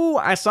 oh,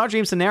 I saw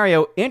Dream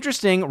Scenario.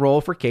 Interesting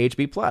role for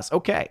KHB+.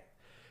 Okay.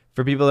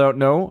 For people that don't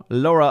know,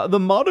 Laura, the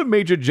modern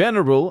major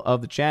general of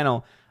the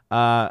channel,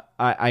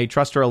 I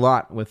trust her a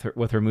lot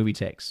with her movie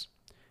takes.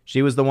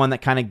 She was the one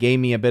that kind of gave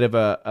me a bit of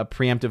a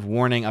preemptive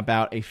warning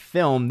about a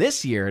film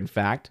this year, in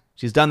fact.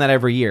 She's done that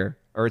every year,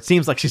 or it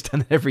seems like she's done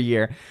that every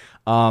year.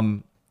 But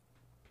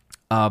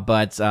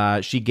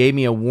she gave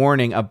me a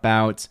warning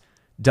about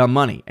Dumb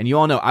Money. And you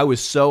all know I was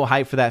so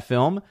hyped for that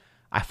film.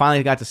 I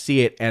finally got to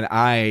see it, and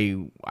I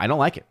don't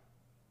like it.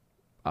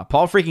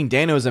 Paul freaking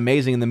Dano is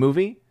amazing in the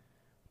movie.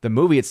 The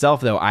movie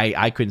itself, though,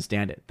 I couldn't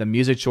stand it. The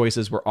music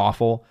choices were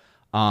awful.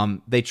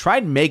 They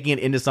tried making it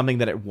into something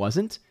that it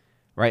wasn't.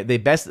 Right?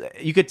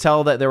 You could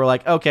tell that they were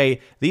like,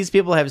 okay, these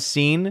people have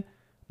seen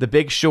The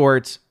Big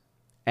Short,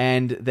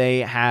 and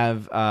they've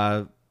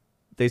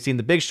seen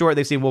The Big Short,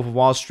 they've seen Wolf of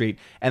Wall Street,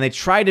 and they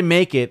tried to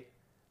make it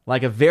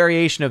like a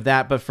variation of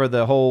that, but for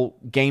the whole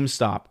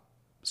GameStop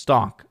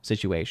stock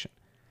situation.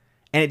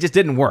 And it just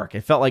didn't work.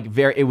 It felt like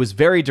it was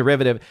very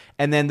derivative.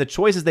 And then the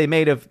choices they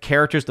made of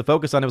characters to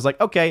focus on, it was like,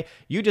 okay,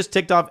 you just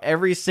ticked off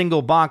every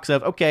single box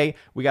of, okay,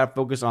 we got to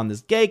focus on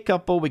this gay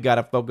couple. We got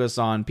to focus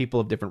on people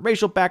of different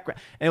racial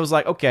background. And it was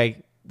like,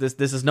 okay, this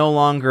is no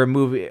longer a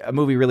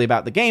movie really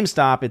about the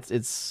GameStop.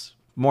 It's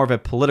more of a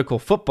political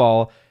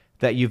football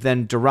that you've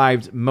then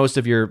derived most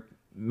of your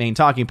main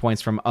talking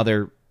points from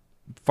other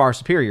far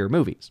superior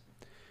movies.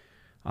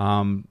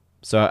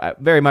 So I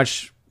very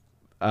much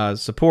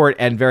support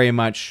and very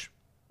much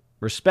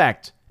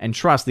respect and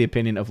trust the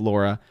opinion of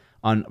Laura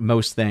on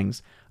most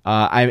things.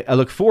 I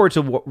look forward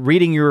to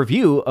reading your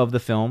review of the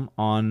film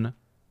on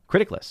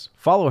Criticlist.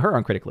 Follow her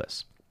on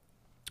Criticlist.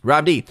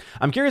 Rob D.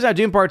 I'm curious how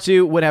Dune Part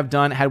 2 would have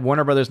done had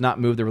Warner Brothers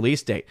not moved the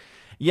release date.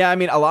 Yeah, I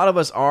mean, a lot of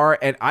us are,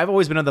 and I've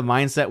always been of the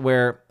mindset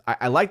where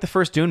I like the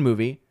first Dune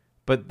movie,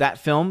 but that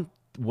film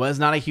was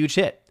not a huge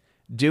hit.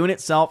 Dune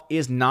itself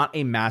is not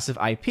a massive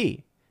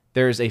IP.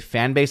 There's a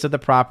fan base of the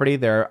property.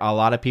 There are a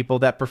lot of people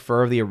that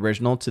prefer the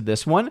original to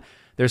this one.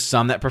 There's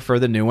some that prefer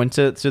the new one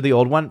to the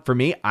old one. For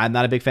me, I'm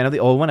not a big fan of the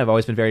old one. I've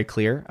always been very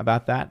clear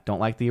about that. Don't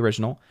like the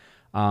original.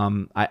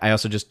 I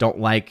also just don't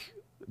like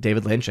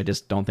David Lynch. I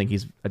just don't think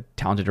he's a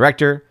talented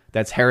director.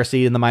 That's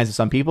heresy in the minds of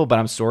some people, but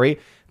I'm sorry.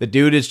 The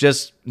dude is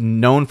just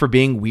known for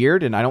being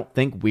weird, and I don't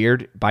think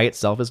weird by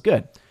itself is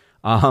good.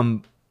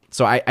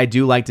 So I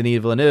do like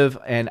Denis Villeneuve,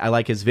 and I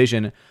like his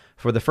vision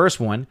for the first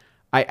one.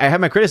 I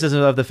have my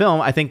criticism of the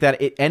film. I think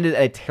that it ended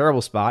at a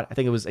terrible spot. I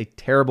think it was a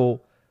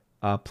terrible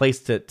place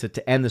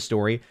to end the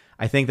story.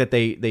 I think that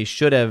they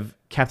should have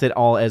kept it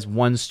all as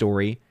one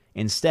story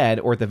instead,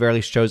 or at the very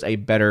least chose a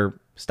better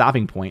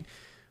stopping point.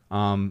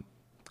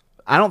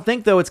 I don't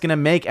think, though, it's going to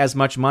make as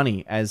much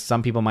money as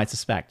some people might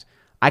suspect.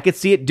 I could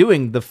see it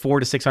doing the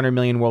 400 to 600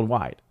 million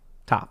worldwide,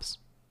 tops.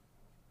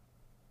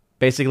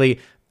 Basically,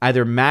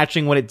 either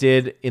matching what it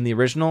did in the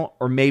original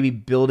or maybe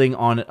building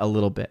on it a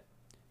little bit.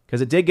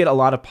 Because it did get a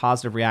lot of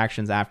positive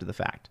reactions after the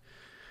fact.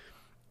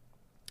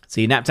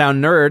 See, Naptown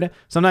Nerd,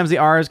 sometimes the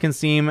R's can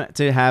seem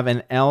to have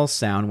an L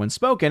sound when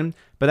spoken,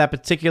 but that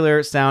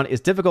particular sound is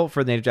difficult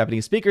for native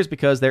Japanese speakers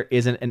because there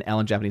isn't an L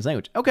in Japanese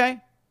language. Okay,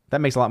 that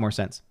makes a lot more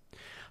sense.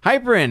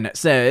 Hyperin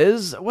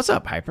says, what's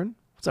up, Hyperin?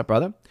 What's up,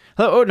 brother?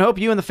 Hello, Odin. Hope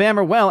you and the fam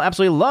are well.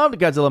 Absolutely loved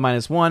Godzilla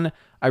 -1.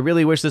 I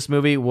really wish this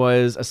movie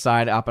was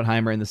aside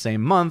Oppenheimer in the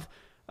same month.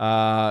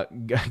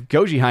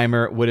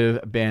 Gojiheimer would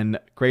have been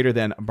greater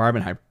than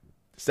Barbenheimer.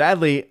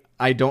 Sadly,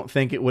 I don't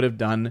think it would have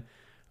done...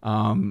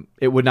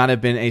 it would not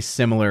have been a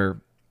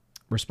similar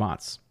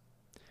response.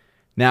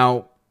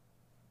 Now,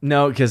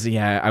 no, because,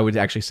 I would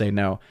actually say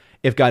no.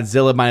 If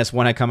Godzilla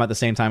 -1 had come out at the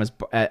same time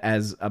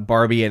as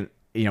Barbie, and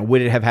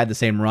would it have had the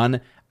same run?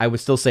 I would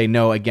still say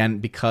no, again,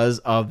 because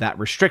of that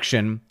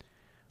restriction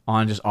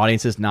on just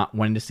audiences not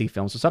wanting to see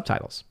films with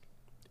subtitles,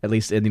 at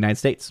least in the United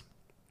States.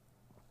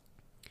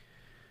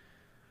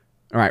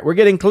 All right, we're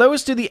getting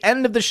close to the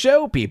end of the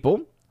show,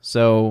 people.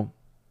 So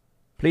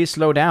please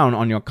slow down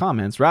on your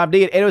comments. Rob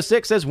D at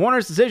 806 says,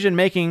 Warner's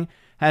decision-making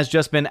has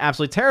just been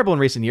absolutely terrible in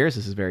recent years.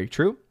 This is very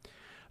true.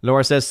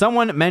 Laura says,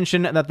 someone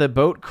mentioned that the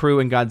boat crew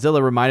in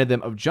Godzilla reminded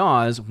them of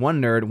Jaws, one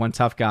nerd, one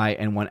tough guy,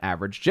 and one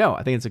average Joe.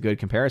 I think it's a good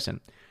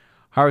comparison.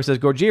 Haru says,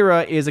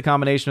 Gojira is a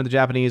combination of the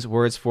Japanese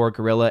words for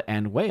gorilla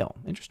and whale.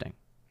 Interesting.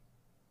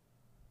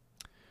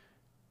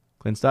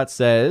 Clint Stott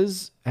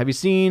says, have you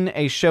seen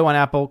a show on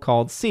Apple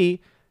called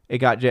C? It's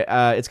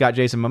got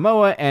Jason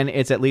Momoa, and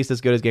it's at least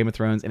as good as Game of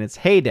Thrones in its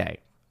heyday.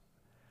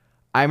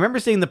 I remember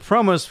seeing the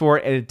promos for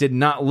it, and it did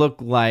not look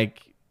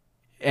like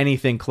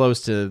anything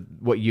close to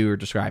what you were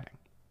describing.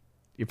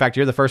 In fact,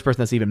 you're the first person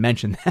that's even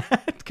mentioned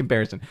that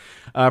comparison.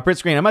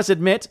 Prince Green, I must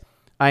admit,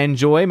 I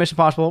enjoy Mission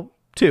Impossible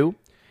 2.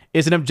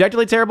 It's an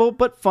objectively terrible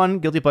but fun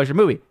guilty pleasure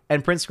movie.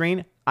 And Prince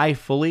Green, I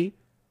fully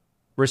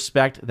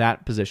respect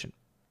that position.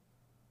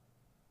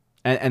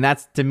 And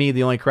that's, to me,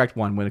 the only correct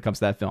one when it comes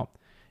to that film.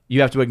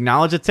 You have to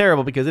acknowledge it's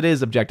terrible because it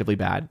is objectively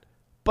bad.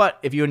 But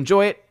if you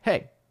enjoy it,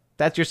 hey,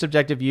 that's your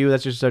subjective view,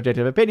 that's your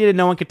subjective opinion, and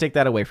no one can take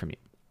that away from you.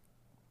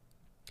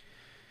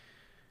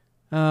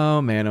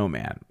 Oh, man, oh,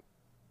 man.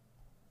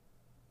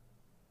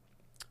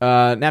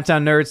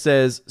 Naptown Nerd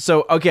says,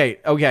 so, okay.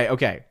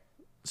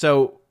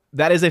 So,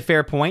 that is a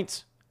fair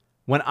point.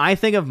 When I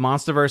think of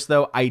MonsterVerse,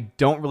 though, I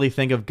don't really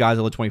think of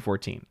Godzilla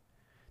 2014.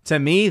 To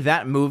me,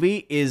 that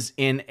movie is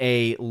in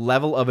a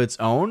level of its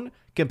own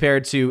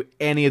compared to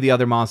any of the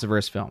other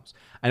MonsterVerse films.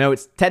 I know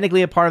it's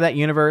technically a part of that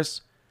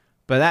universe,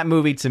 but that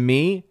movie, to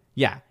me,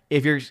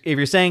 if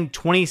you're saying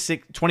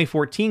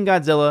 2014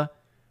 Godzilla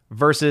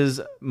versus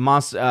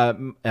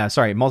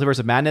Multiverse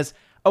of Madness,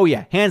 oh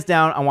yeah, hands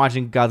down, I'm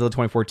watching Godzilla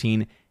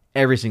 2014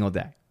 every single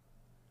day.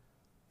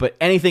 But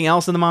anything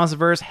else in the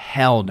MonsterVerse,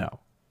 hell no.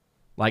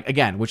 Like,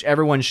 again,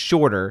 whichever one's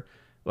shorter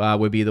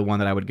would be the one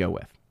that I would go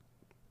with.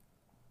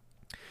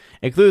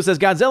 Clue says,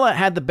 Godzilla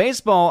had the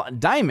baseball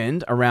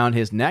diamond around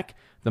his neck.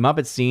 The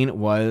Muppet scene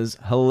was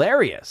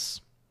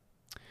hilarious.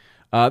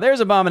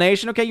 There's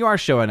Abomination. Okay, you are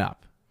showing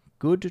up.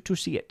 Good to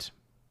see it.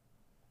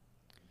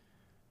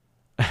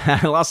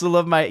 I also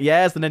love the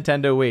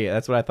Nintendo Wii.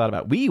 That's what I thought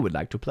about. We would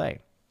like to play.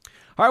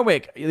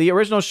 Hardwick, the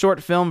original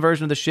short film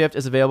version of The Shift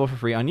is available for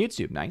free on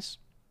YouTube. Nice.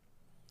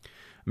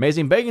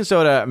 Amazing Baking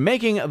Soda,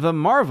 making the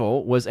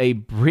Marvel was a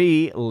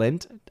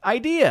brilliant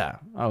idea.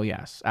 Oh,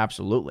 yes,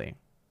 absolutely.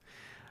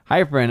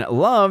 Hyperin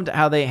loved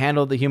how they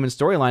handled the human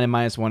storyline in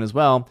 -1 as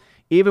well.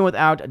 Even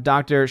without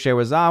Dr.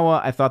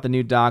 Shirazawa, I thought the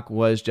new Doc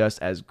was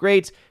just as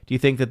great. Do you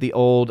think that the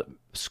old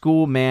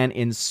school man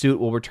in suit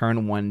will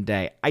return one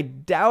day? I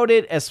doubt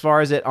it as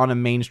far as it on a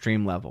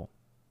mainstream level.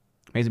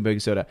 Amazing Baking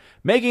Soda.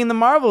 Making the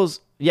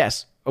Marvels.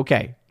 Yes.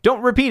 Okay.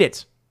 Don't repeat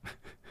it.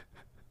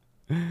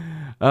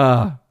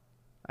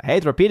 I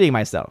hate repeating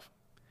myself.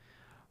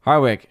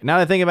 Hardwick. Now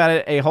that I think about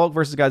it, a Hulk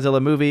versus Godzilla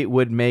movie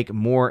would make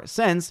more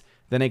sense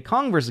than a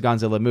Kong versus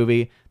Godzilla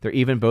movie. They're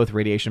even both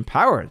radiation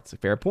powered. It's a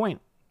fair point.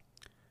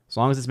 As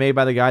long as it's made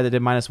by the guy that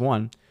did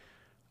 -1.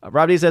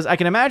 Rob D says, I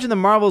can imagine the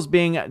Marvels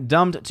being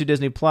dumped to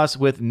Disney Plus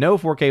with no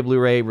 4K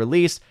Blu-ray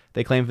release.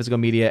 They claim physical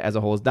media as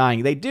a whole is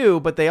dying. They do,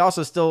 but they are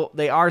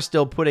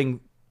still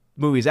putting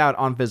movies out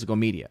on physical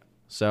media.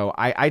 So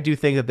I do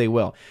think that they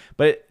will.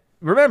 But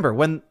remember,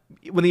 when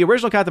the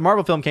original Captain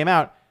Marvel film came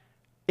out,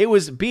 it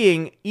was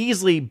being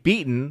easily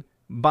beaten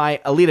by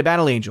Alita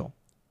Battle Angel.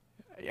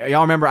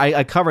 Y'all remember,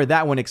 I covered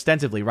that one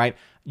extensively, right?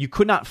 You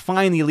could not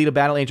find the Alita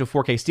Battle Angel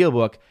 4K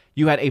Steelbook.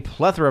 You had a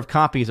plethora of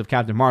copies of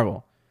Captain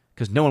Marvel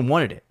because no one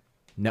wanted it.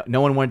 No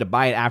one wanted to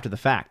buy it after the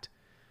fact.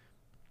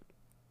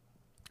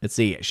 Let's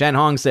see. Shen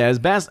Hong says,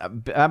 best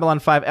Babylon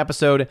 5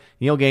 episode,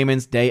 Neil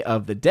Gaiman's Day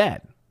of the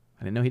Dead.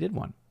 I didn't know he did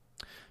one.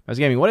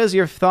 Gaming, what is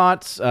your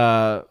thoughts?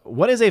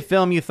 What is a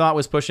film you thought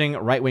was pushing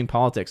right-wing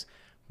politics?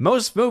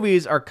 Most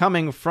movies are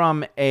coming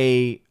from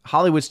a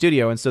Hollywood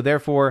studio, and so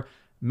therefore,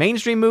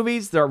 mainstream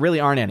movies, there really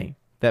aren't any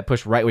that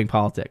push right-wing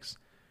politics.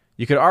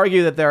 You could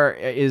argue that there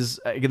is,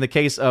 in the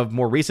case of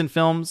more recent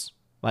films,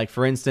 like,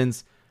 for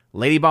instance,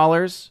 Lady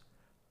Ballers,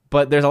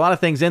 but there's a lot of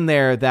things in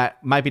there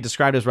that might be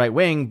described as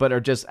right-wing, but are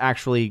just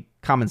actually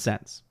common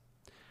sense.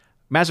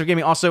 Master of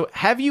Gaming also,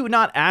 have you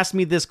not asked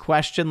me this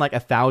question like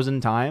 1,000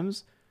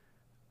 times?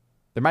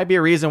 There might be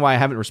a reason why I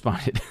haven't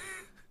responded.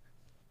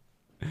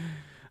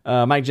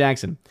 Mike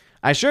Jackson.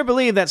 I sure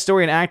believe that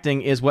story and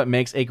acting is what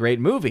makes a great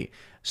movie.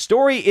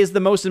 Story is the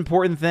most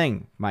important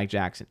thing, Mike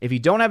Jackson. If you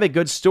don't have a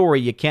good story,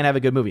 you can't have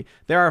a good movie.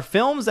 There are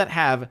films that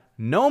have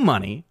no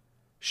money,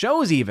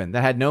 shows even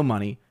that had no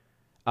money.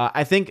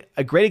 I think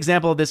a great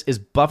example of this is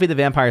Buffy the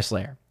Vampire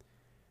Slayer.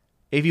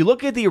 If you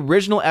look at the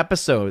original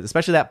episode,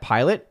 especially that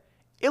pilot,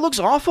 it looks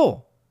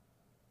awful.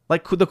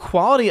 Like, the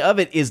quality of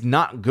it is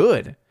not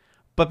good.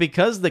 But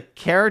because the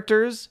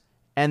characters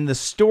and the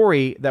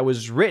story that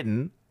was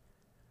written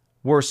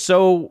were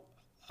so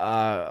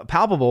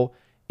palpable,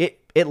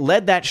 it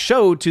led that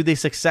show to the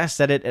success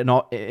that it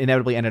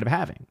inevitably ended up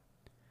having.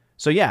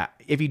 So yeah,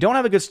 if you don't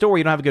have a good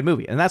story, you don't have a good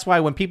movie. And that's why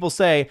when people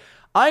say,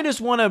 I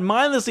just want to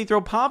mindlessly throw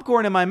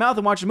popcorn in my mouth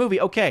and watch a movie,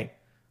 okay,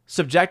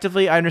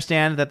 subjectively, I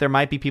understand that there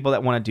might be people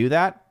that want to do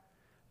that.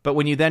 But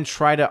when you then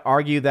try to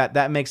argue that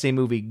that makes a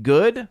movie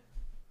good,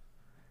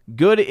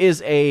 good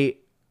is a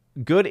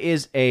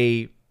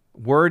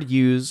word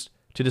used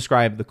to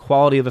describe the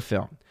quality of a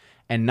film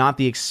and not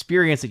the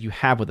experience that you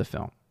have with the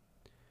film.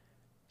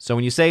 So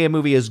when you say a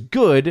movie is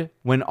good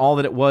when all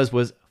that it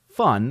was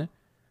fun,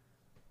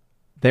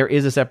 there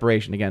is a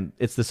separation. Again,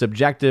 it's the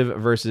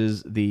subjective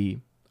versus the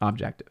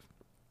objective.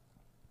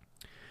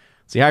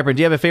 See, Hyper,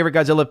 do you have a favorite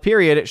Godzilla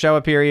period,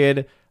 Showa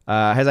period,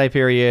 Heisei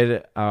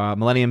period,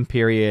 Millennium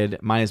period,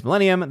 minus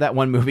Millennium, that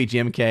one movie,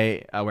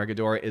 GMK, where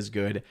Ghidorah is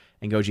good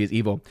and Goji is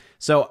evil?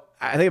 So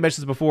I think I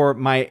mentioned this before.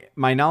 My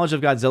knowledge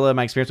of Godzilla,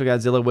 my experience with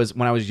Godzilla was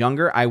when I was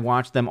younger, I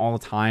watched them all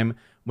the time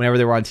whenever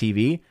they were on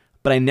TV,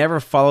 but I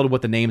never followed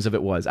what the names of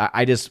it was.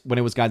 I just, when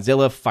it was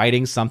Godzilla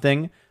fighting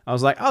something, I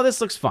was like, oh,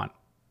 this looks fun,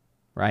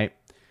 right?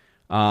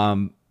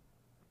 And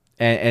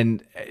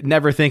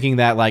never thinking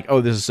that, like,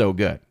 oh, this is so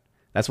good.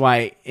 That's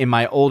why in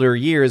my older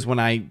years, when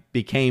I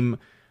became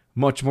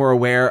much more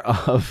aware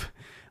of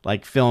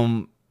like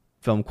film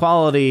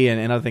quality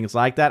and other things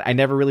like that, I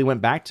never really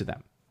went back to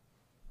them.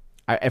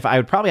 I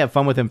would probably have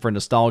fun with him for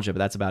nostalgia, but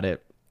that's about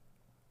it.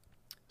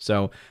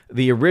 So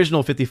the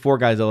original 54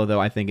 Godzilla,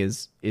 though, I think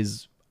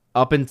is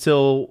up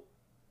until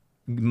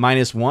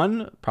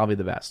 -1 probably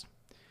the best.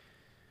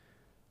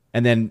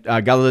 And then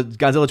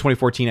Godzilla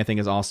 2014, I think,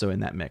 is also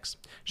in that mix.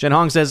 Shen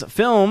Hong says,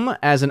 film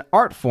as an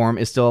art form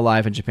is still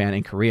alive in Japan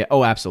and Korea.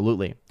 Oh,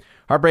 absolutely.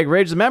 Heartbreak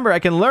Ridge is a member. I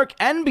can lurk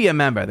and be a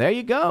member. There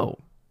you go.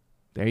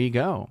 There you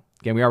go.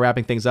 Again, we are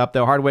wrapping things up,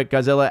 though. Hardwick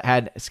Godzilla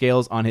had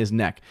scales on his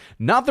neck.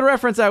 Not the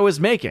reference I was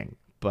making,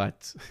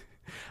 but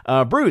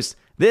Bruce,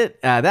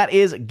 that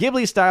is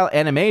Ghibli-style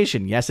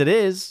animation. Yes, it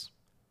is.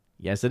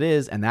 Yes, it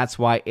is. And that's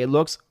why it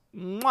looks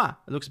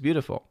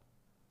beautiful.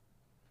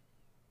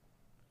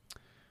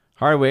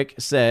 Hardwick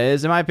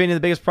says, in my opinion,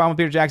 the biggest problem with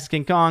Peter Jackson's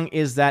King Kong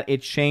is that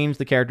it changed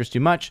the characters too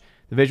much.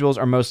 The visuals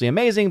are mostly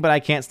amazing, but I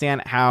can't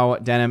stand how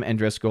Denham and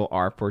Driscoll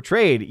are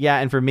portrayed. Yeah,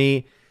 and for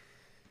me,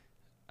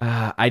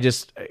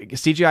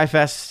 CGI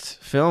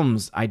Fest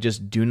films, I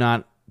just do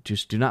not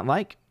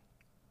like.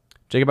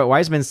 Jacob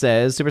Weisman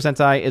says, Super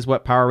Sentai is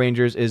what Power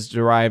Rangers is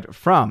derived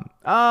from.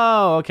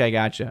 Oh, okay,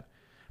 gotcha.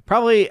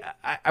 Probably,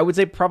 I would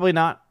say probably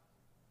not.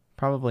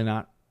 Probably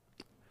not.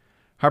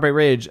 Heartbreak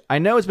Ridge, I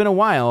know it's been a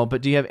while,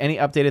 but do you have any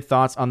updated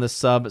thoughts on the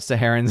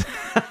sub-Saharans?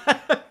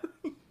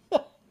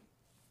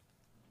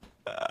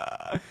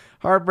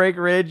 Heartbreak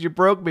Ridge, you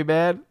broke me,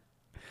 man.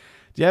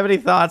 Do you have any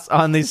thoughts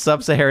on the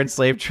sub-Saharan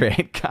slave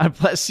trade? God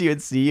bless you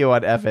and see you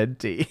on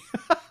FNT.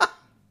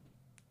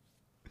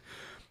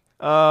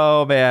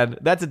 Oh, man.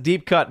 That's a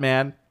deep cut,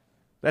 man.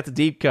 That's a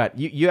deep cut.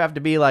 You have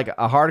to be like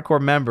a hardcore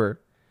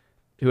member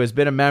who has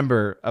been a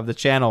member of the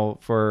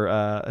channel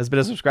has been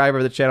a subscriber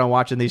of the channel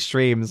watching these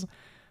streams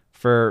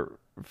for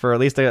at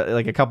least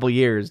a couple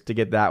years to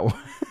get that one.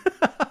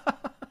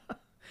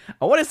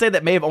 I want to say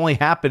that may have only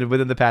happened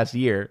within the past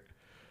year.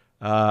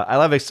 I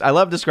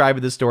love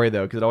describing this story,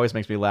 though, because it always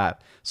makes me laugh.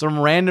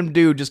 Some random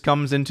dude just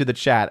comes into the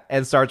chat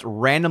and starts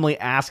randomly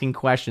asking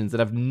questions that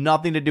have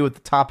nothing to do with the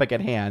topic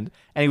at hand,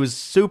 and he was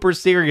super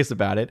serious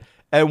about it.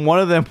 And one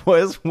of them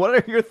was, what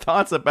are your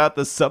thoughts about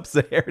the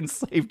sub-Saharan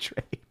slave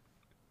trade?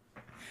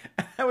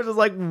 And I was just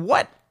like,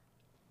 what?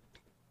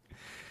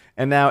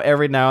 And now,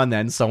 every now and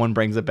then, someone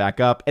brings it back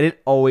up, and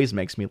it always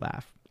makes me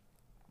laugh.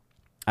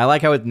 I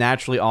like how it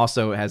naturally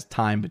also has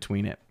time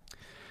between it.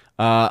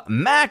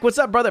 Mac, what's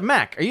up, brother?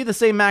 Mac, are you the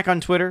same Mac on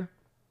Twitter?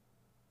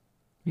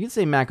 You can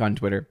say Mac on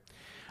Twitter.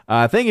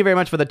 Thank you very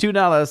much for the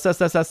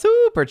 $2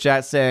 super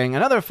chat saying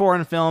another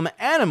foreign film,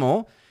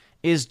 Animal,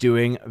 is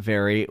doing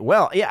very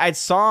well. Yeah, I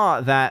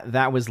saw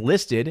that was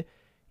listed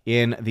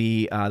in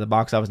the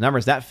box office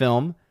numbers. That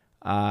film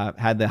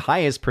had the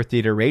highest per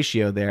theater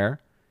ratio there.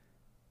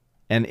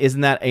 And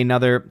isn't that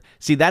another...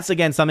 See, that's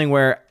again something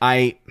where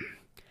I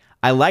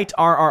liked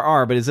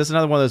RRR, but is this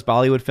another one of those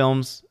Bollywood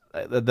films?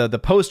 The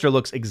poster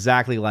looks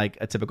exactly like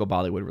a typical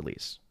Bollywood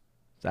release.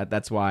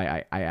 That's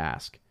why I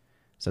ask.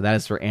 So that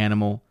is for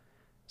Animal.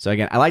 So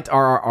again, I liked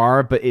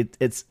RRR, but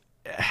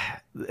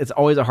it's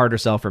always a harder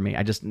sell for me.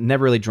 I just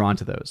never really drawn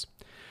to those.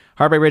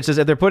 Heartbreak Rich says,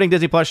 if they're putting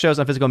Disney Plus shows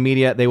on physical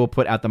media, they will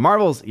put out the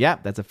Marvels. Yeah,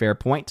 that's a fair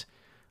point.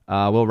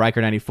 Will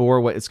Riker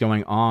 94, what is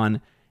going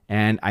on?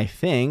 And I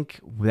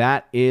think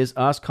that is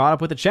us caught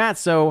up with the chat.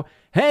 So,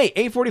 hey,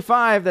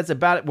 8:45, that's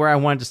about where I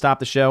wanted to stop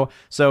the show.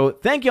 So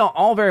thank y'all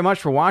all very much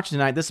for watching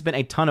tonight. This has been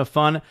a ton of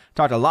fun.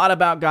 Talked a lot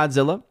about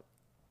Godzilla.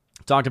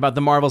 Talked about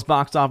the Marvel's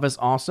box office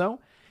also.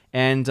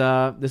 And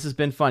this has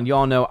been fun. You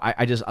all know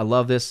I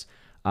love this.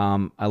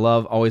 I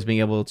love always being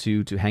able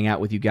to hang out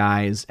with you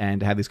guys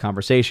and to have these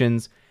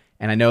conversations.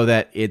 And I know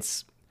that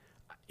it's,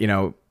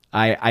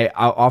 I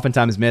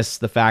oftentimes miss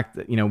the fact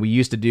that, we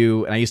used to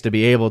do, and I used to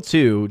be able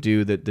to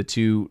do the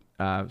 2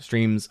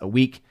 streams a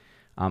week.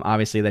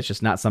 Obviously, that's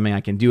just not something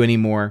I can do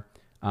anymore,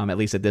 at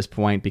least at this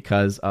point,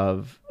 because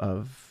of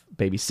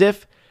Baby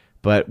Sif.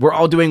 But we're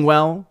all doing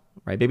well,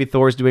 right? Baby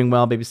Thor's doing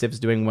well. Baby Sif is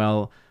doing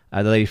well.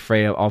 The Lady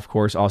Freya, of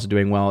course, also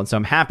doing well. And so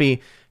I'm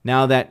happy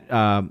now that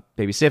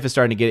Baby Sif is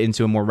starting to get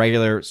into a more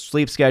regular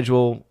sleep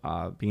schedule.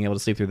 Being able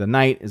to sleep through the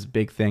night is a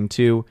big thing,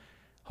 too.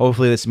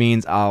 Hopefully this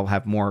means I'll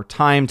have more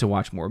time to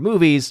watch more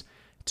movies,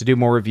 to do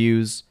more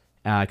reviews,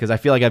 because I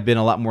feel like I've been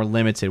a lot more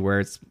limited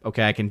where it's,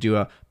 okay, I can do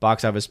a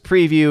box office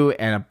preview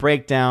and a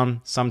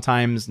breakdown,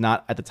 sometimes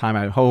not at the time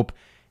I would hope,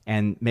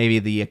 and maybe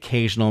the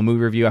occasional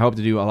movie review. I hope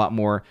to do a lot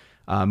more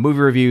movie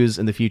reviews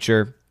in the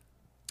future,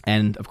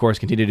 and, of course,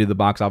 continue to do the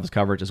box office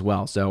coverage as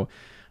well. So,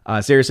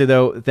 seriously,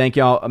 though, thank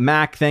y'all.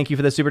 Mac, thank you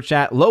for the super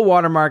chat. Low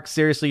Watermark,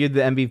 seriously, you're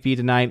the MVP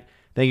tonight.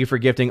 Thank you for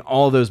gifting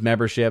all those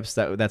memberships.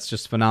 That's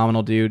just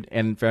phenomenal, dude.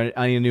 And for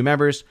any new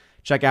members,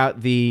 check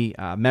out the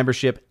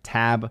membership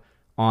tab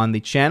on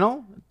the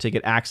channel to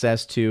get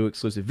access to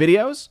exclusive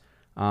videos.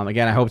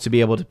 Again, I hope to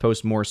be able to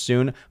post more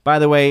soon. By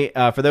the way,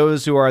 for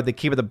those who are the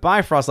Keeper the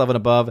Bifrost level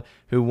and above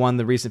who won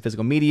the recent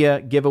physical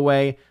media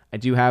giveaway, I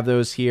do have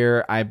those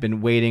here. I've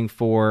been waiting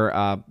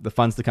for the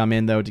funds to come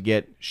in, though, to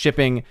get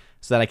shipping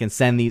so that I can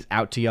send these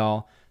out to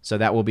y'all. So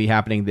that will be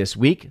happening this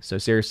week. So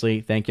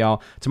seriously, thank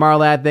y'all. Tomorrow,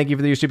 Lad, thank you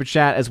for your super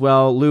chat as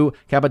well. Lou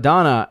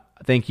Capadonna,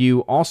 thank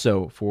you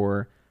also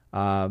for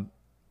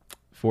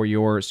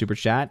your super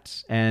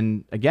chat.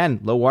 And again,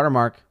 Low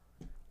Watermark,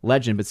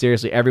 legend. But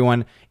seriously,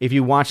 everyone, if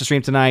you watched the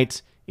stream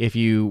tonight, if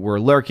you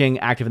were lurking,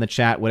 active in the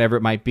chat, whatever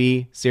it might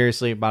be,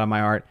 seriously, bottom of my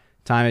heart,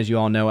 time, as you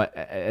all know,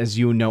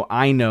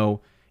 I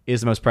know, is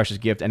the most precious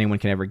gift anyone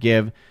can ever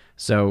give.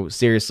 So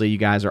seriously, you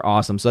guys are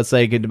awesome. So let's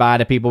say goodbye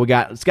to people. We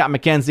got Scott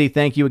McKenzie.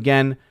 Thank you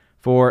again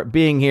for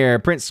being here.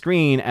 Print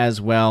Screen as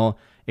well.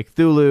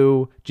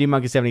 Icthulu,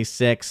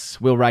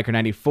 GMonkey76, Will Riker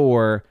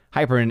 94,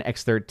 Hyper and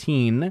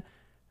X13,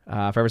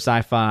 Forever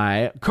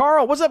Sci-Fi.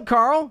 Carl, what's up,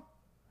 Carl?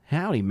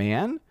 Howdy,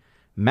 man.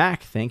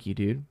 Mac, thank you,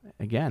 dude.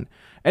 Again.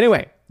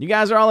 Anyway, you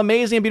guys are all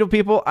amazing and beautiful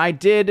people. I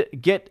did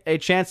get a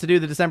chance to do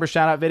the December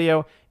shout-out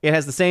video. It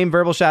has the same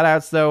verbal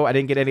shout-outs, though. I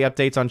didn't get any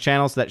updates on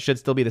channels, so that should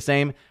still be the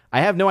same.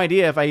 I have no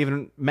idea if I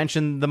even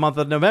mentioned the month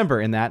of November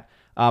in that,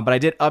 but I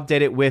did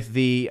update it with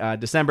the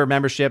December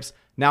memberships.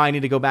 Now I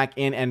need to go back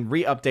in and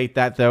re-update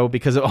that, though,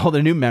 because of all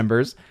the new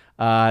members,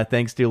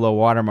 thanks to Low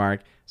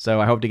Watermark. So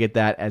I hope to get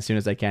that as soon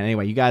as I can.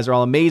 Anyway, you guys are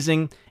all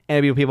amazing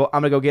and beautiful people.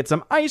 I'm going to go get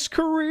some ice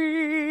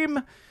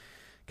cream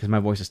because my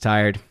voice is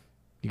tired.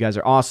 You guys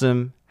are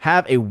awesome.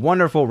 Have a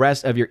wonderful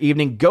rest of your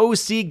evening. Go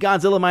see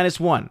Godzilla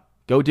 -1.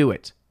 Go do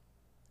it.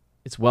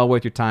 It's well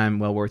worth your time,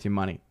 well worth your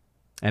money.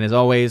 And as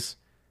always,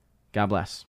 God bless.